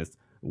the witness,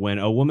 when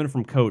a woman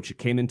from Coach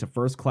came into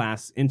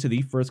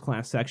the first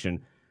class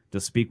section to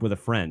speak with a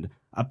friend.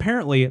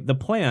 Apparently, the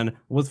plan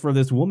was for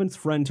this woman's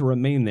friend to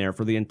remain there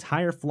for the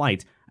entire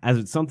flight, as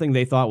it's something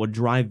they thought would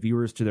drive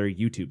viewers to their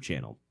YouTube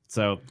channel.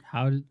 So,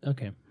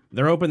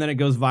 they're hoping that it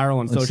goes viral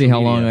on social media. Let's see how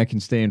long I can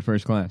stay in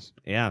first class.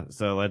 Yeah,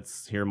 so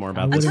let's hear more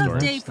about this story. A tough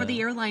day for the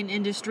airline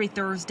industry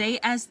Thursday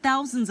as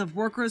thousands of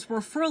workers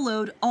were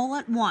furloughed all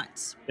at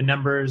once. The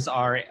numbers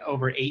are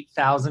over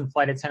 8,000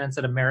 flight attendants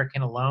at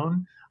American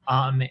alone,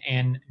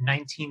 and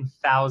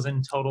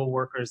 19,000 total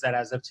workers that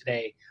as of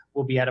today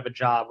will be out of a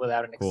job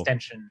without an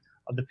extension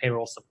of the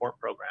payroll support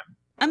program.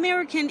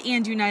 American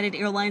and United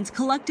Airlines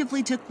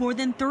collectively took more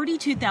than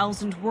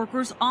 32,000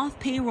 workers off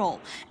payroll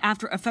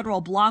after a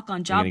federal block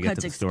on job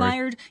cuts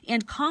expired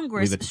and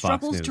Congress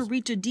struggles to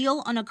reach a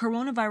deal on a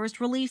coronavirus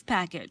relief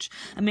package.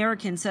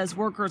 American says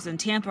workers in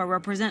Tampa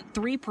represent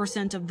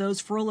 3% of those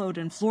furloughed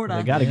in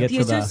Florida. The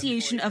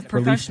Association of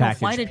Professional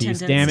Flight Attendants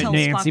tells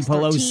Nancy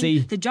Fox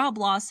 13 the job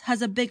loss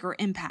has a bigger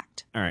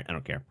impact. All right, I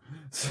don't care.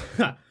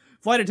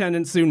 Flight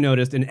attendants soon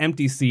noticed an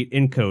empty seat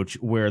in Coach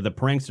where the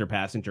prankster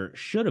passenger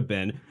should have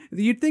been.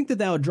 You'd think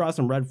that would draw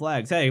some red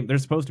flags. Hey,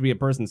 there's supposed to be a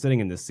person sitting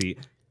in this seat.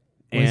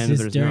 And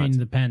was this during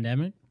the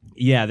pandemic?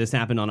 Yeah, this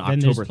happened on October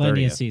 30th. There's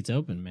plenty of seats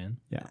open, man.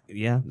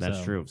 Yeah,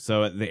 that's true.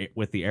 So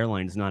with the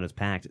airlines not as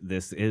packed,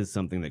 this is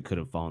something that could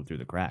have fallen through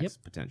the cracks,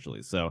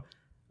 potentially. So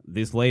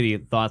this lady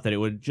thought that it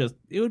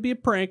would be a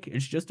prank.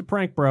 It's just a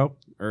prank, bro.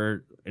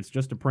 Or it's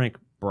just a prank,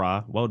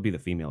 brah. What would be the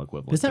female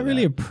equivalent? It's not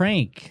really a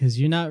prank because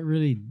you're not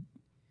really...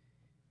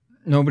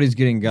 Nobody's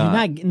getting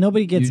got.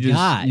 Nobody gets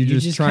got. You're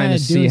just trying to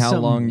see how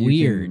long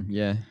you can.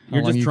 Yeah,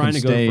 you're just trying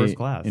to go to first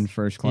class. In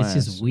first class,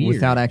 it's just weird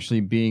without actually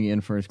being in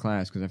first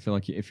class. Because I feel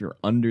like if you're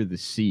under the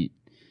seat,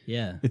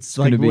 it's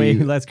like way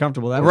less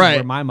comfortable. That was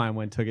where my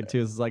mind took it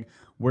to. It's like,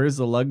 where's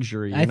the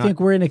luxury? I think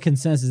we're in a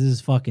consensus. This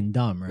is fucking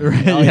dumb,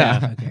 right?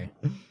 Yeah. Okay.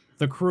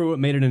 The crew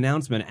made an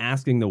announcement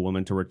asking the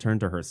woman to return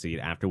to her seat.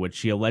 After which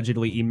she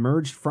allegedly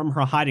emerged from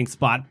her hiding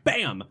spot.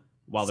 Bam.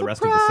 While the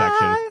rest of the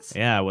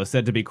section, was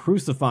said to be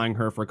crucifying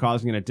her for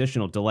causing an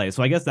additional delay.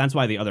 So I guess that's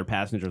why the other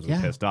passengers were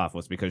pissed off,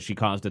 was because she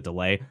caused a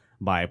delay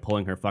by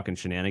pulling her fucking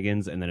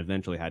shenanigans, and then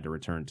eventually had to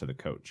return to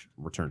Coach.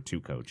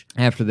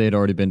 After they'd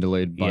already been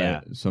delayed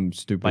by some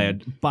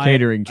stupid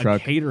catering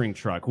truck. A catering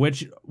truck.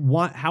 Which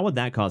how would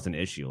that cause an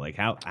issue? Like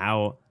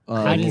how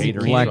lack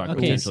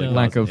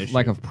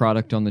of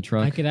product on the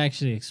truck. I could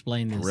actually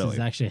explain this. Really? This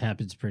actually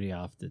happens pretty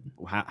often.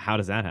 How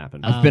does that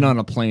happen? I've been on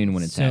a plane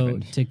when it's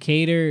happened. To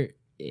cater.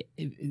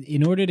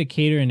 In order to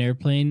cater an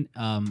airplane,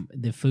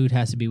 the food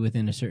has to be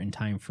within a certain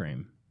time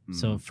frame.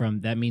 So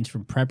that means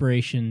from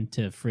preparation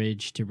to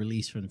fridge to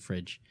release from the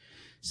fridge.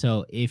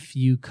 So if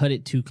you cut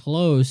it too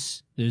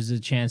close, there's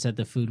a chance that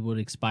the food would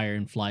expire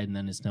in flight and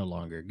then it's no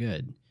longer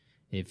good.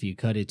 If you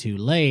cut it too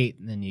late,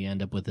 then you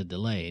end up with a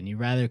delay. And you'd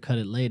rather cut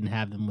it late and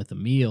have them with a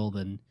meal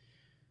than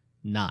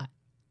not.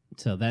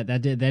 So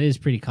that is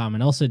pretty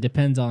common. Also, it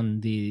depends on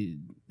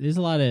there's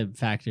a lot of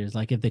factors.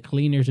 Like if the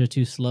cleaners are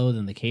too slow,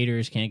 then the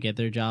caterers can't get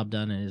their job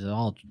done, and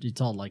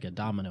it's all like a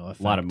domino effect.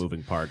 A lot of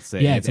moving parts.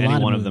 If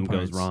any one of them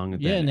goes wrong,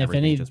 and if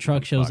any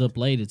truck shows up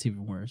late, it's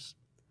even worse.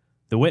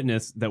 The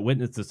witness that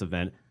witnessed this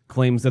event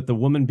claims that the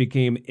woman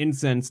became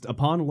incensed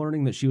upon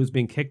learning that she was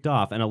being kicked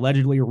off and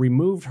allegedly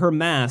removed her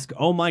mask,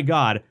 oh my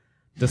God,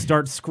 to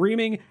start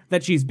screaming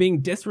that she's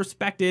being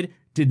disrespected,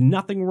 did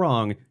nothing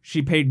wrong,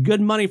 she paid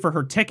good money for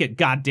her ticket,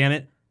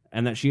 goddammit,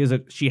 and that she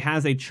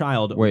has a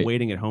child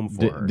waiting at home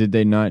for her. Did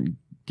they not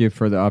give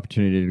her the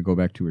opportunity to go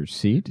back to her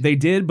seat? They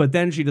did, but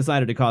then she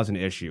decided to cause an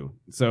issue.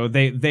 So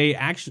they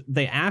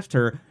asked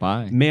her,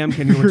 "Bye, ma'am,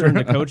 can you return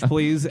to coach,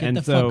 please?" Get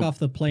the fuck off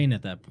the plane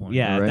at that point.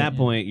 Yeah, at that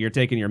point, you're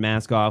taking your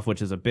mask off,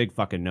 which is a big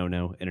fucking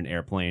no-no in an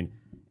airplane.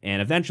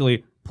 And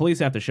eventually, police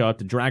have to show up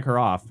to drag her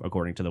off,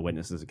 according to the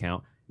witness's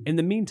account. In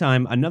the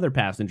meantime, another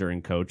passenger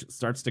in coach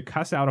starts to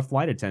cuss out a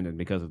flight attendant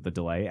because of the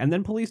delay, and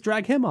then police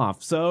drag him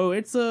off. So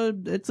it's a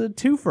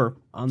twofer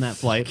on that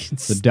flight.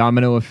 The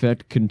domino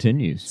effect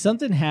continues.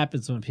 Something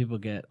happens when people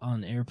get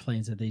on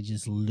airplanes that they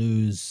just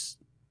lose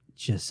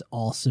just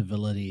all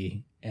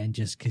civility, and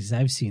just because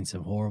I've seen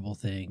some horrible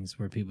things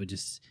where people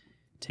just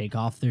take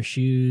off their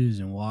shoes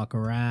and walk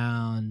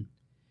around,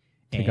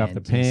 take off the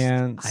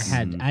pants.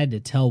 I had to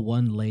tell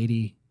one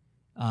lady,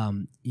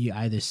 you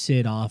either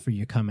sit off or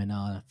you're coming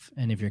off.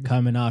 And if you're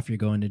coming off, you're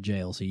going to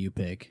jail. So you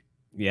pick.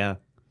 Yeah.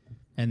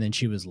 And then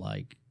she was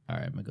like, all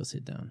right, I'm going to go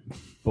sit down.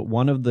 But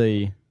one of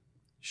the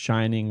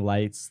shining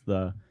lights,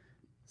 the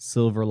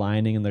silver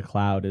lining in the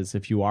cloud is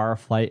if you are a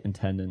flight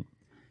attendant,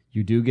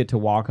 you do get to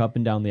walk up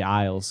and down the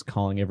aisles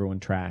calling everyone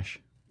trash.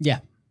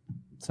 Yeah.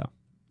 So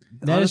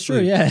that is true.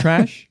 Yeah.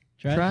 Trash.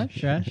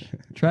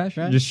 Trash.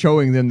 Just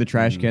showing them the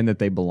trash can that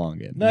they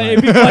belong in. No,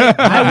 it'd be funny.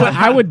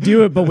 I would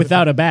do it, but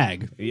without a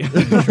bag. Yeah.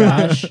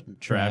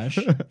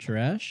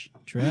 Trash.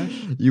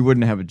 You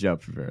wouldn't have a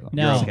job for very long.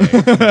 No,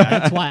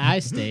 that's why I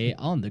stay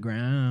on the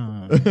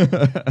ground.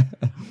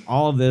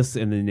 All of this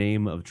in the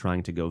name of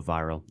trying to go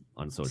viral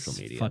on social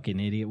media.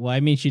 Fucking idiot. Well, I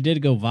mean, she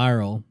did go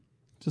viral,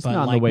 just but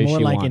not like the way more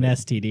she like wanted. an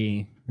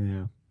STD.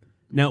 Yeah.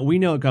 Now, we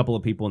know a couple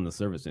of people in the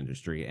service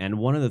industry, and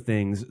one of the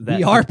things that...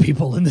 We are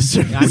people in the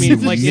service I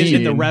mean, like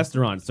in the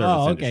restaurant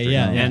service industry.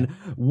 Yeah. And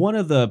one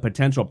of the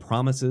potential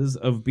promises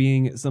of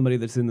being somebody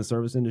that's in the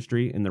service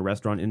industry, in the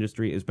restaurant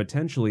industry, is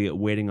potentially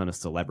waiting on a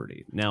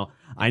celebrity. Now,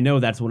 I know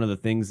that's one of the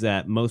things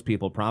that most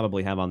people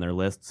probably have on their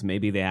lists.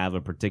 Maybe they have a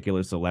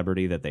particular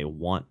celebrity that they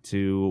want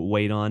to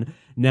wait on.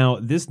 Now,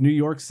 this New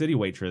York City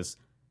waitress,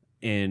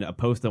 in a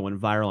post that went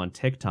viral on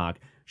TikTok,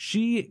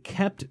 she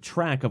kept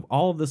track of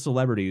all of the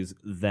celebrities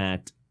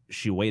that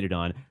she waited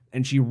on,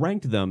 and she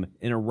ranked them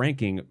in a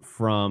ranking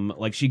from,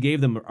 like, she gave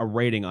them a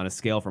rating on a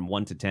scale from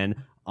 1 to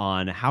 10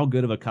 on how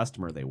good of a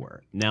customer they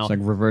were. Now, it's like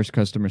reverse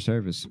customer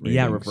service ratings.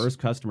 Yeah, reverse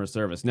customer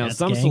service. Now, That's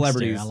some gangster.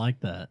 celebrities, I like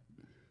that.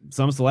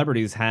 Some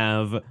celebrities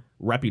have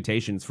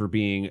reputations for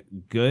being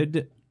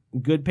good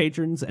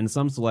patrons, and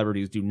some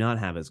celebrities do not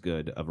have as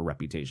good of a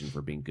reputation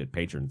for being good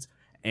patrons.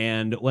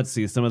 And let's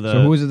see some of the...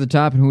 So who's at the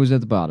top and who's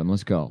at the bottom?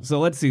 Let's go. So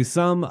let's see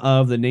some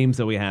of the names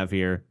that we have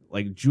here,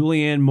 like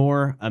Julianne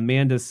Moore,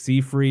 Amanda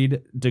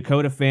Seyfried,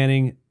 Dakota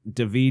Fanning,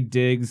 Daveed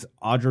Diggs,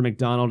 Audra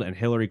McDonald, and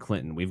Hillary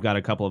Clinton. We've got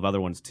a couple of other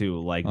ones too,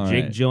 like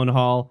Jake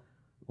Gyllenhaal.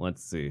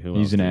 Let's see who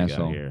He's else an we got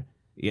asshole here.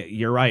 Yeah,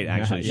 you're right.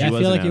 Actually, Yeah, she I was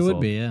feel an like it asshole. would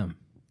be. Yeah.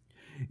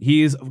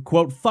 He's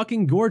quote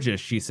fucking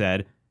gorgeous, she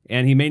said.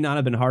 And he may not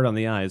have been hard on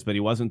the eyes, but he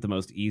wasn't the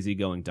most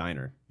easygoing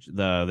diner.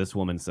 This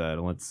woman said,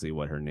 let's see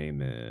what her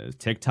name is.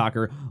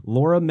 TikToker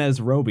Laura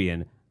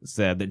Mesrobian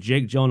said that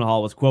Jake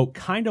Gyllenhaal was, quote,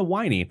 kind of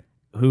whiny,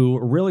 who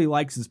really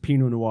likes his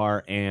Pinot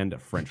Noir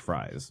and French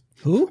fries.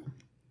 Who?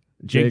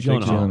 Jake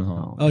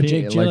Gyllenhaal. Oh,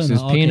 Jake Gyllenhaal. Likes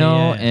his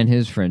Pinot and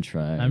his French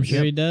fries. I'm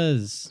sure he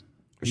does.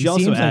 She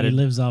also seems added, like he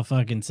lives off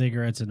fucking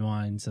cigarettes and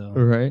wine. So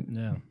right.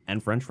 Yeah.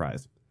 And French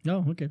fries.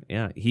 Oh, okay.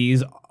 Yeah,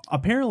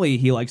 apparently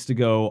he likes to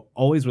go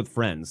always with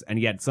friends, and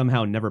yet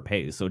somehow never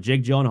pays. So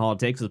Jake Gyllenhaal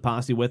takes his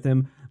posse with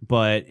him,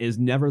 but is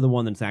never the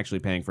one that's actually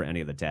paying for any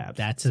of the tabs.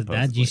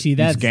 You see,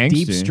 that's deep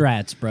gangster.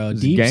 strats, bro.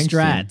 He's Deep gangster.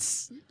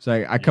 strats. It's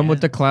like, I come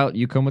with the clout,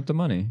 you come with the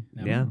money.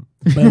 Yeah.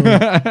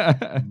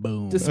 Boom.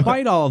 Boom.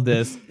 Despite all of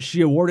this, she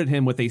awarded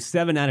him with a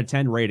 7 out of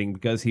 10 rating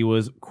because he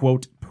was,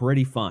 quote,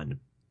 pretty fun.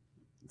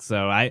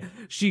 So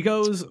she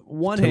goes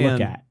one To hand.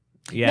 look at.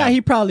 Yeah. He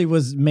probably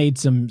made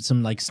some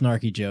like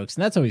snarky jokes,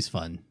 and that's always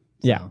fun.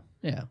 Yeah.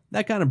 Yeah.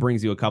 That kind of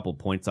brings you a couple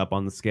points up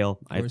on the scale,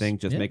 I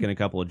think, just making a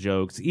couple of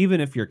jokes. Even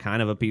if you're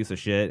kind of a piece of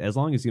shit, as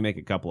long as you make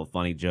a couple of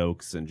funny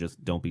jokes and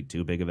just don't be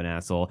too big of an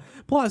asshole.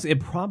 Plus, it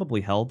probably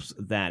helps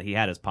that he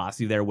had his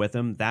posse there with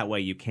him. That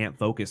way you can't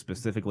focus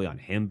specifically on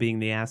him being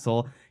the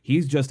asshole.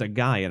 He's just a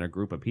guy in a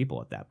group of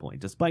people at that point,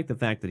 despite the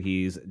fact that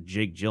he's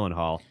Jake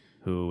Gyllenhaal,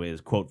 who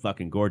is, quote,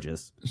 fucking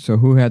gorgeous. So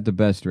who had the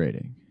best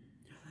rating?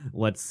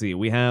 Let's see.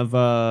 We have...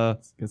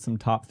 Let's get some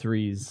top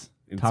threes.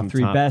 Top some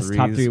three best, threes.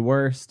 top three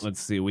worst.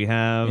 Let's see. We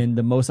have... And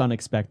the most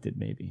unexpected,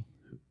 maybe.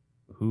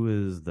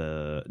 Who is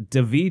the...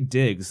 Daveed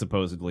Diggs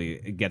supposedly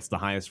gets the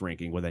highest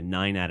ranking with a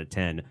 9 out of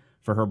 10.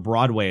 For her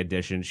Broadway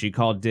edition, she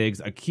called Diggs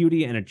a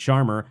cutie and a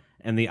charmer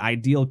and the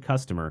ideal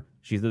customer.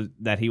 She said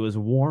that he was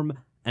warm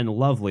and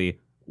lovely,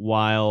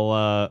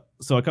 while...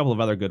 so a couple of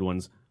other good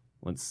ones.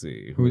 Let's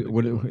see.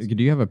 Do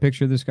you have a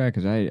picture of this guy?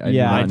 Because I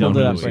I pulled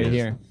it up right is.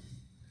 here.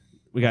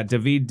 We got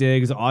David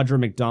Diggs, Audra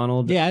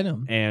McDonald, Yeah, I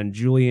know. and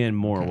Julianne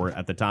Moore were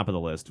at the top of the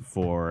list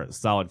for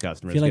solid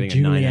customers. I feel like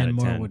getting a 9 out Julianne of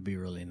Moore 10. would be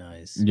really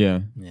nice. Yeah.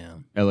 Yeah.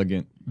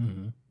 Elegant.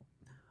 Mm-hmm.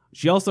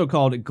 She also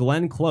called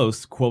Glenn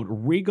Close, quote,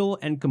 regal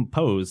and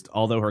composed,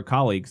 although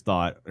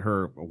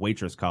her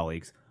waitress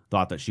colleagues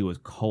thought that she was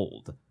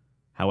cold.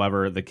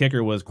 However, the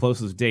kicker was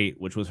Close's date,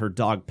 which was her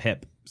dog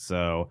Pip.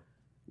 So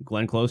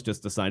Glenn Close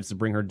just decides to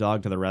bring her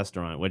dog to the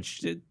restaurant,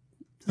 which is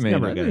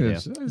never a good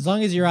idea. As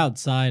long as you're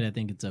outside, I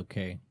think it's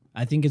okay.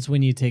 I think it's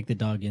when you take the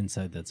dog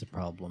inside that's a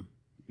problem.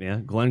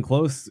 Yeah, Glenn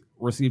Close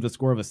received a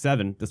score of a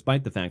 7,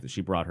 despite the fact that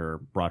she brought her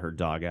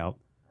dog out.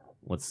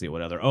 Let's see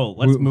what other. Oh,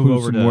 let's move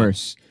over to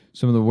worse.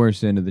 Some of the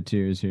worst end of the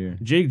tiers here.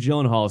 Jake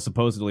Gyllenhaal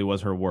supposedly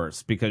was her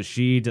worst because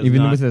she does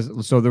even not. With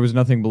this, so there was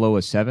nothing below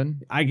a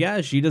 7. I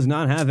guess she does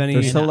not have any.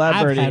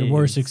 I've had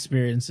worse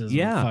experiences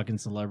with fucking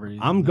celebrities.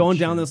 I'm going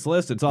down this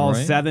list. It's all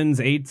 7s,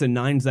 8s, and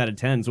 9s out of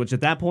 10s. Which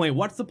at that point,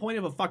 what's the point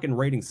of a fucking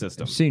rating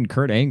system? I've seen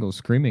Kurt Angle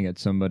screaming at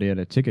somebody at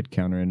a ticket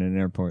counter in an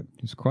airport.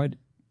 It's quite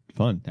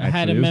fun.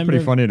 Actually, it was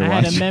pretty funny to watch. I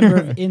had a member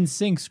of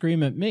NSYNC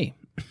scream at me.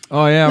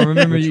 Oh yeah, I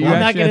remember you. I'm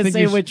not going to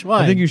say which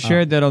one. I think you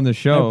shared that on the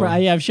show.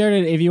 Yeah, I've shared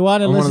it. If you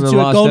want to listen to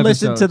it, go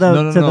listen to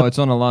the. No, it's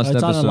on a lost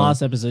episode. It's on a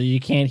lost episode. You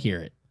can't hear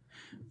it.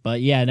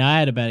 But yeah, no, I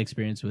had a bad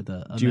experience with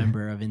a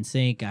member of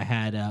NSYNC. I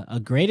had a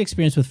great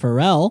experience with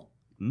Pharrell.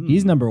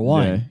 He's number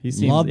 1. Yeah, he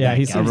seems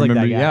like that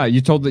guy. Yeah,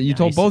 you told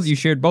both. You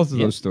shared both of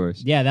those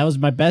stories. Yeah, that was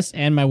my best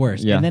and my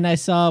worst. Yeah. And then I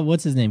saw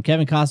what's his name,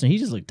 Kevin Costner. He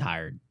just looked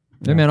tired.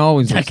 That man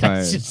always looks That tired.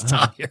 guy's just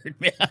tired,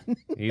 man.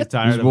 He's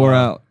tired. He's wore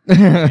out.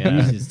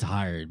 He's just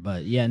tired.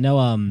 But yeah, no.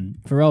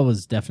 Pharrell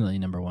was definitely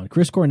number 1.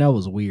 Chris Cornell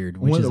was weird,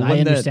 which is I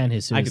understand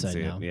his suicide I can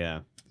see now. it. Yeah.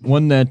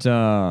 One that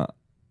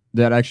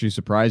actually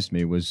surprised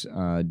me was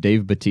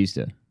Dave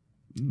Bautista.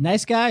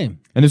 Nice guy.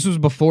 And this was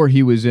before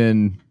he was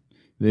in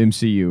the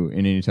MCU in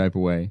any type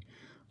of way.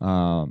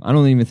 I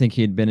don't even think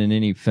he had been in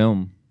any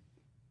film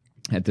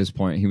at this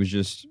point. He was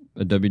just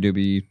a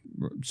WWE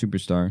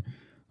superstar.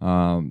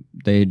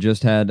 They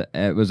just had.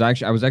 I was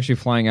actually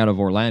flying out of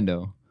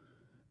Orlando,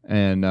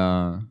 and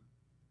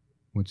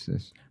what's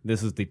this?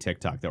 This is the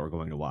TikTok that we're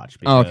going to watch.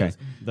 Oh, Because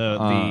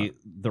okay.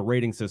 The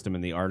rating system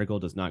in the article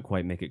does not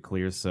quite make it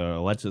clear.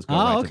 So let's just go Oh,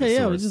 right okay, to the yeah,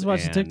 source we just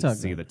watched the and TikTok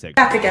See then. the TikTok.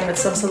 Back again with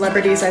some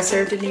celebrities I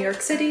served in New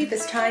York City.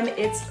 This time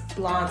it's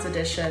Blondes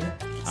edition.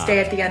 Stay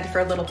at the end for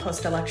a little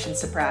post-election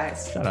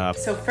surprise. Shut up.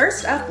 So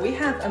first up, we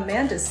have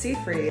Amanda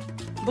Seyfried.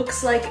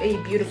 Looks like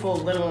a beautiful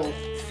little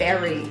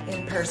fairy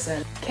in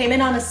person. Came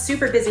in on a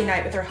super busy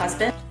night with her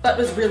husband, but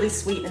was really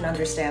sweet and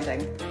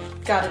understanding.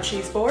 Got a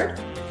cheese board,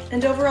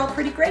 and overall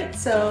pretty great,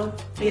 so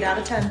 8 out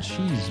of 10.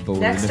 Cheese board.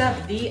 Next up,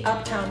 the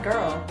Uptown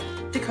Girl,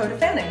 Dakota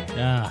Fanning.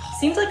 Ah.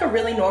 Seems like a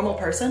really normal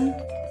person.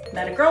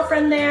 Met a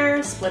girlfriend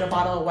there, split a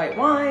bottle of white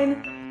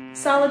wine.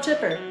 Solid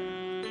chipper.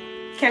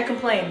 Can't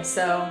complain,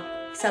 so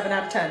 7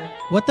 out of 10.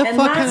 What the And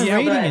fuck last kind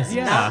of but rating is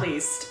this? not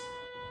least,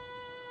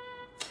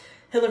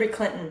 Hillary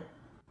Clinton.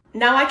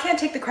 Now, I can't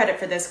take the credit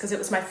for this because it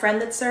was my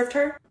friend that served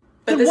her,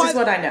 but this is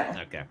what I know.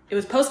 Okay. It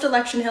was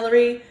post-election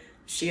Hillary.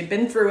 She had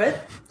been through it.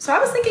 So I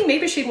was thinking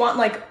maybe she'd want,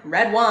 like,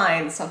 red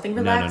wine, something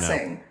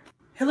relaxing.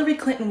 Hillary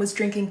Clinton was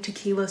drinking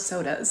tequila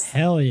sodas.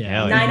 Hell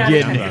yeah. 9 out of 10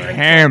 Getting for drinking.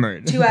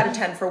 hammered. 2 out of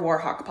 10 for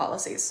Warhawk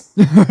policies.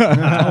 Oh,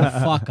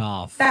 fuck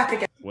off. Back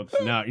again. Whoops.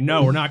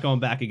 No, we're not going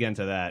back again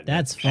to that.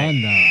 That's fun,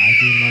 though.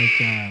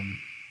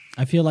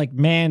 I feel like,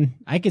 man,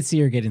 I could see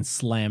her getting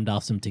slammed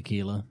off some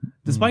tequila.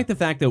 Despite the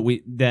fact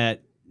that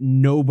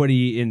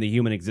nobody in the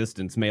human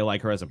existence may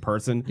like her as a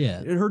person,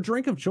 her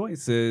drink of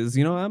choice is,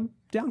 I'm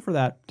down for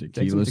that.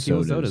 Take some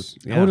tequila sodas.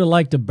 I would have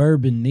liked a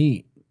bourbon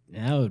neat.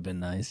 That would have been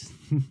nice.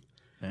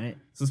 Right.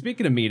 So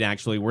speaking of meat,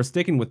 actually, we're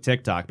sticking with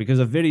TikTok because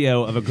a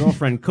video of a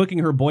girlfriend cooking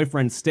her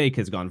boyfriend's steak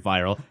has gone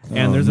viral,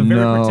 and there's a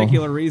very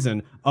particular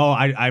reason. Oh,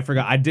 I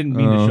forgot. I didn't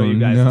mean to show you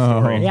guys the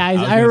story. Yeah,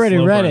 I already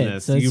read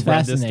it. So it's You've read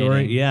this fascinating.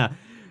 story? Yeah.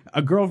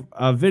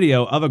 A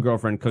video of a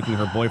girlfriend cooking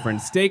her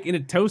boyfriend's steak in a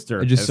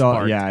toaster. I just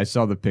saw. Yeah, I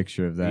saw the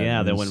picture of that.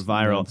 Yeah, that went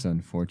viral. That's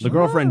unfortunate. The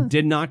girlfriend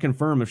did not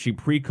confirm if she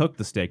pre-cooked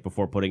the steak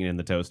before putting it in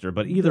the toaster,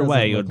 but either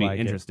way, it would be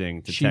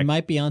interesting to She check.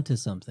 might be onto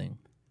something.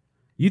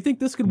 You think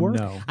this could work?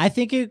 No. I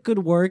think it could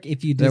work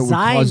if you That would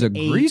design cause a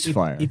grease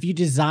fire. If you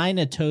design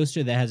a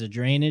toaster that has a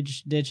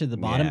drainage ditch at the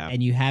bottom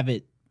and you have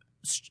it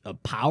a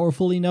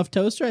powerful enough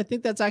toaster, I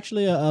think that's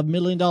actually a $1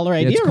 million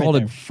idea. It's called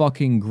right a there.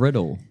 fucking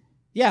griddle.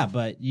 Yeah,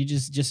 but you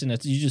just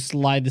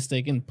slide the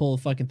steak and pull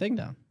the fucking thing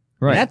down.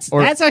 Right. That's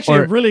actually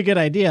a really good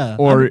idea.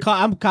 Or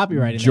I'm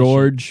copywriting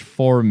George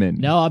Foreman.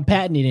 No, I'm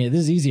patenting it.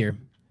 This is easier.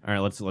 All right,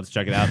 let's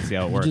check it out and see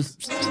how it works.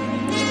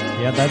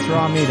 Yeah, that's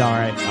raw meat, all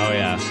right. Oh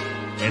yeah,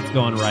 it's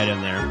going right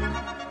in there.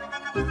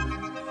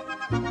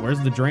 Where's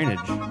the drainage?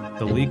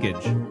 The leakage?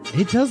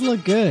 It does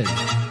look good.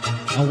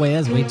 Oh wait,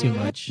 that's way too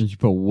much. You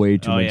put way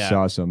too much yeah.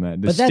 sauce on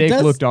that. The But that steak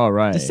does- looked all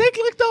right. The steak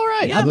looked all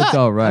right. It looked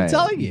all right. I'm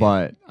telling you.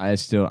 But I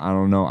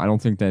don't know. I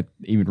don't think that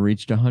even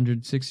reached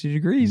 160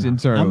 degrees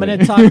internally. I'm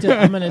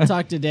gonna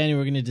talk to Danny.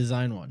 We're gonna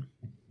design one.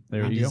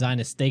 There you go. Design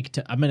a steak.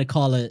 I'm gonna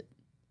call it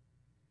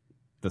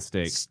The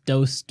steak.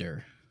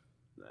 Stoaster.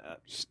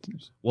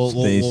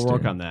 We'll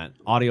work on that.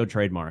 Audio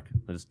trademark.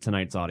 That's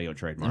tonight's audio I'm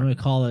trademark. gonna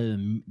call it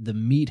the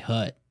Meat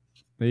Hut.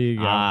 There you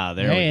go.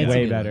 There we go.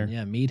 Way better.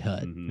 Yeah, Meat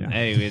Hut. Mm-hmm.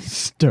 Hey,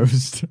 it's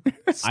Toast.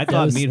 I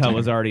thought Meat Hut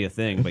was already a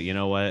thing, but you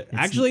know what?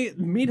 Actually,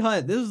 Meat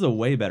Hut. This is a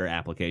way better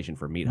application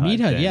for Meat Hut. Meat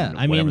Hut, yeah.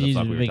 I mean,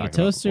 you make a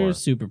toaster,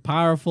 super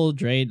powerful,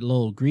 draid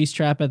little grease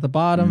trap at the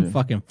bottom,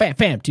 fucking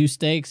fam, 2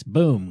 steaks,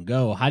 boom,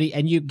 go.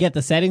 And you get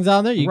the settings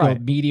on there. You go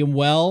medium,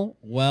 well,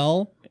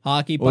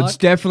 hockey puck. Well, it's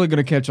definitely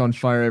going to catch on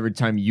fire every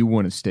time you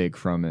want a steak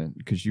from it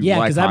because you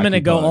like because I'm going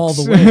to go all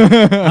the way.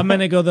 I'm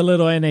going to go the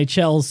little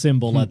NHL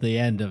symbol at the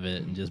end of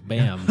it and just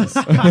bam.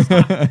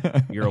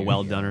 You're a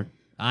well-doner.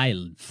 I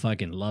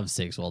fucking love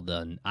steaks well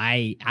done.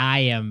 I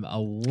am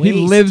a waste. He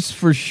lives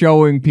for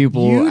showing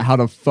people how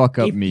to fuck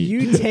up meat.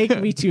 If you take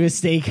me to a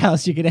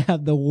steakhouse, you're going to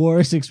have the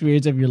worst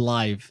experience of your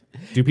life.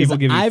 Do people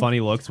give you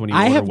funny looks when you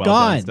order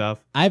well-done stuff?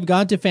 I've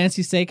gone to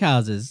fancy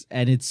steakhouses,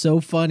 and it's so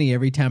funny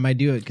every time I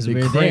do it because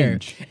we're there.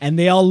 And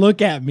they all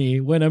look at me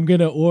when I'm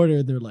going to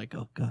order. They're like,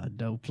 oh, God,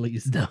 no,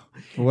 please, no.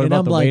 Well, what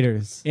about the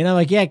waiters? And I'm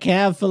like, yeah, can I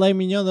have filet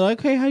mignon? They're like,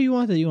 okay, how you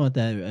want that? You want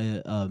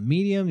that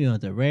medium? You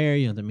want that rare?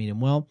 You want the medium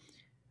well?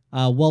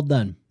 Well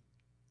done.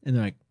 And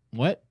they're like,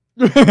 what?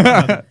 They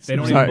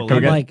don't even believe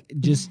I'm like,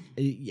 just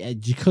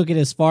cook it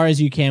as far as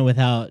you can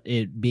without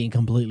it being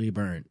completely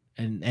burnt.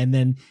 And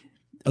then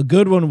a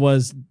good one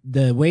was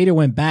the waiter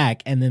went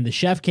back and then the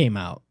chef came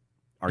out.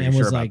 Are you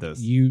sure about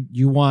this?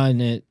 You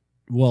want it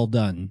well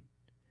done.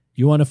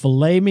 You want a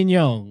filet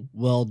mignon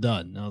well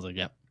done. And I was like,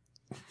 yep.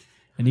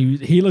 And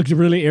he looked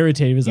really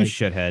irritated. He was like,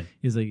 shithead.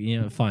 He's like,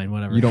 yeah, fine,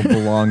 whatever. You don't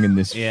belong in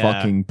this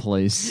fucking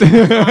place.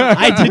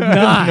 I did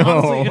not. No.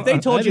 Honestly, if they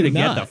told you to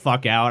get the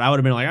fuck out, I would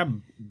have been like,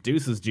 I'm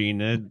deuces,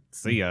 Gene.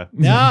 See ya.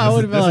 No, I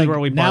would have been like, where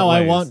we now part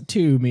I ways. want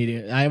 2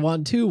 medium. I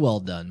want 2 well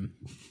done.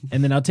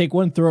 And then I'll take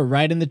one, throw it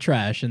right in the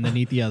trash, and then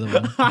eat the other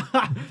one.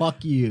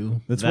 Fuck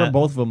you. That's where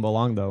both of them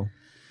belong, though.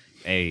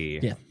 Hey.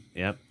 Yeah.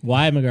 Yep.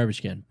 Why I'm a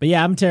garbage can. But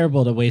yeah, I'm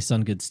terrible to waste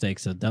on good steak,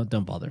 so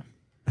don't bother.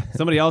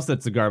 Somebody else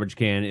that's a garbage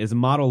can is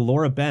model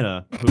Laura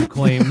Benna, who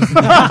claims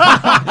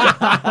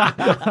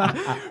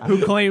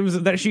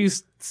that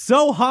she's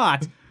so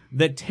hot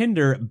that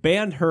Tinder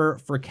banned her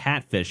for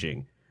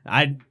catfishing.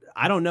 I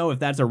don't know if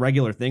that's a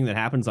regular thing that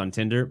happens on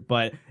Tinder,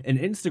 but an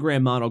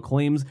Instagram model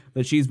claims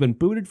that she's been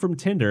booted from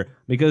Tinder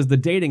because the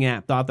dating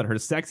app thought that her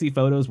sexy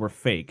photos were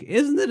fake.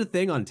 Isn't it a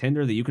thing on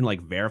Tinder that you can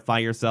verify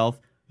yourself?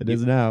 It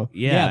is now.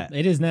 Yeah,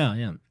 it is now.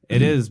 Yeah,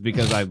 it is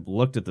because I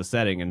looked at the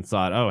setting and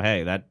thought, oh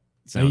hey, that.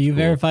 Are you cool.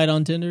 verified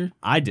on Tinder?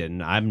 I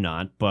didn't. I'm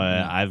not, but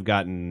I've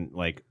gotten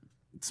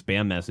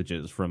spam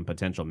messages from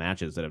potential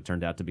matches that have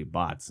turned out to be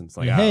bots. And it's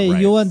like, hey,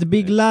 you want the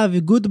big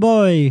love, good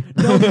boy.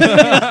 No,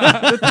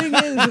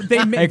 the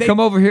thing is, hey, come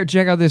over here,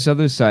 check out this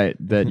other site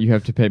that you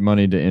have to pay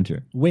money to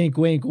enter. Wink,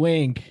 wink,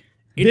 wink.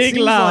 Big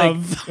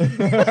love.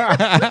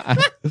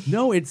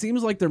 No, it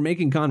seems like they're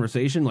making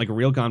conversation, like a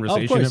real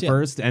conversation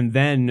first, and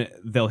then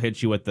they'll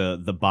hit you with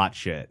the bot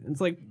shit.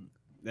 It's like.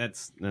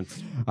 That's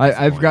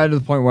I've gotten to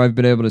the point where I've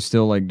been able to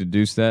still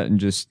deduce that and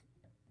just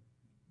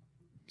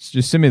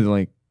send me the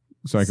link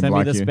so I can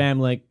block you. Send me the spam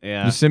link.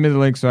 Yeah. Just send me the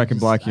link so I can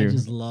block you. I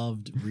just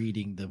loved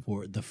reading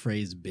the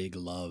phrase "big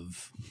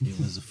love." It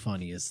was the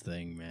funniest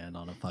thing, man,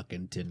 on a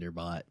fucking Tinder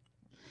bot.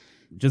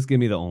 Just give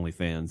me the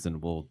OnlyFans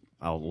and we'll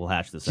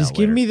hash this out. Just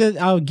give me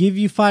I'll give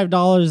you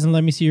 $5 and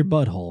let me see your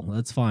butthole.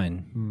 That's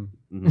fine.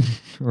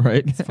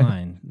 Right? It's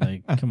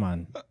fine. Come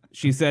on.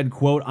 She said,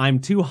 quote, I'm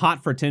too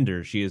hot for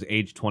Tinder. She is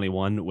age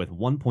 21 with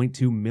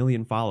 1.2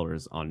 million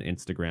followers on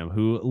Instagram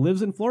who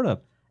lives in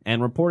Florida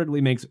and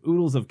reportedly makes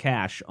oodles of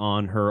cash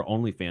on her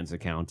OnlyFans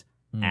account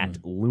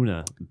at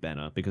Luna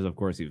Benna because, of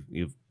course,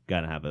 you've got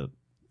to have a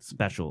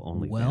special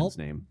OnlyFans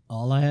name.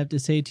 All I have to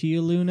say to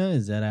you, Luna,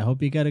 is that I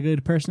hope you got a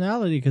good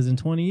personality because in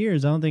 20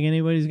 years, I don't think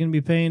anybody's going to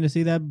be paying to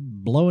see that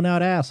blown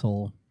out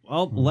asshole.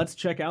 Well, let's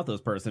check out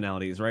those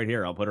personalities right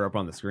here. I'll put her up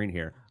on the screen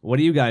here. What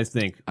do you guys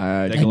think?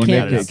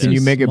 Can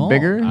you make it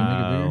bigger?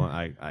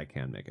 I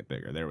can make it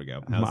bigger. There we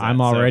go.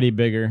 I'm already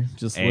bigger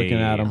just looking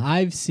at them.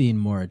 I've seen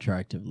more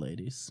attractive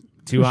ladies.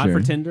 Too hot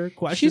for Tinder?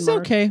 She's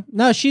okay.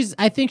 No,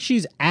 I think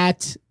she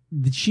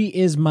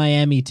is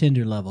Miami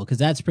Tinder level because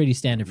that's pretty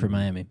standard for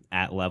Miami.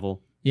 At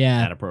level?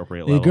 Yeah. At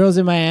appropriate level. The girls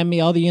in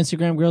Miami, all the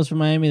Instagram girls from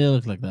Miami, they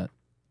look like that.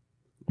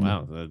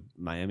 Wow,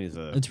 Miami's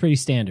it's pretty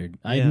standard.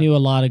 I knew a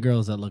lot of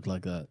girls that looked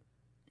like that.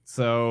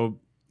 So,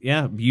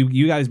 yeah,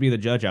 you guys be the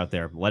judge out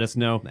there. Let us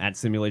know at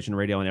Simulation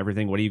Radio and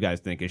everything. What do you guys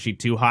think? Is she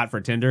too hot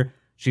for Tinder?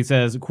 She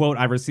says, quote,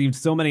 I've received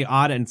so many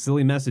odd and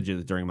silly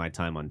messages during my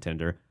time on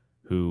Tinder,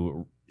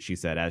 who, she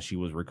said, as she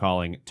was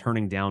recalling,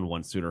 turning down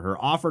one suitor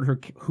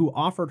who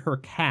offered her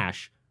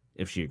cash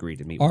if she agreed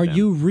to meet with them. Are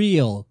you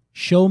real?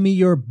 Show me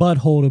your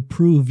butthole to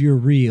prove you're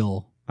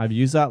real. I've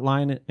used that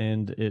line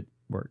and it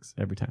works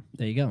every time.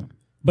 There you go.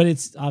 But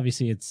it's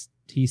obviously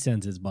he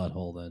sends his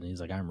butthole then.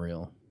 He's like, I'm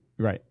real.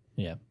 Right.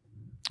 Yeah.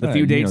 The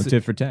few dates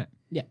tit for tat.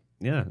 Yeah.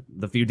 Yeah.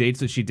 The few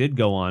dates that she did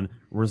go on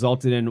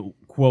resulted in,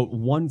 quote,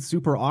 one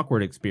super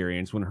awkward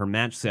experience when her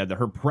match said that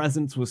her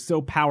presence was so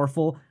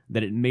powerful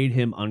that it made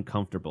him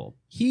uncomfortable.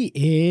 He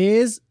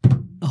is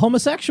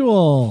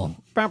homosexual.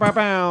 Bow, bow,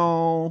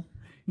 bow.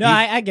 No,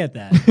 I get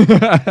that.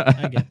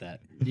 I get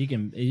that.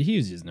 He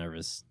was just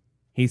nervous.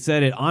 He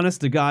said it,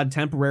 honest to God,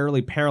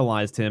 temporarily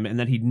paralyzed him, and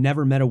that he'd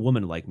never met a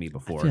woman like me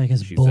before. I feel like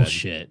it's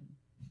bullshit.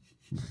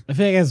 I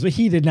feel like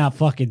he did not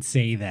fucking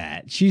say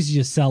that. She's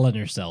just selling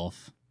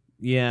herself.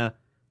 Yeah.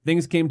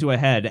 Things came to a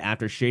head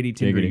after shady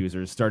Tinder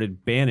users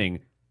started banning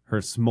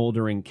her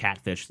smoldering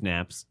catfish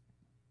snaps.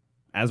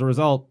 As a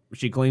result,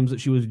 she claims that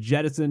she was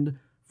jettisoned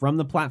from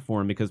the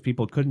platform because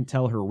people couldn't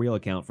tell her real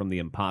account from the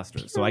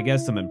imposter. So I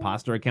guess some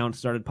imposter accounts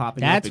started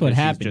popping up. That's what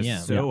happened, she's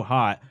just so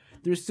hot.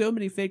 There's so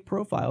many fake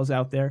profiles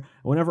out there.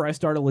 Whenever I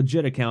start a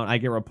legit account, I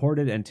get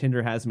reported and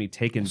Tinder has me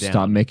taken down.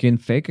 Stop making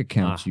fake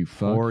accounts, you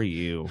fuck. For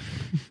you.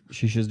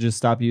 She should just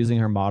stop using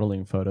her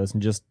modeling photos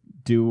and just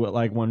do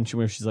like one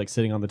where she's like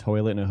sitting on the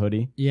toilet in a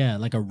hoodie. Yeah,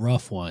 like a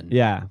rough one.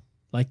 Yeah.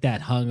 Like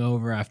that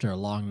hungover after a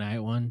long night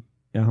one.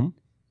 Uh-huh.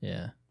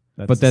 Yeah.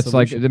 That's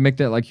like, they make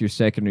that like your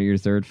second or your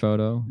third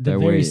photo. The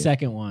very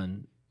second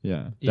one.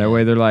 Yeah. That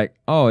way they're like,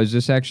 oh, is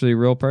this actually a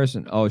real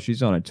person? Oh,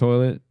 she's on a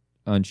toilet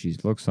and she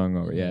looks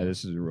hungover. Yeah,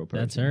 this is a real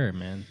person. That's her,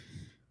 man.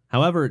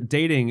 However,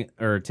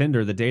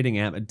 Tinder, the dating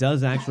app, it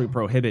does actually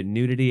prohibit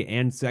nudity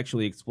and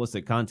sexually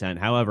explicit content.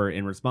 However,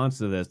 in response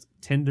to this,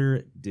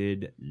 Tinder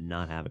did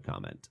not have a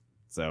comment.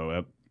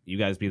 So you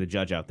guys be the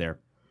judge out there.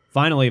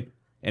 Finally,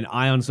 an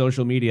eye on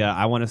social media.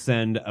 I want to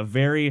send a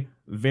very,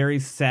 very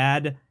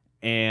sad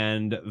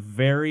and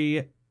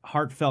very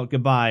heartfelt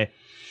goodbye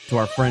to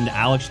our friend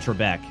Alex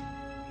Trebek.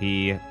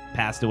 He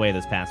passed away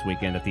this past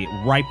weekend at the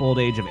ripe old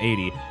age of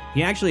 80.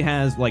 He actually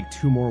has like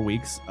 2 more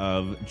weeks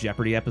of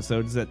Jeopardy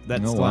episodes that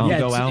still have to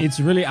go out. It's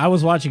really, I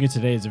was watching it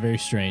today. It's very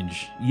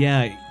strange.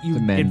 Yeah, the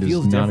man it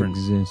feels does not different.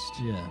 exist.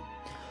 Yeah.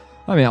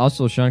 I mean,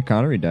 also Sean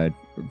Connery died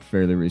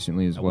fairly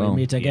recently as well. We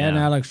meet again,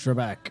 Alex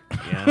Trebek.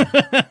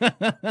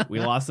 Yeah. We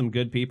lost some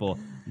good people.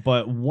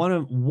 But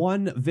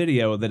one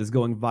video that is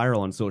going viral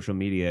on social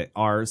media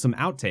are some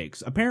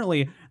outtakes.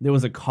 Apparently, there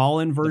was a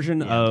call-in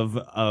version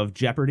of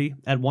Jeopardy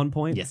at one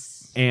point.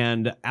 Yes.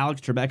 And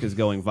Alex Trebek is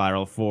going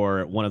viral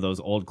for one of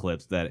those old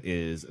clips that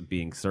is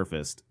being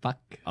surfaced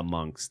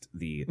amongst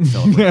the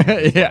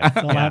celebrations. That's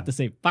all I have to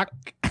say. Fuck.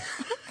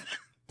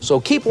 So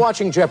keep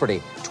watching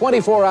Jeopardy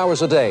 24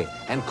 hours a day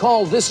and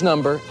call this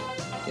number.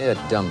 You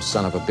dumb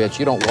son of a bitch.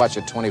 You don't watch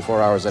it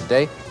 24 hours a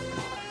day.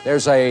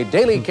 There's a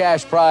daily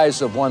cash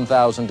prize of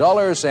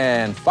 $1,000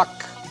 and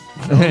fuck.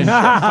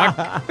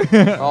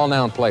 All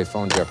now in play,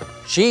 phone Jeopardy.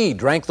 She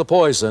drank the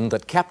poison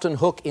that Captain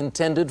Hook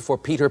intended for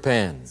Peter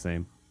Pan.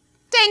 Same.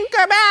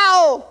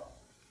 Tinkerbell!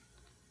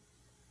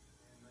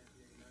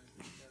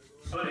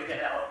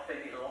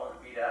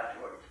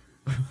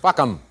 Fuck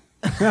 'em.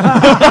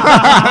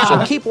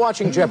 So keep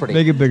watching Jeopardy.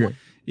 Make it bigger.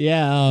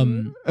 Yeah,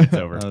 it's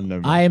over.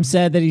 I am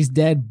sad that he's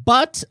dead,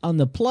 but on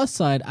the plus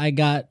side, I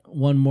got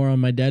one more on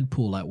my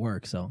Deadpool at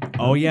work. So.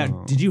 Oh yeah,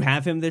 did you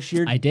have him this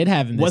year? I did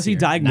have him. Was he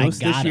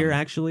diagnosed this year? Him.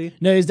 Actually,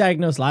 no, he was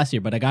diagnosed last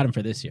year, but I got him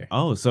for this year.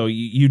 Oh, so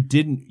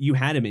you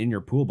had him in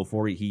your pool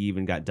before he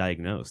even got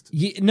diagnosed?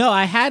 No,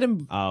 I had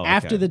him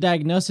after the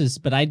diagnosis,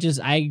 but I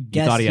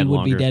guess he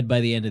would be dead by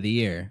the end of the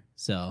year.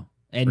 So,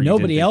 and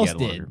nobody else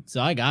did,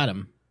 so I got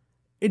him.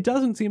 It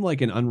doesn't seem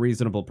like an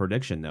unreasonable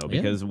prediction, though,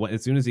 because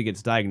as soon as he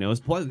gets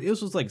diagnosed, plus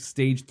this was like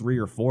stage 3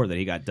 or 4 that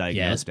he got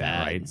diagnosed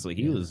at, right? So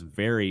he was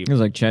very. It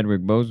was like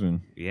Chadwick Boseman.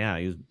 Yeah,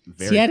 he was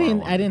very. See, I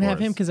didn't have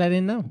him because I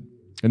didn't know.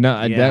 And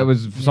that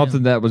was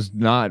something that was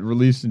not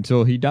released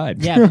until he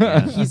died.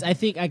 Yeah, I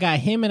think I got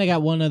him and I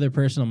got one other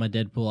person on my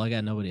Deadpool. I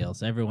got nobody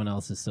else. Everyone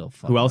else is still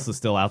fucking. Who else is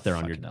still out there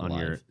on your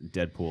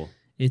Deadpool?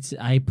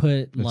 I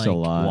put like a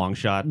lot. Long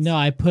shots.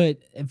 No,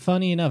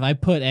 funny enough, I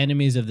put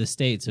enemies of the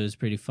state, so it was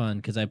pretty fun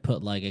because I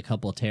put like a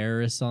couple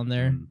terrorists on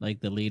there,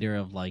 like the leader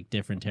of like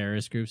different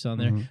terrorist groups on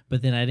there.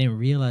 But then I didn't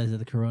realize that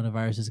the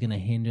coronavirus is going to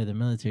hinder the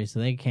military, so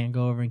they can't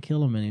go over and kill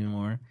them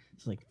anymore.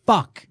 It's like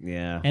fuck.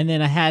 Yeah. And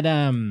then I had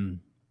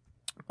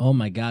oh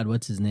my god,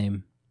 what's his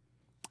name?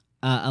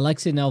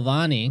 Alexei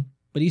Navalny,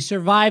 but he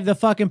survived the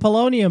fucking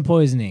polonium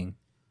poisoning.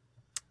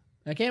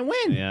 I can't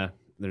win. Yeah.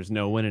 There's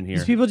no winning here.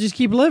 These people just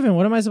keep living.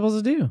 What am I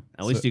supposed to do?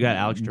 At least you got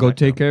Alex Trebek. Go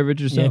take care of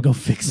it yourself. Yeah, go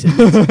fix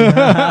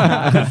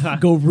it.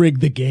 Go rig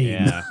the game.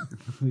 Yeah.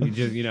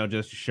 You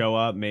just show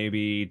up,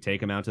 maybe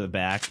take him out to the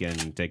back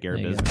and take care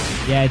of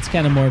business. Yeah, it's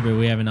kind of morbid.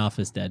 We have an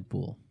office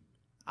Deadpool.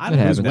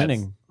 Who's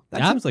winning?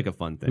 That seems like a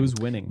fun thing. Who's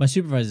winning? My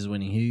supervisor's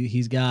winning.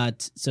 He's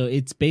got, so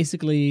it's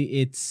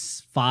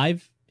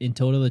 5 in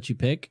total that you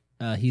pick.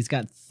 He's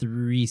got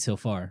 3 so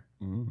far.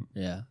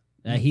 Yeah.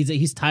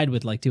 He's tied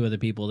with like 2 other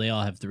people. They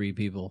all have 3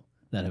 people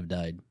that have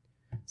died.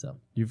 So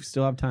you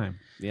still have time.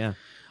 Yeah.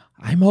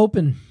 I'm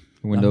hoping.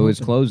 The window is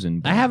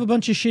closing. I have a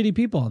bunch of shitty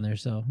people on there,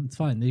 so it's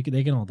fine. They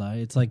can all die.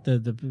 It's like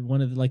the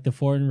one of the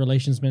foreign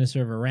relations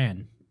minister of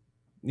Iran.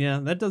 Yeah,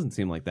 that doesn't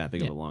seem like that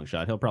big of a long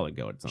shot. He'll probably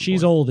go at some point.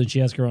 She's old and she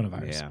has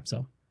coronavirus. Yeah.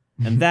 So.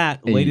 And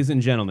that, ladies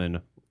and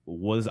gentlemen,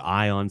 was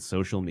Eye on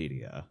Social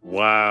Media.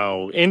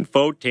 Wow,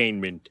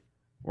 infotainment.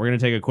 We're going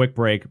to take a quick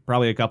break,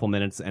 probably a couple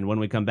minutes, and when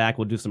we come back,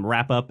 we'll do some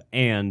wrap-up,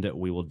 and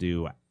we will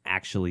do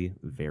Actually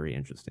Very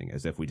Interesting,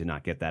 as if we did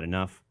not get that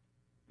enough.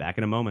 Back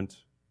in a moment.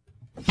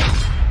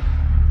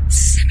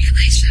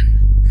 Simulation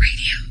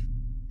Radio.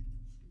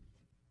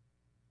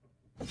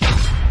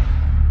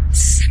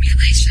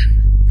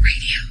 Simulation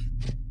Radio.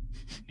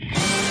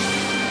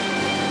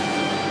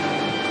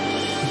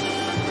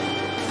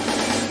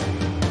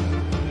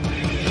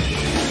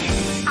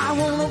 I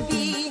wanna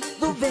be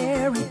the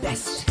very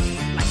best,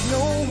 like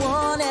no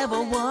one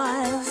ever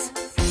was.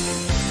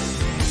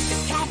 To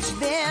catch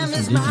them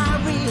is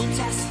my real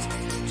test.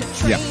 To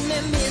train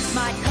them is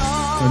my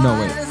cause. Oh, no,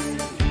 wait.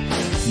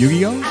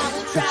 Yu-Gi-Oh?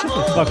 Shut the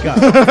fuck up.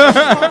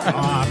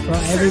 Bro,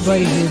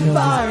 everybody here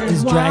knows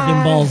is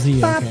Dragon Ball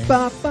Z, okay?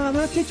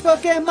 Teach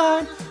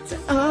Pokemon to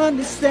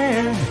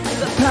understand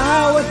the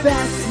power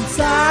that's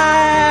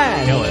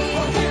inside. Kill it.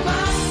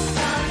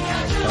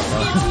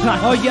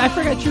 Oh yeah, I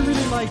forgot you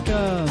really like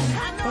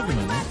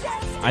Pokemon.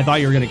 Right? I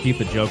thought you were going to keep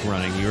the joke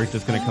running. You were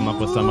just going to come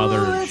up with some other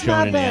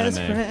shonen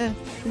anime.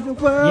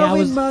 Yeah, I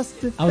was going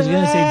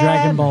to say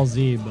Dragon Ball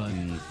Z, but...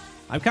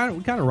 We kind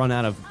of run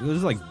out of.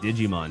 There's like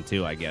Digimon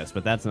too, I guess,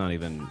 but that's not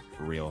even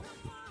real.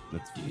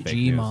 That's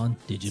Digimon,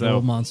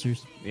 digital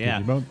monsters. Yeah,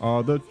 Digimon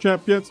are the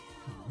champions.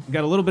 We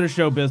got a little bit of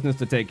show business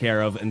to take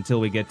care of until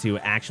we get to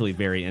actually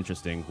very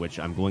interesting, which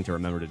I'm going to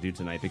remember to do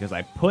tonight because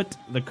I put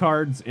the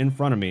cards in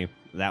front of me.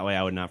 That way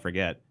I would not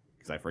forget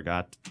because I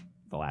forgot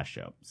the last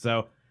show.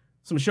 So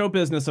some show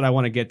business that I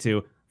want to get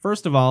to.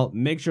 First of all,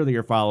 make sure that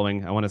you're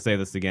following. I want to say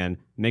this again.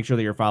 Make sure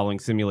that you're following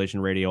Simulation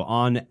Radio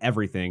on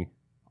everything.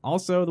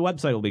 Also, the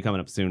website will be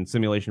coming up soon,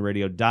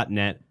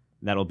 simulationradio.net.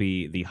 That'll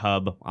be the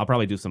hub. I'll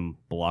probably do some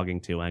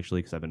blogging too,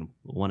 actually, because I've been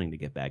wanting to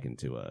get back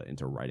into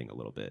writing a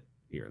little bit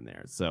here and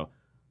there. So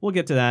we'll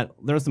get to that.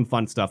 There's some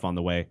fun stuff on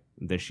the way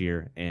this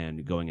year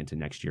and going into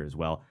next year as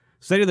well.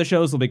 State of the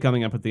shows will be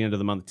coming up at the end of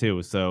the month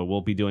too, so we'll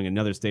be doing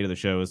another State of the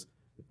Shows,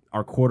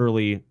 our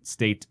quarterly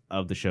State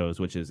of the Shows,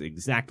 which is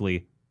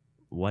exactly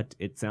what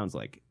it sounds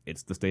like.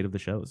 It's the State of the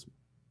Shows.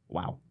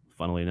 Wow.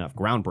 Funnily enough,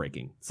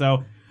 groundbreaking.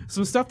 So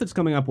some stuff that's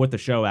coming up with the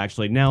show,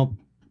 actually. Now,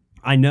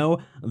 I know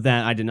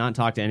that I did not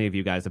talk to any of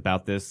you guys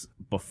about this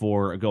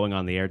before going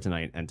on the air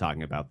tonight and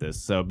talking about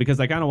this. So because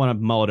I kind of want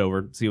to mull it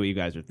over, see what you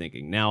guys are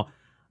thinking. Now,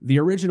 the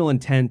original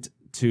intent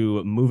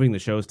to moving the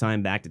show's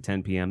time back to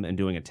 10 p.m. and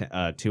doing a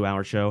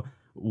 2-hour show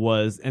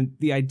was, and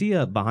the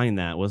idea behind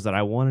that was that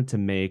I wanted to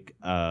make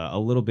a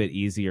little bit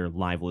easier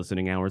live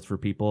listening hours for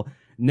people.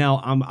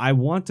 Now,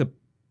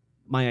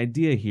 my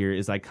idea here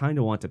is I kind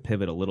of want to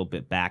pivot a little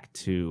bit back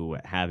to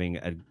having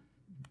a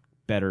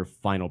better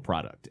final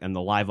product and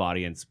the live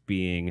audience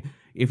being,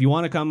 if you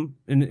want to come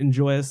and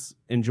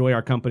enjoy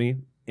our company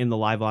in the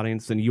live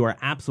audience, then you are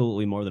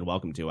absolutely more than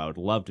welcome to. I would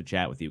love to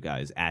chat with you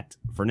guys at,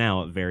 for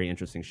now,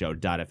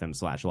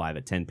 veryinterestingshow.fm/live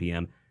at 10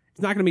 p.m. It's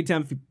not going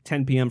to be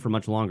 10 p.m. for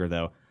much longer,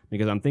 though,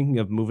 because I'm thinking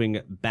of moving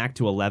back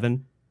to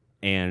 11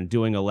 and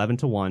doing 11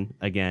 to 1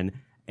 again.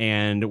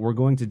 And we're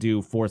going to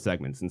do 4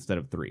 segments instead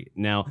of 3.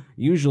 Now,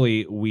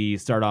 usually we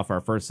start off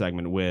our first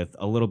segment with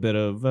a little bit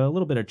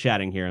of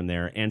chatting here and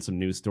there and some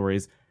news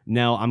stories.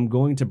 Now, I'm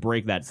going to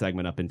break that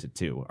segment up into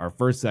 2. Our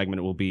first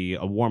segment will be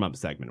a warm-up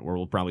segment where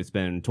we'll probably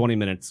spend 20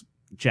 minutes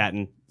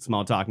chatting,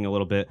 small talking a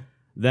little bit.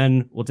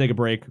 Then we'll take a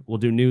break. We'll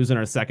do news in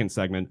our second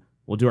segment.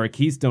 We'll do our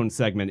Keystone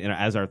segment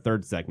as our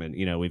third segment.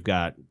 You know, we've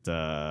got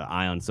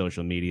Eye on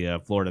Social Media,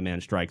 Florida Man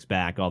Strikes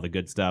Back, all the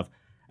good stuff.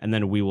 And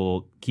then we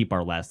will keep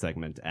our last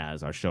segment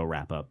as our show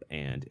wrap-up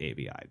and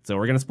AVI. So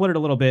we're going to split it a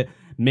little bit,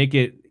 make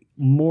it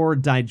more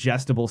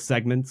digestible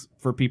segments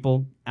for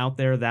people out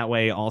there. That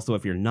way, also,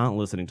 if you're not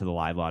listening to the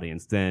live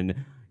audience,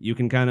 then you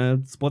can kind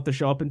of split the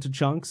show up into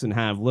chunks and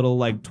have little,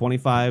 like,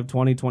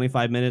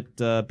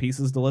 25-minute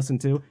pieces to listen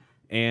to.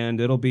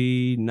 And it'll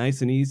be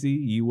nice and easy.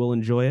 You will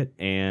enjoy it.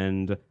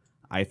 And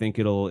I think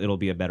it'll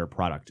be a better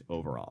product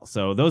overall.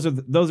 So those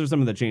are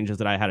some of the changes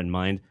that I had in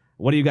mind.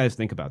 What do you guys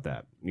think about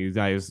that? You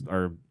guys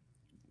are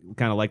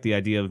kind of like the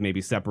idea of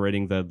maybe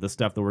separating the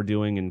stuff that we're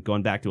doing and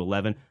going back to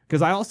 11?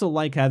 Because I also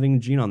like having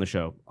Gene on the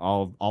show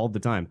all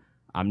the time.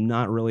 I'm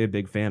not really a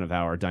big fan of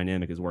how our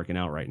dynamic is working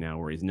out right now,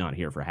 where he's not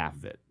here for half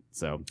of it.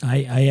 So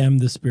I am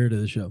the spirit of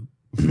the show.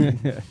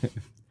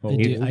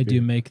 I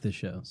do make the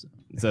show. So.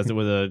 Says it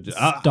with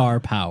a star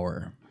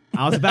power.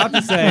 I was about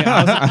to say,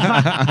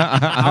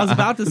 I was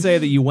about to say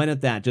that you went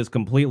at that just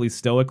completely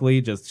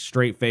stoically, just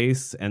straight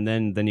face, and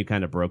then you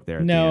kind of broke there.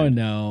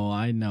 No,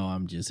 I know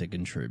I'm just a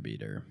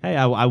contributor. Hey,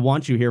 I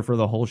want you here for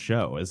the whole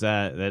show. Is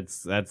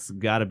that's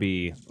got to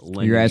be?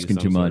 You're asking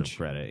too much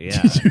credit.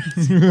 Yeah,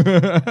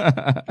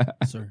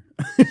 sir.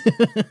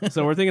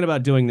 So we're thinking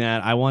about doing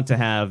that. I want to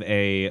have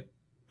a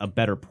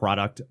better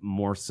product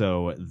more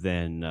so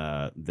than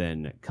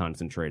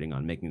concentrating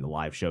on making the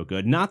live show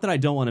good. Not that I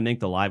don't want to make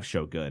the live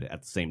show good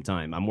at the same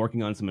time. I'm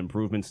working on some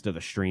improvements to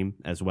the stream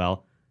as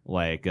well,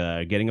 like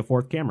getting a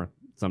 4th camera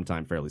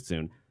sometime fairly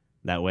soon.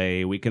 That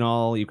way you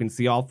can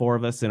see all 4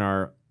 of us in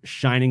our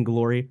shining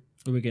glory.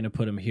 Are we going to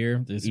put them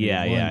here? There's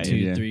 1,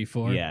 2, 3,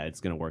 4. Yeah,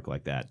 it's going to work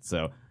like that.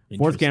 So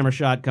 4th camera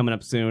shot coming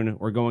up soon.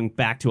 We're going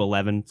back to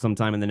 11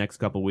 sometime in the next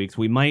couple weeks.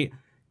 We might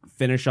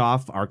finish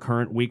off our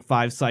current week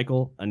 5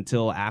 cycle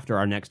until after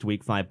our next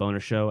week 5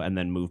 bonus show and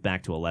then move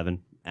back to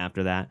 11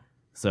 after that.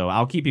 So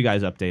I'll keep you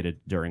guys updated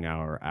during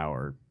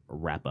our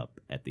wrap up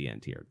at the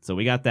end here. So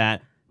we got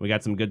that. We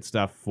got some good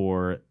stuff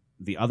for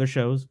the other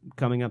shows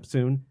coming up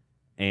soon.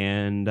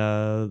 And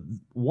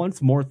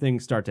once more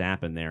things start to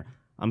happen there,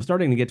 I'm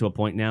starting to get to a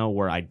point now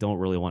where I don't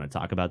really want to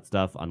talk about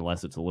stuff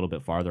unless it's a little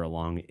bit farther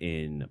along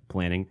in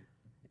planning.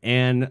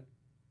 And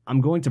I'm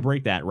going to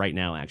break that right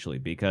now, actually,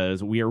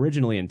 because we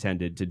originally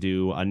intended to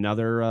do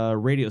another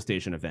radio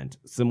station event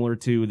similar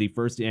to the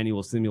first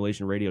annual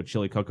Simulation Radio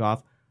Chili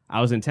Cook-Off.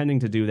 I was intending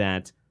to do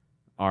that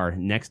our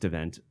next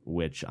event,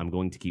 which I'm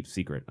going to keep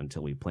secret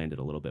until we planned it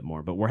a little bit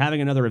more. But we're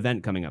having another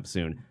event coming up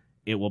soon.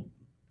 It will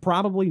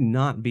probably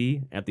not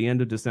be at the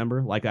end of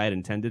December like I had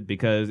intended,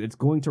 because it's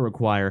going to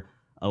require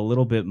a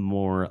little bit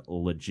more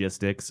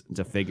logistics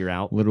to figure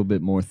out. A little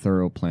bit more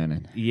thorough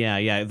planning.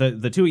 Yeah.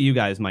 The two of you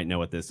guys might know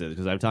what this is,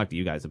 because I've talked to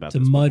you guys about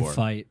this before. before. It's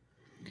a mud fight.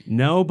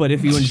 No, but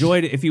if you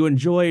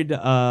enjoyed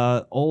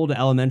old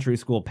elementary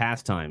school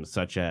pastimes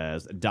such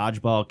as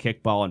dodgeball,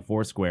 kickball, and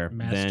foursquare,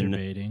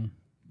 masturbating,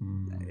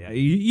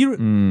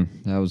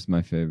 that was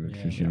my favorite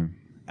for sure.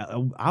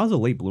 I was a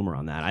late bloomer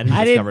on that. I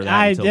didn't discover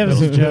that until that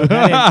was a joke.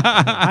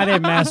 I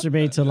didn't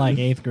masturbate till like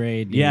 8th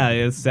grade. Dude. Yeah,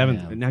 it's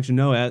 7th. Yeah. Actually,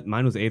 no,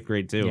 mine was 8th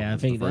grade too. Yeah,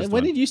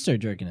 when did you start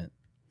drinking it?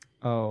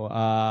 Oh,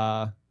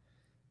 I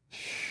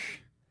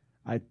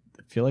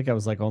feel like I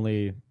was like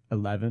only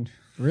 11.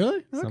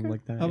 Really? Something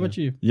like that. How about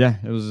you? Yeah,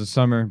 it was the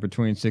summer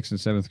between 6th and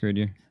 7th grade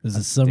year. It was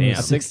the summer of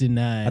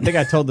 69. I think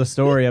I told the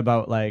story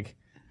about like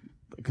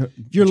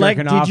your leg.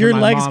 Did your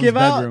legs give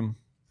bedroom. Out?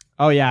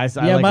 Oh yeah,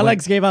 my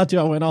legs gave out too.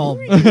 I went all,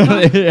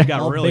 got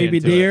all really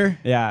baby deer.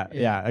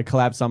 Yeah. I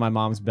collapsed on my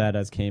mom's bed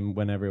as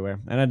went everywhere,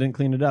 and I didn't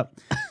clean it up.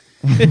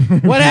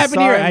 What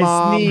happened Sorry, here?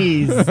 Mom. I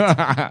sneezed.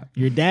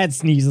 Your dad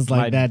sneezes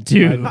like that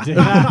too.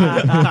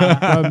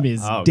 From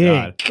his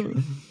dick.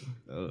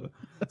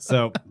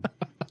 So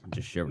I'm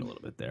just shivering a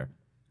little bit there.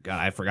 God,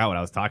 I forgot what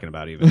I was talking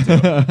about even. Too.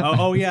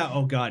 Yeah.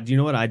 Oh God, do you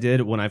know what I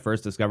did when I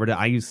first discovered it?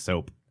 I used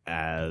soap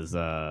as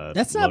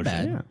that's lotion. Not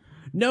bad. Yeah.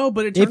 No,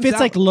 but it turns if it's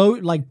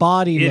out, like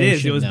body it lotion. It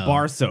is. It was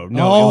bar soap.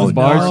 No, it was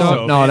bar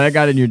soap. No, that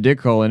got in your dick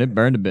hole and it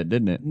burned a bit,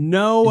 didn't it?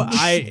 No,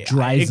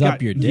 dries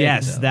up your dick.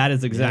 Yes, though. that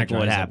is exactly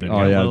what happened.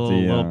 Oh, yeah,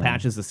 little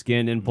patches of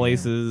skin in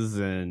places,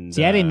 and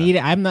see, I didn't need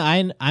it.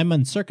 I'm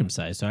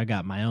uncircumcised, so I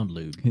got my own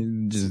lube.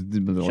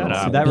 Shut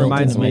up. So that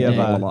reminds me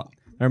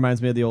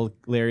of the old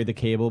Larry the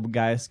Cable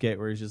Guy skit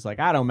where he's just like,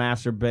 I don't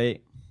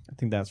masturbate. I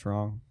think that's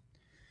wrong.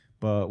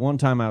 But one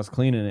time I was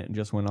cleaning it and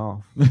just went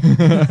off.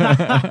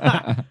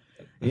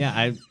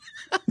 Yeah,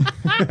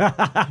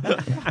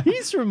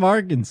 he's from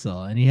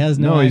Arkansas and he has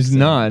no accent. He's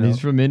not. No. He's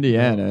from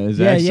Indiana.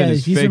 His accent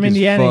is he's fake from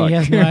Indiana and he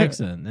has fuck. no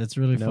accent. That's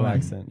really no funny.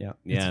 accent. Yeah,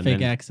 it's a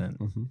fake accent.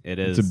 Mm-hmm. It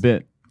is. It's a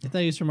bit. I thought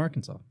he was from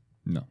Arkansas.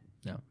 No.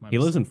 He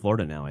lives in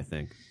Florida now, I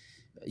think.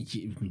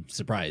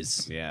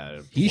 Surprise.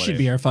 Yeah. He should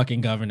be our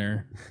fucking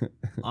governor.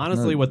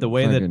 Honestly, with the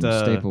way that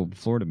staple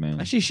Florida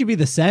man. Actually, he should be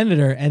the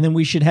senator, and then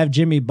we should have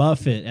Jimmy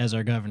Buffett as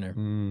our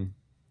governor.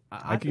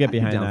 I could get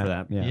behind down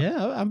that. for that.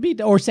 Yeah, I'm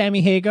or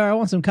Sammy Hagar. I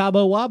want some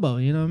Cabo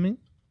Wabo. You know what I mean?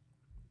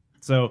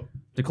 So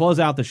to close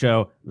out the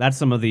show, that's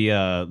some of the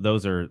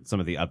those are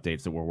some of the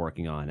updates that we're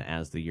working on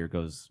as the year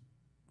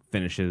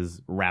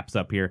wraps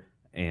up here,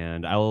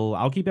 and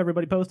I'll keep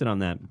everybody posted on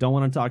that. Don't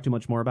want to talk too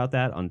much more about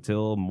that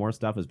until more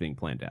stuff is being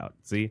planned out.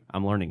 See,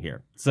 I'm learning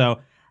here.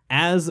 So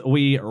as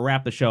we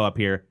wrap the show up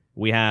here,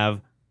 we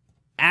have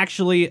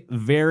actually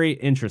very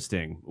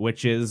interesting,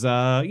 which is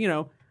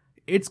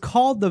it's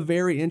called the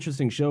Very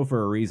Interesting Show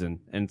for a reason.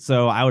 And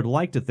so I would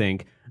like to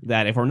think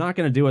that if we're not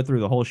going to do it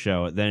through the whole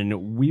show,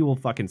 then we will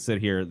fucking sit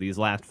here these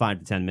last 5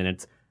 to 10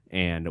 minutes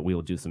and we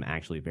will do some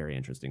actually very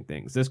interesting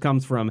things. This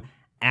comes from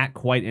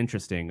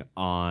 @QuiteInteresting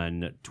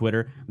on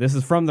Twitter. This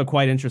is from the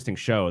Quite Interesting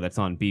Show that's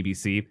on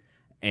BBC.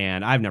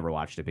 And I've never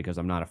watched it because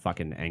I'm not a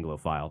fucking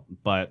Anglophile.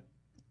 But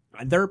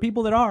there are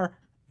people that are,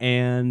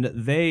 and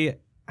they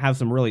have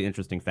some really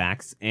interesting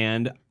facts.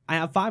 And I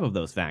have 5 of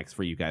those facts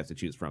for you guys to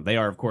choose from. They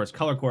are, of course,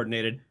 color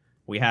coordinated.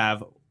 We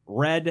have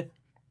red,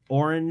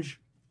 orange,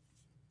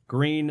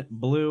 green,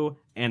 blue,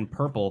 and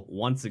purple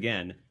once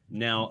again.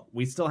 Now,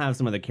 we still have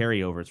some of the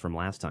carryovers from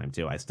last time,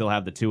 too. I still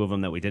have the 2 of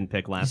them that we didn't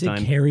pick last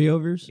time.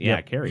 Carryovers? Yeah,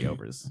 yep.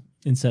 Carryovers.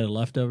 Instead of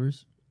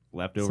leftovers?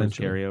 Leftovers,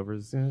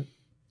 carryovers. Yeah.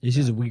 It's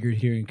just weird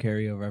hearing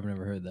carryover. I've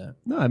never heard that.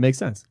 No, it makes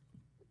sense.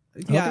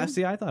 Yeah, Okay.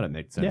 see, I thought it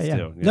made sense, too.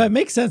 Yeah. No, it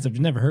makes sense. I've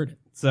never heard it.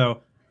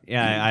 So...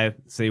 yeah, I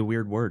say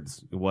weird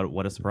words.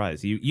 What a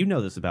surprise! You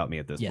know this about me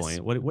at this point.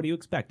 What are you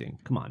expecting?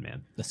 Come on,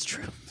 man. That's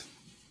true.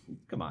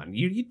 Come on,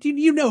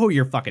 you know who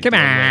you're fucking. Come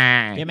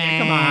on.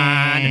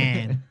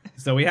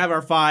 So we have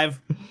our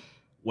 5.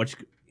 Which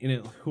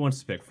who wants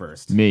to pick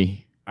first?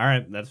 Me. All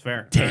right, that's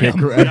fair. Pick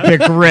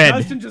red.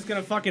 Justin's just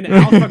gonna fucking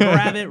alpha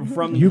grab it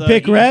from you the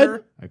pick ether.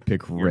 red. I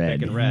pick You're red.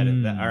 picking red.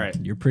 All right.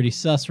 You're pretty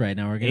sus right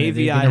now. We're gonna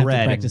AVI have red.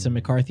 to practice some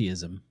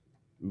McCarthyism.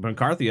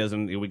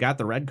 McCarthyism. We got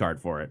the red card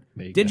for it.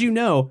 Did you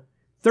know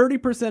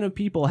 30% of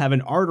people have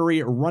an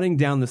artery running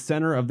down the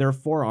center of their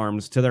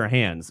forearms to their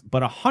hands,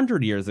 but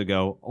 100 years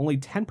ago, only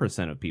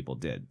 10% of people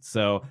did.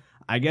 So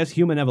I guess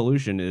human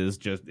evolution is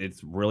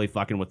it's really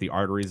fucking with the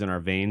arteries in our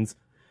veins.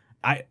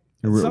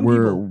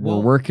 We're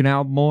working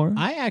out more.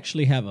 I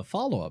actually have a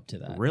follow-up to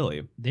that.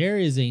 Really? There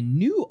is a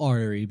new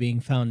artery being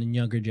found in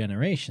younger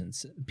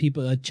generations.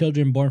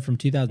 Children born from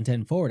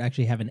 2010 forward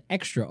actually have an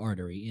extra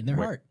artery in their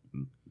heart.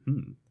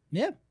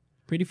 Yeah,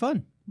 pretty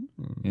fun.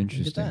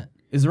 Interesting.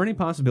 Is there any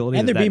possibility?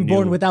 And they're being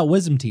born without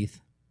wisdom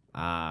teeth.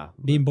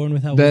 Being born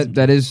without wisdom.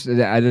 That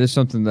is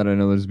something that I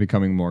know that is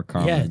becoming more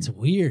common. Yeah, it's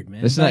weird,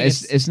 man.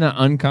 It's not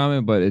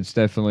uncommon, but it's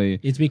definitely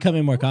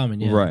becoming more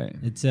common. Yeah, right.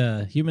 It's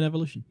human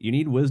evolution. You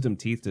need wisdom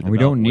teeth to develop we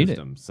don't need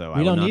wisdom, it. So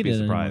we I don't would not need be it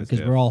surprised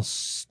because we're all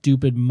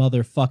stupid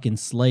motherfucking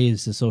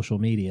slaves to social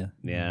media.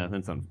 Yeah,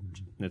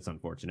 it's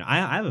unfortunate.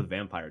 I have a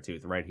vampire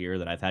tooth right here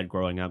that I've had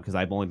growing up because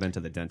I've only been to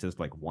the dentist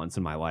like once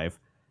in my life.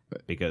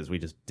 Because we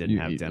just didn't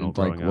have dental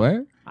growing up.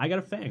 Where? I got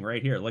a fang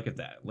right here. Look at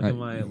that. Look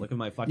at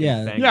my fucking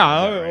fang.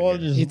 Yeah,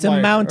 it's a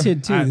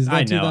mounted tooth.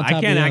 I know. I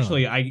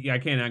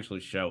can't actually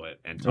show it.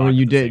 And talk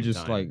you at the did same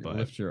just time, like but...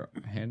 lift your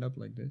hand up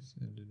like this.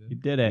 You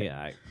did it.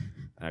 Yeah.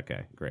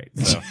 Okay, great.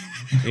 So,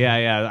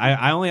 yeah.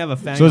 I only have a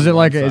fang. So is it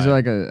like a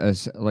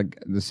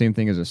the same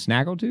thing as a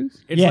snaggle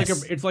tooth?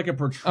 It's like a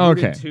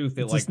protruding tooth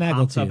that like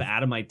pops up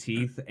out of my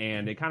teeth,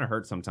 and it kind of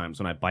hurts sometimes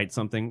when I bite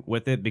something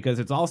with it because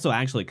it's also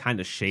actually kind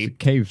of shaped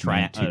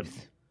caveman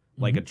tooth.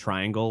 Like a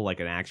triangle, like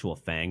an actual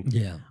fang.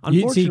 Yeah.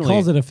 Unfortunately, he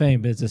calls it a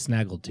fang, but it's a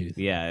snaggle tooth.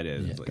 Yeah, it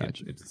is. Yeah,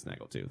 it's a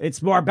snaggle tooth.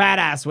 It's more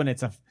badass when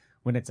it's a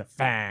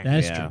fang.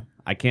 That's true.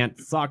 I can't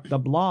suck the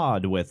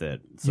blood with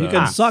it. So. You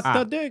can suck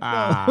the dick, though.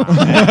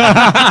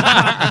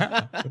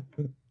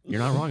 You're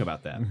not wrong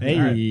about that. Hey.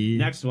 Right,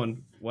 next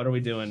one. What are we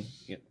doing?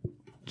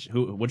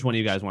 Which one of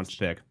you guys wants to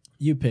pick?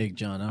 You pick,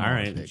 John. All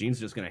right. Gene's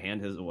just going to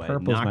hand his away.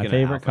 Purple's my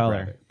favorite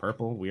color.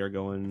 Purple. We are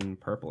going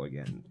purple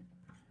again.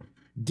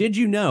 Did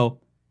you know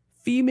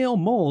female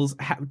moles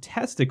have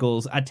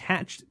testicles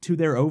attached to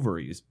their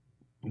ovaries?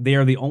 They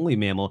are the only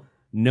mammal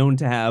known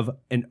to have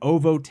an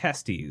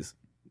ovotestes.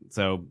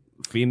 So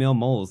female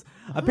moles.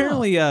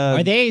 Apparently,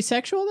 are they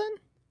asexual then?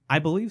 I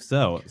believe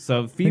so.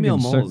 So female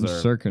moles certain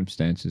are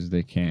circumstances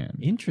they can.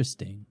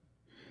 Interesting.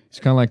 It's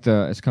kind of like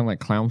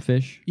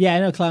clownfish. Yeah, I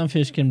know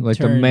clownfish can like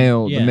turn, the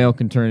male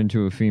can turn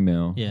into a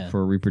female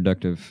for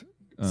reproductive.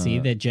 See,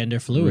 that gender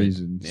fluid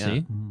reasons. Yeah.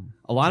 See,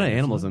 a lot of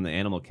animals in the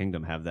animal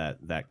kingdom have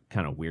that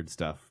kind of weird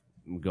stuff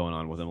going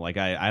on with them. Like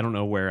I don't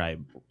know where I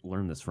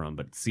learned this from,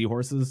 but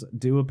seahorses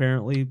do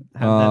apparently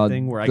have that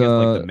thing where I guess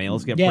like the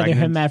males get pregnant.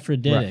 they're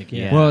hermaphroditic. Right.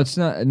 Yeah. Well, it's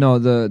not. No,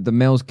 the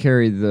males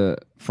carry the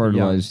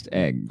fertilized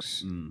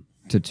eggs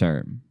to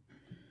term.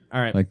 All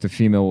right. Like the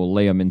female will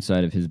lay them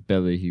inside of his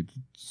belly. He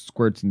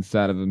squirts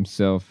inside of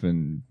himself,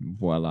 and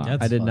voila.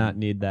 I did not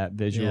need that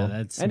visual. Yeah,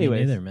 that's me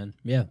neither, man.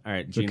 Yeah. All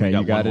right, Gene, okay,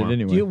 you got it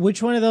anyway.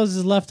 Which one of those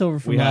is left over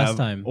from last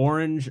time?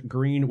 Orange,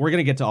 green. We're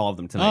gonna get to all of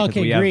them tonight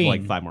because we have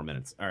like 5 more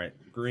minutes. All right,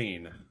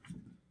 green.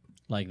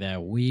 Like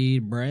that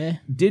weed, bruh.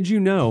 Did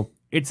you know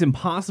it's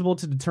impossible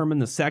to determine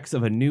the sex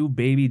of a new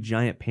baby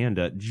giant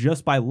panda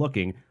just by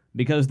looking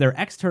because their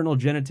external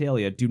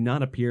genitalia do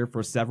not appear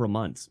for several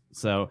months?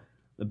 So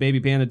the baby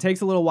panda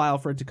takes a little while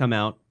for it to come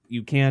out.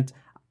 You can't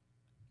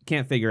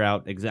figure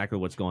out exactly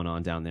what's going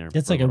on down there.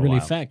 It's like a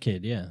really fat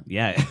kid, yeah.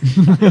 Yeah.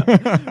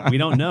 We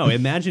don't know.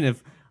 Imagine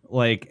if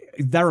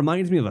that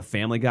reminds me of a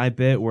Family Guy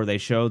bit where they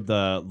showed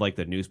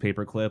the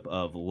newspaper clip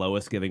of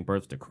Lois giving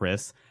birth to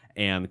Chris,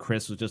 and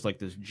Chris was just like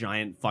this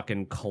giant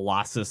fucking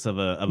colossus of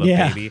a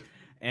baby.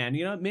 And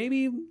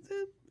maybe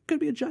it could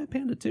be a giant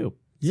panda too.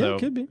 Yeah, so, it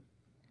could be.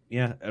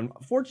 Yeah, and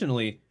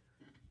fortunately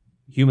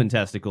human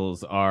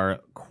testicles are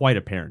quite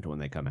apparent when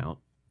they come out.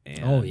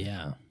 And, oh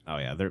yeah,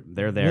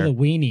 they're there. With a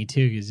weenie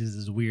too, because there's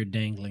this weird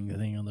dangling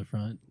thing on the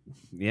front.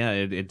 Yeah,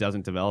 it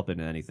doesn't develop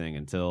into anything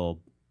until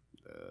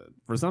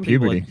for some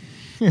puberty.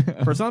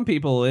 People. For some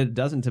people, it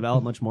doesn't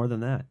develop much more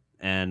than that.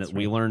 And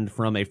we learned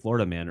from a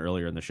Florida man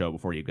earlier in the show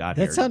before you got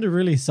here. That sounded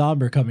really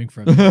somber coming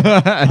from you.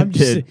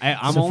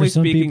 I'm only for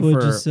some speaking people, for.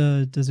 It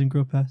just doesn't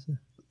grow past it.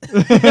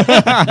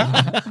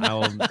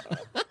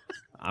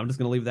 I'm just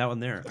gonna leave that one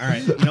there. All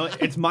right,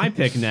 it's my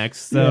pick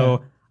next, so.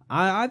 Yeah.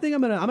 I think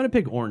I'm gonna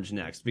pick orange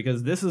next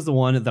because this is the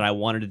one that I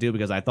wanted to do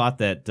because I thought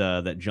that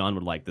that John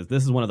would like this.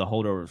 This is one of the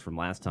holdovers from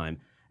last time,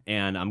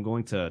 and I'm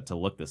going to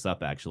look this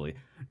up actually.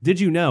 Did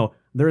you know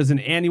there is an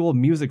annual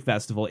music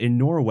festival in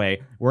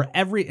Norway where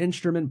every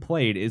instrument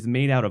played is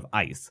made out of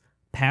ice?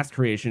 Past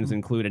creations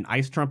include an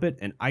ice trumpet,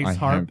 an ice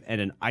harp,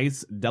 and an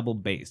ice double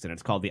bass, and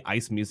it's called the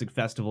Ice Music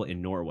Festival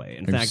in Norway.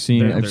 I've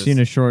seen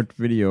a short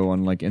video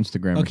on like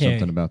Instagram or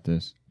something about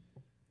this.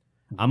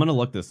 I'm gonna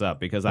look this up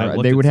because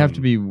they would have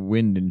to be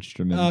wind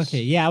instruments.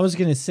 Okay, yeah, I was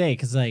gonna say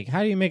because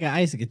how do you make an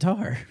ice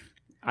guitar?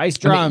 Ice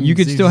drums. You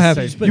could still have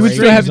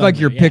like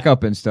your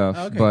pickup and stuff,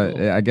 okay, but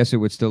cool. I guess it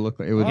would still look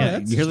like it would.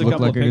 Here's a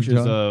couple of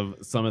pictures of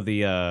some of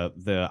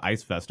the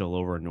ice festival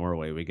over in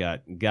Norway. We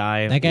got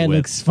Guy. That guy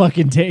looks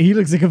fucking. He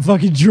looks like a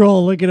fucking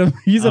troll. Look at him.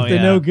 He's up to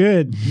no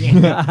good.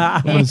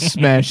 I'm gonna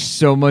smash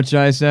so much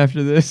ice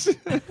after this.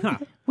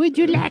 Would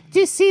you like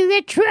to see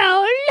the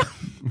troll?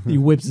 He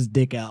whips his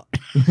dick out.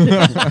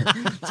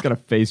 It's got a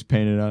face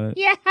painted on it.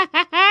 Yeah,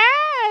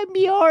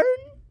 Bjorn.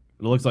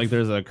 It looks like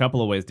there's a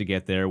couple of ways to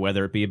get there,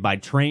 whether it be by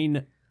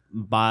train,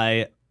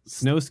 by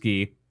snow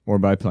ski, or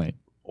by plane.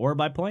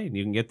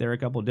 You can get there a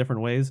couple of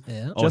different ways.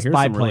 Yeah. Oh, Just here's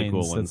by some really planes.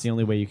 cool ones. That's the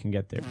only way you can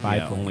get there. By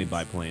planes. Only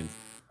by planes.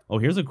 Oh,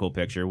 here's a cool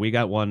picture. We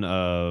got one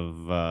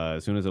of,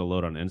 as soon as it'll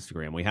load on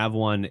Instagram, we have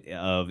one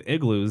of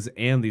igloos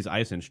and these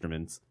ice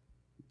instruments.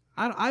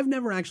 I've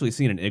never actually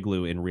seen an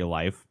igloo in real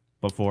life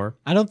before.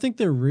 I don't think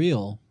they're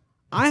real.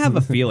 I have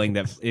a feeling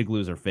that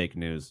igloos are fake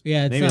news.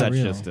 Yeah, it's maybe not that's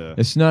real. just a.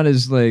 It's not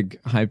as like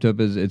hyped up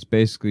as it's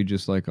basically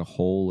just like a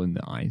hole in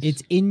the ice.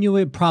 It's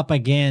Inuit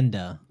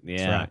propaganda.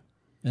 Yeah,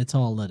 that's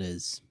all it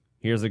is.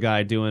 Here's a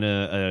guy doing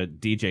a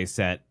DJ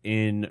set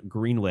in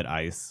greenlit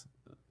ice.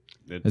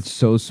 It's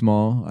so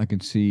small, I can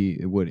see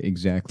what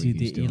exactly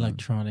Dude, he's the doing.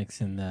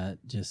 electronics in that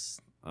just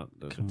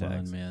come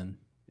on, man.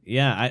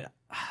 Yeah,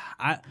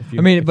 I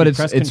mean, but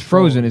it's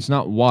frozen. It's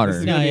not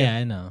water.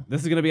 I know.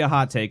 This is going to be a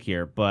hot take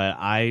here, but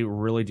I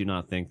really do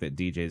not think that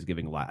DJ is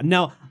giving live.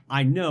 Now,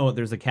 I know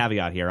there's a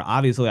caveat here.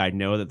 Obviously, I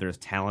know that there's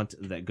talent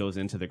that goes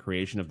into the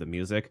creation of the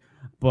music,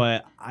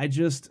 but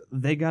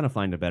they got to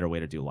find a better way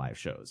to do live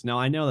shows. Now,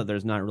 I know that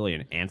there's not really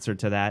an answer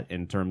to that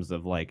in terms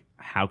of like,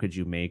 how could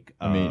you make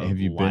a have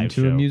you been live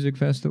to show? a music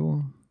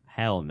festival?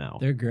 Hell no.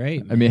 They're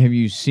great. I mean,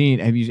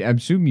 I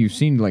assume you've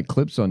seen like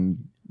clips on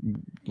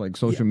like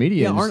social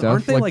media and stuff,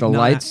 aren't they, like the not,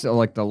 lights,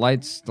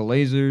 the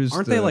lasers.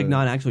 Aren't they like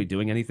not actually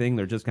doing anything?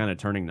 They're just kind of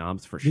turning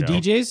knobs for show. The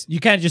DJs, you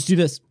can't just do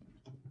this.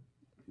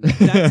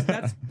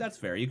 That's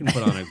fair. You can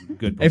put on a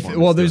good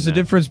performance. There's a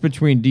difference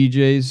between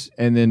DJs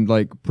and then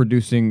like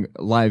producing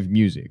live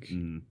music.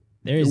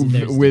 There's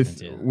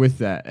with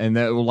that, and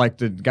that like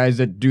the guys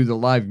that do the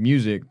live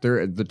music,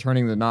 they're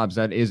turning the knobs.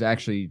 That is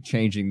actually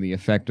changing the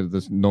effect of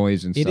the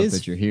noise and stuff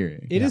that you're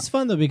hearing. It is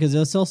fun though because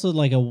it's also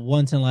like a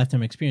once in a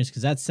lifetime experience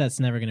because that set's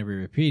never going to be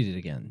repeated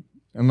again.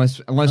 Unless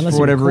for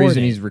whatever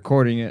reason he's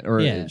recording it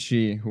or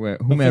she,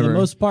 whomever. But for the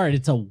most part,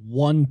 it's a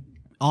one.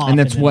 And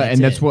that's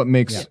what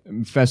makes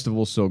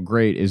festivals so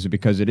great is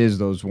because it is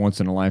those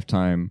once in a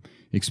lifetime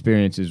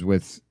experiences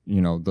with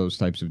those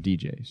types of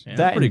DJs. Yeah,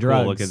 that's pretty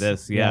cool. Look at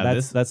this. Yeah,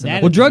 that's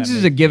well, drugs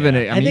is a given.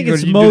 I think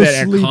it's you mostly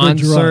do that at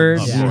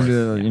concerts,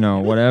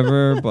 drugs.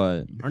 Whatever.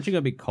 But aren't you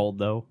gonna be cold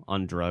though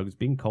on drugs?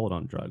 Being cold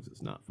on drugs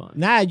is not fun.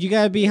 Nah, you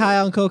gotta be high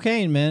on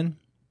cocaine, man.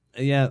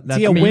 Yeah,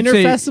 that's a winter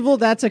festival.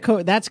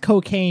 That's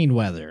cocaine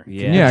weather.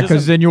 Yeah,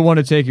 because then you'll want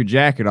to take your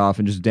jacket off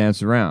and just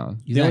dance around.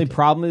 Exactly. The only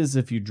problem is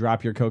if you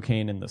drop your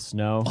cocaine in the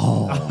snow,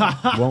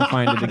 you won't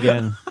find it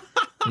again.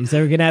 He's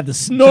ever gonna have to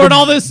snort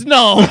all this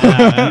snow.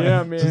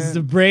 Yeah, man. Just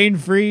the brain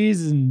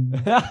freeze and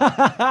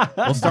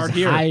we'll start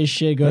here. High as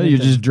shit. You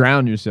just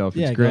drown yourself.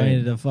 It's great. Going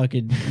into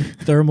fucking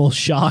thermal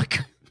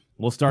shock.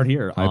 We'll start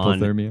here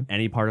Hypothermia. On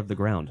any part of the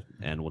ground,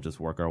 and we'll just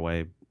work our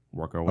way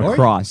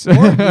across. Or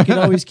you can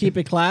always keep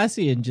it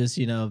classy and just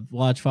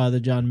watch Father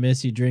John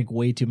Missy drink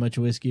way too much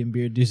whiskey and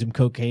beer, do some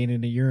cocaine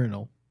in a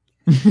urinal.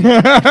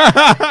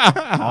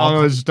 I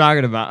was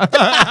talking about.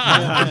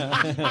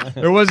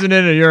 It wasn't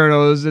in a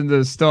urinal; it was in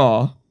the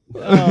stall.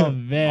 Oh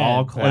man!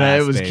 All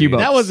class. It was Cuba.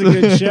 That was a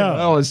good show.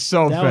 That was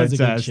so fantastic.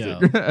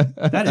 Was a good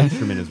show. That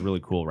instrument is really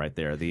cool, right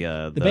there.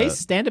 The bass,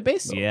 stand-up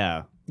bass.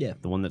 Yeah, yeah.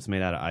 The one that's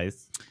made out of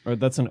ice. Or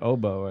that's an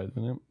oboe,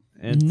 isn't it?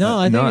 I think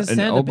it's an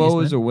stand-up bass. oboe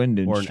is a wind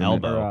instrument. Or an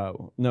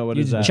elbow. No, what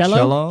is that?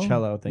 Cello.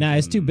 Cello. Nah,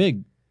 it's too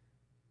big.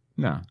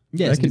 No.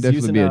 Yeah, that can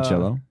definitely be a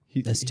cello.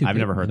 That's too I've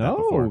big. never heard that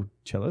before.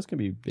 Cellos can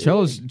be big.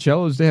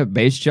 Cellos, they have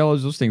bass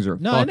cellos. Those things are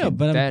I know,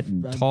 but fat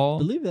and tall. I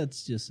believe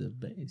that's just a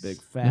bass.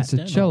 Big fat. That's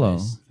a cello.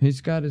 Bass.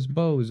 He's got his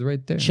bows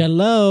right there.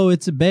 Cello,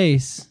 it's a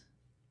bass.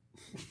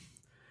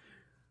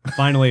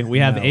 Finally, we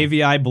have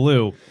AVI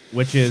Blue,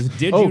 which is,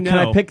 did you know? Can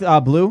I pick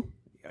blue?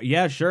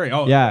 Yeah, sure.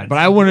 Oh, yeah. But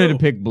I wanted to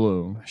pick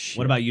blue.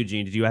 What about you,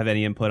 Gene? Did you have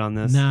any input on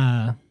this?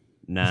 Nah.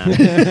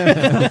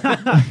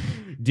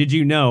 Did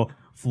you know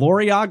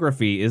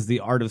floriography is the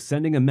art of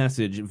sending a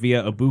message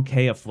via a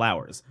bouquet of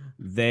flowers?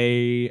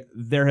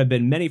 There have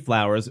been many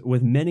flowers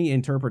with many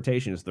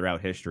interpretations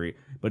throughout history,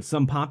 but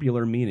some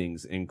popular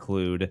meanings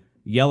include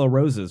yellow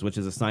roses, which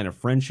is a sign of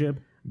friendship,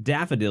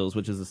 daffodils,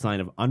 which is a sign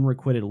of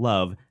unrequited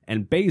love,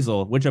 and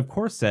basil, which of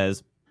course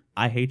says,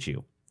 I hate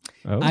you.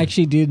 Oh. I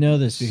actually do know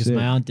this because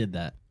my aunt did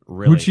that.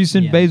 Really? Who'd she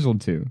send basil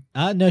to?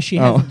 No, she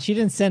hasn't. She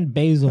didn't send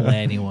basil to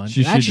anyone.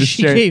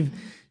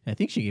 I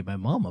think she gave my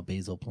mom a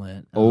basil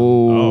plant.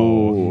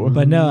 Oh.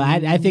 But no,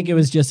 I think it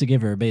was just to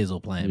give her a basil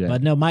plant. Yeah.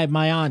 But no, my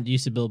aunt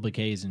used to build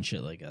bouquets and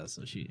shit like that.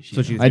 So she's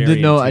I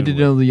did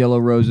know the yellow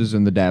roses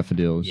and the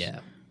daffodils. Yeah.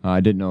 I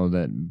didn't know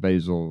that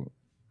basil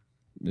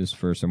is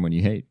for someone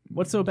you hate.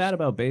 What's so bad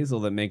about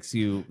basil that makes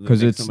you?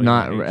 Because it's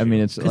not. I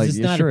mean, it's like it's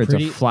not it's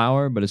a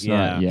flower, but it's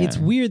not. Yeah. It's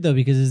weird though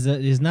because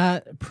it's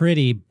not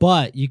pretty,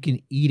 but you can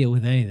eat it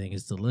with anything.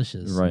 It's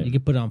delicious. Right. You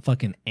can put it on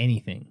fucking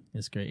anything.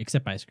 It's great,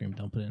 except ice cream.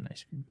 Don't put it in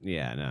ice cream.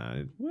 Yeah,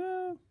 no.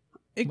 Well,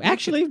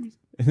 actually,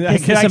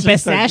 some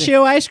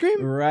pistachio ice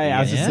cream. Right.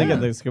 I was just thinking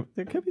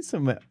there could be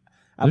some.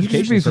 There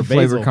should be some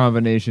flavor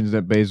combinations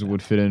that basil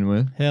would fit in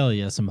with. Hell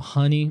yeah, some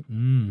honey.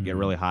 Get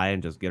really high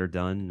and just get her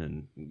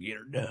done,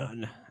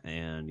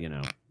 and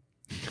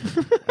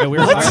And we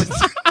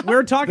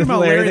were talking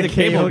about Larry the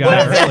Cable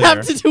Guy earlier. What does that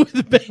have to do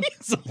with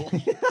Basil?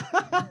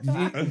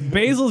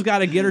 Basil's got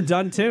to get her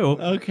done too.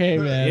 Okay,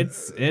 man.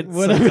 It's some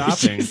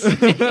toppings.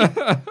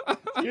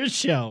 Your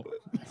show.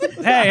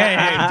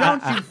 Hey!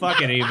 Don't you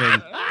fucking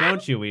even?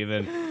 Don't you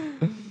even?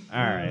 All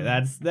right,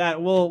 that's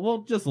that. We'll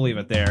just leave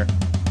it there.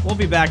 We'll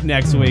be back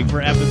next week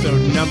for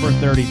episode number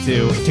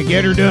 32 to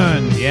get her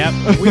done.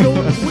 Yep,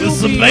 with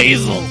some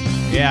basil.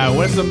 Yeah,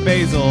 with some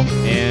basil,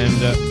 and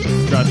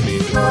trust me,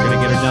 we're gonna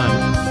get her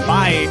done.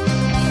 Bye.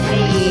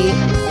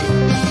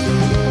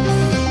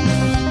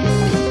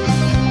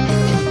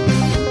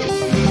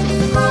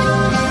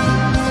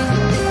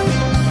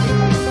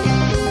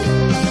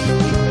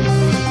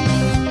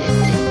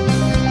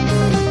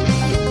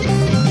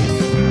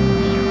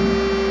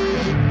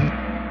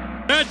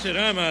 That's it.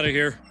 I'm out of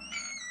here.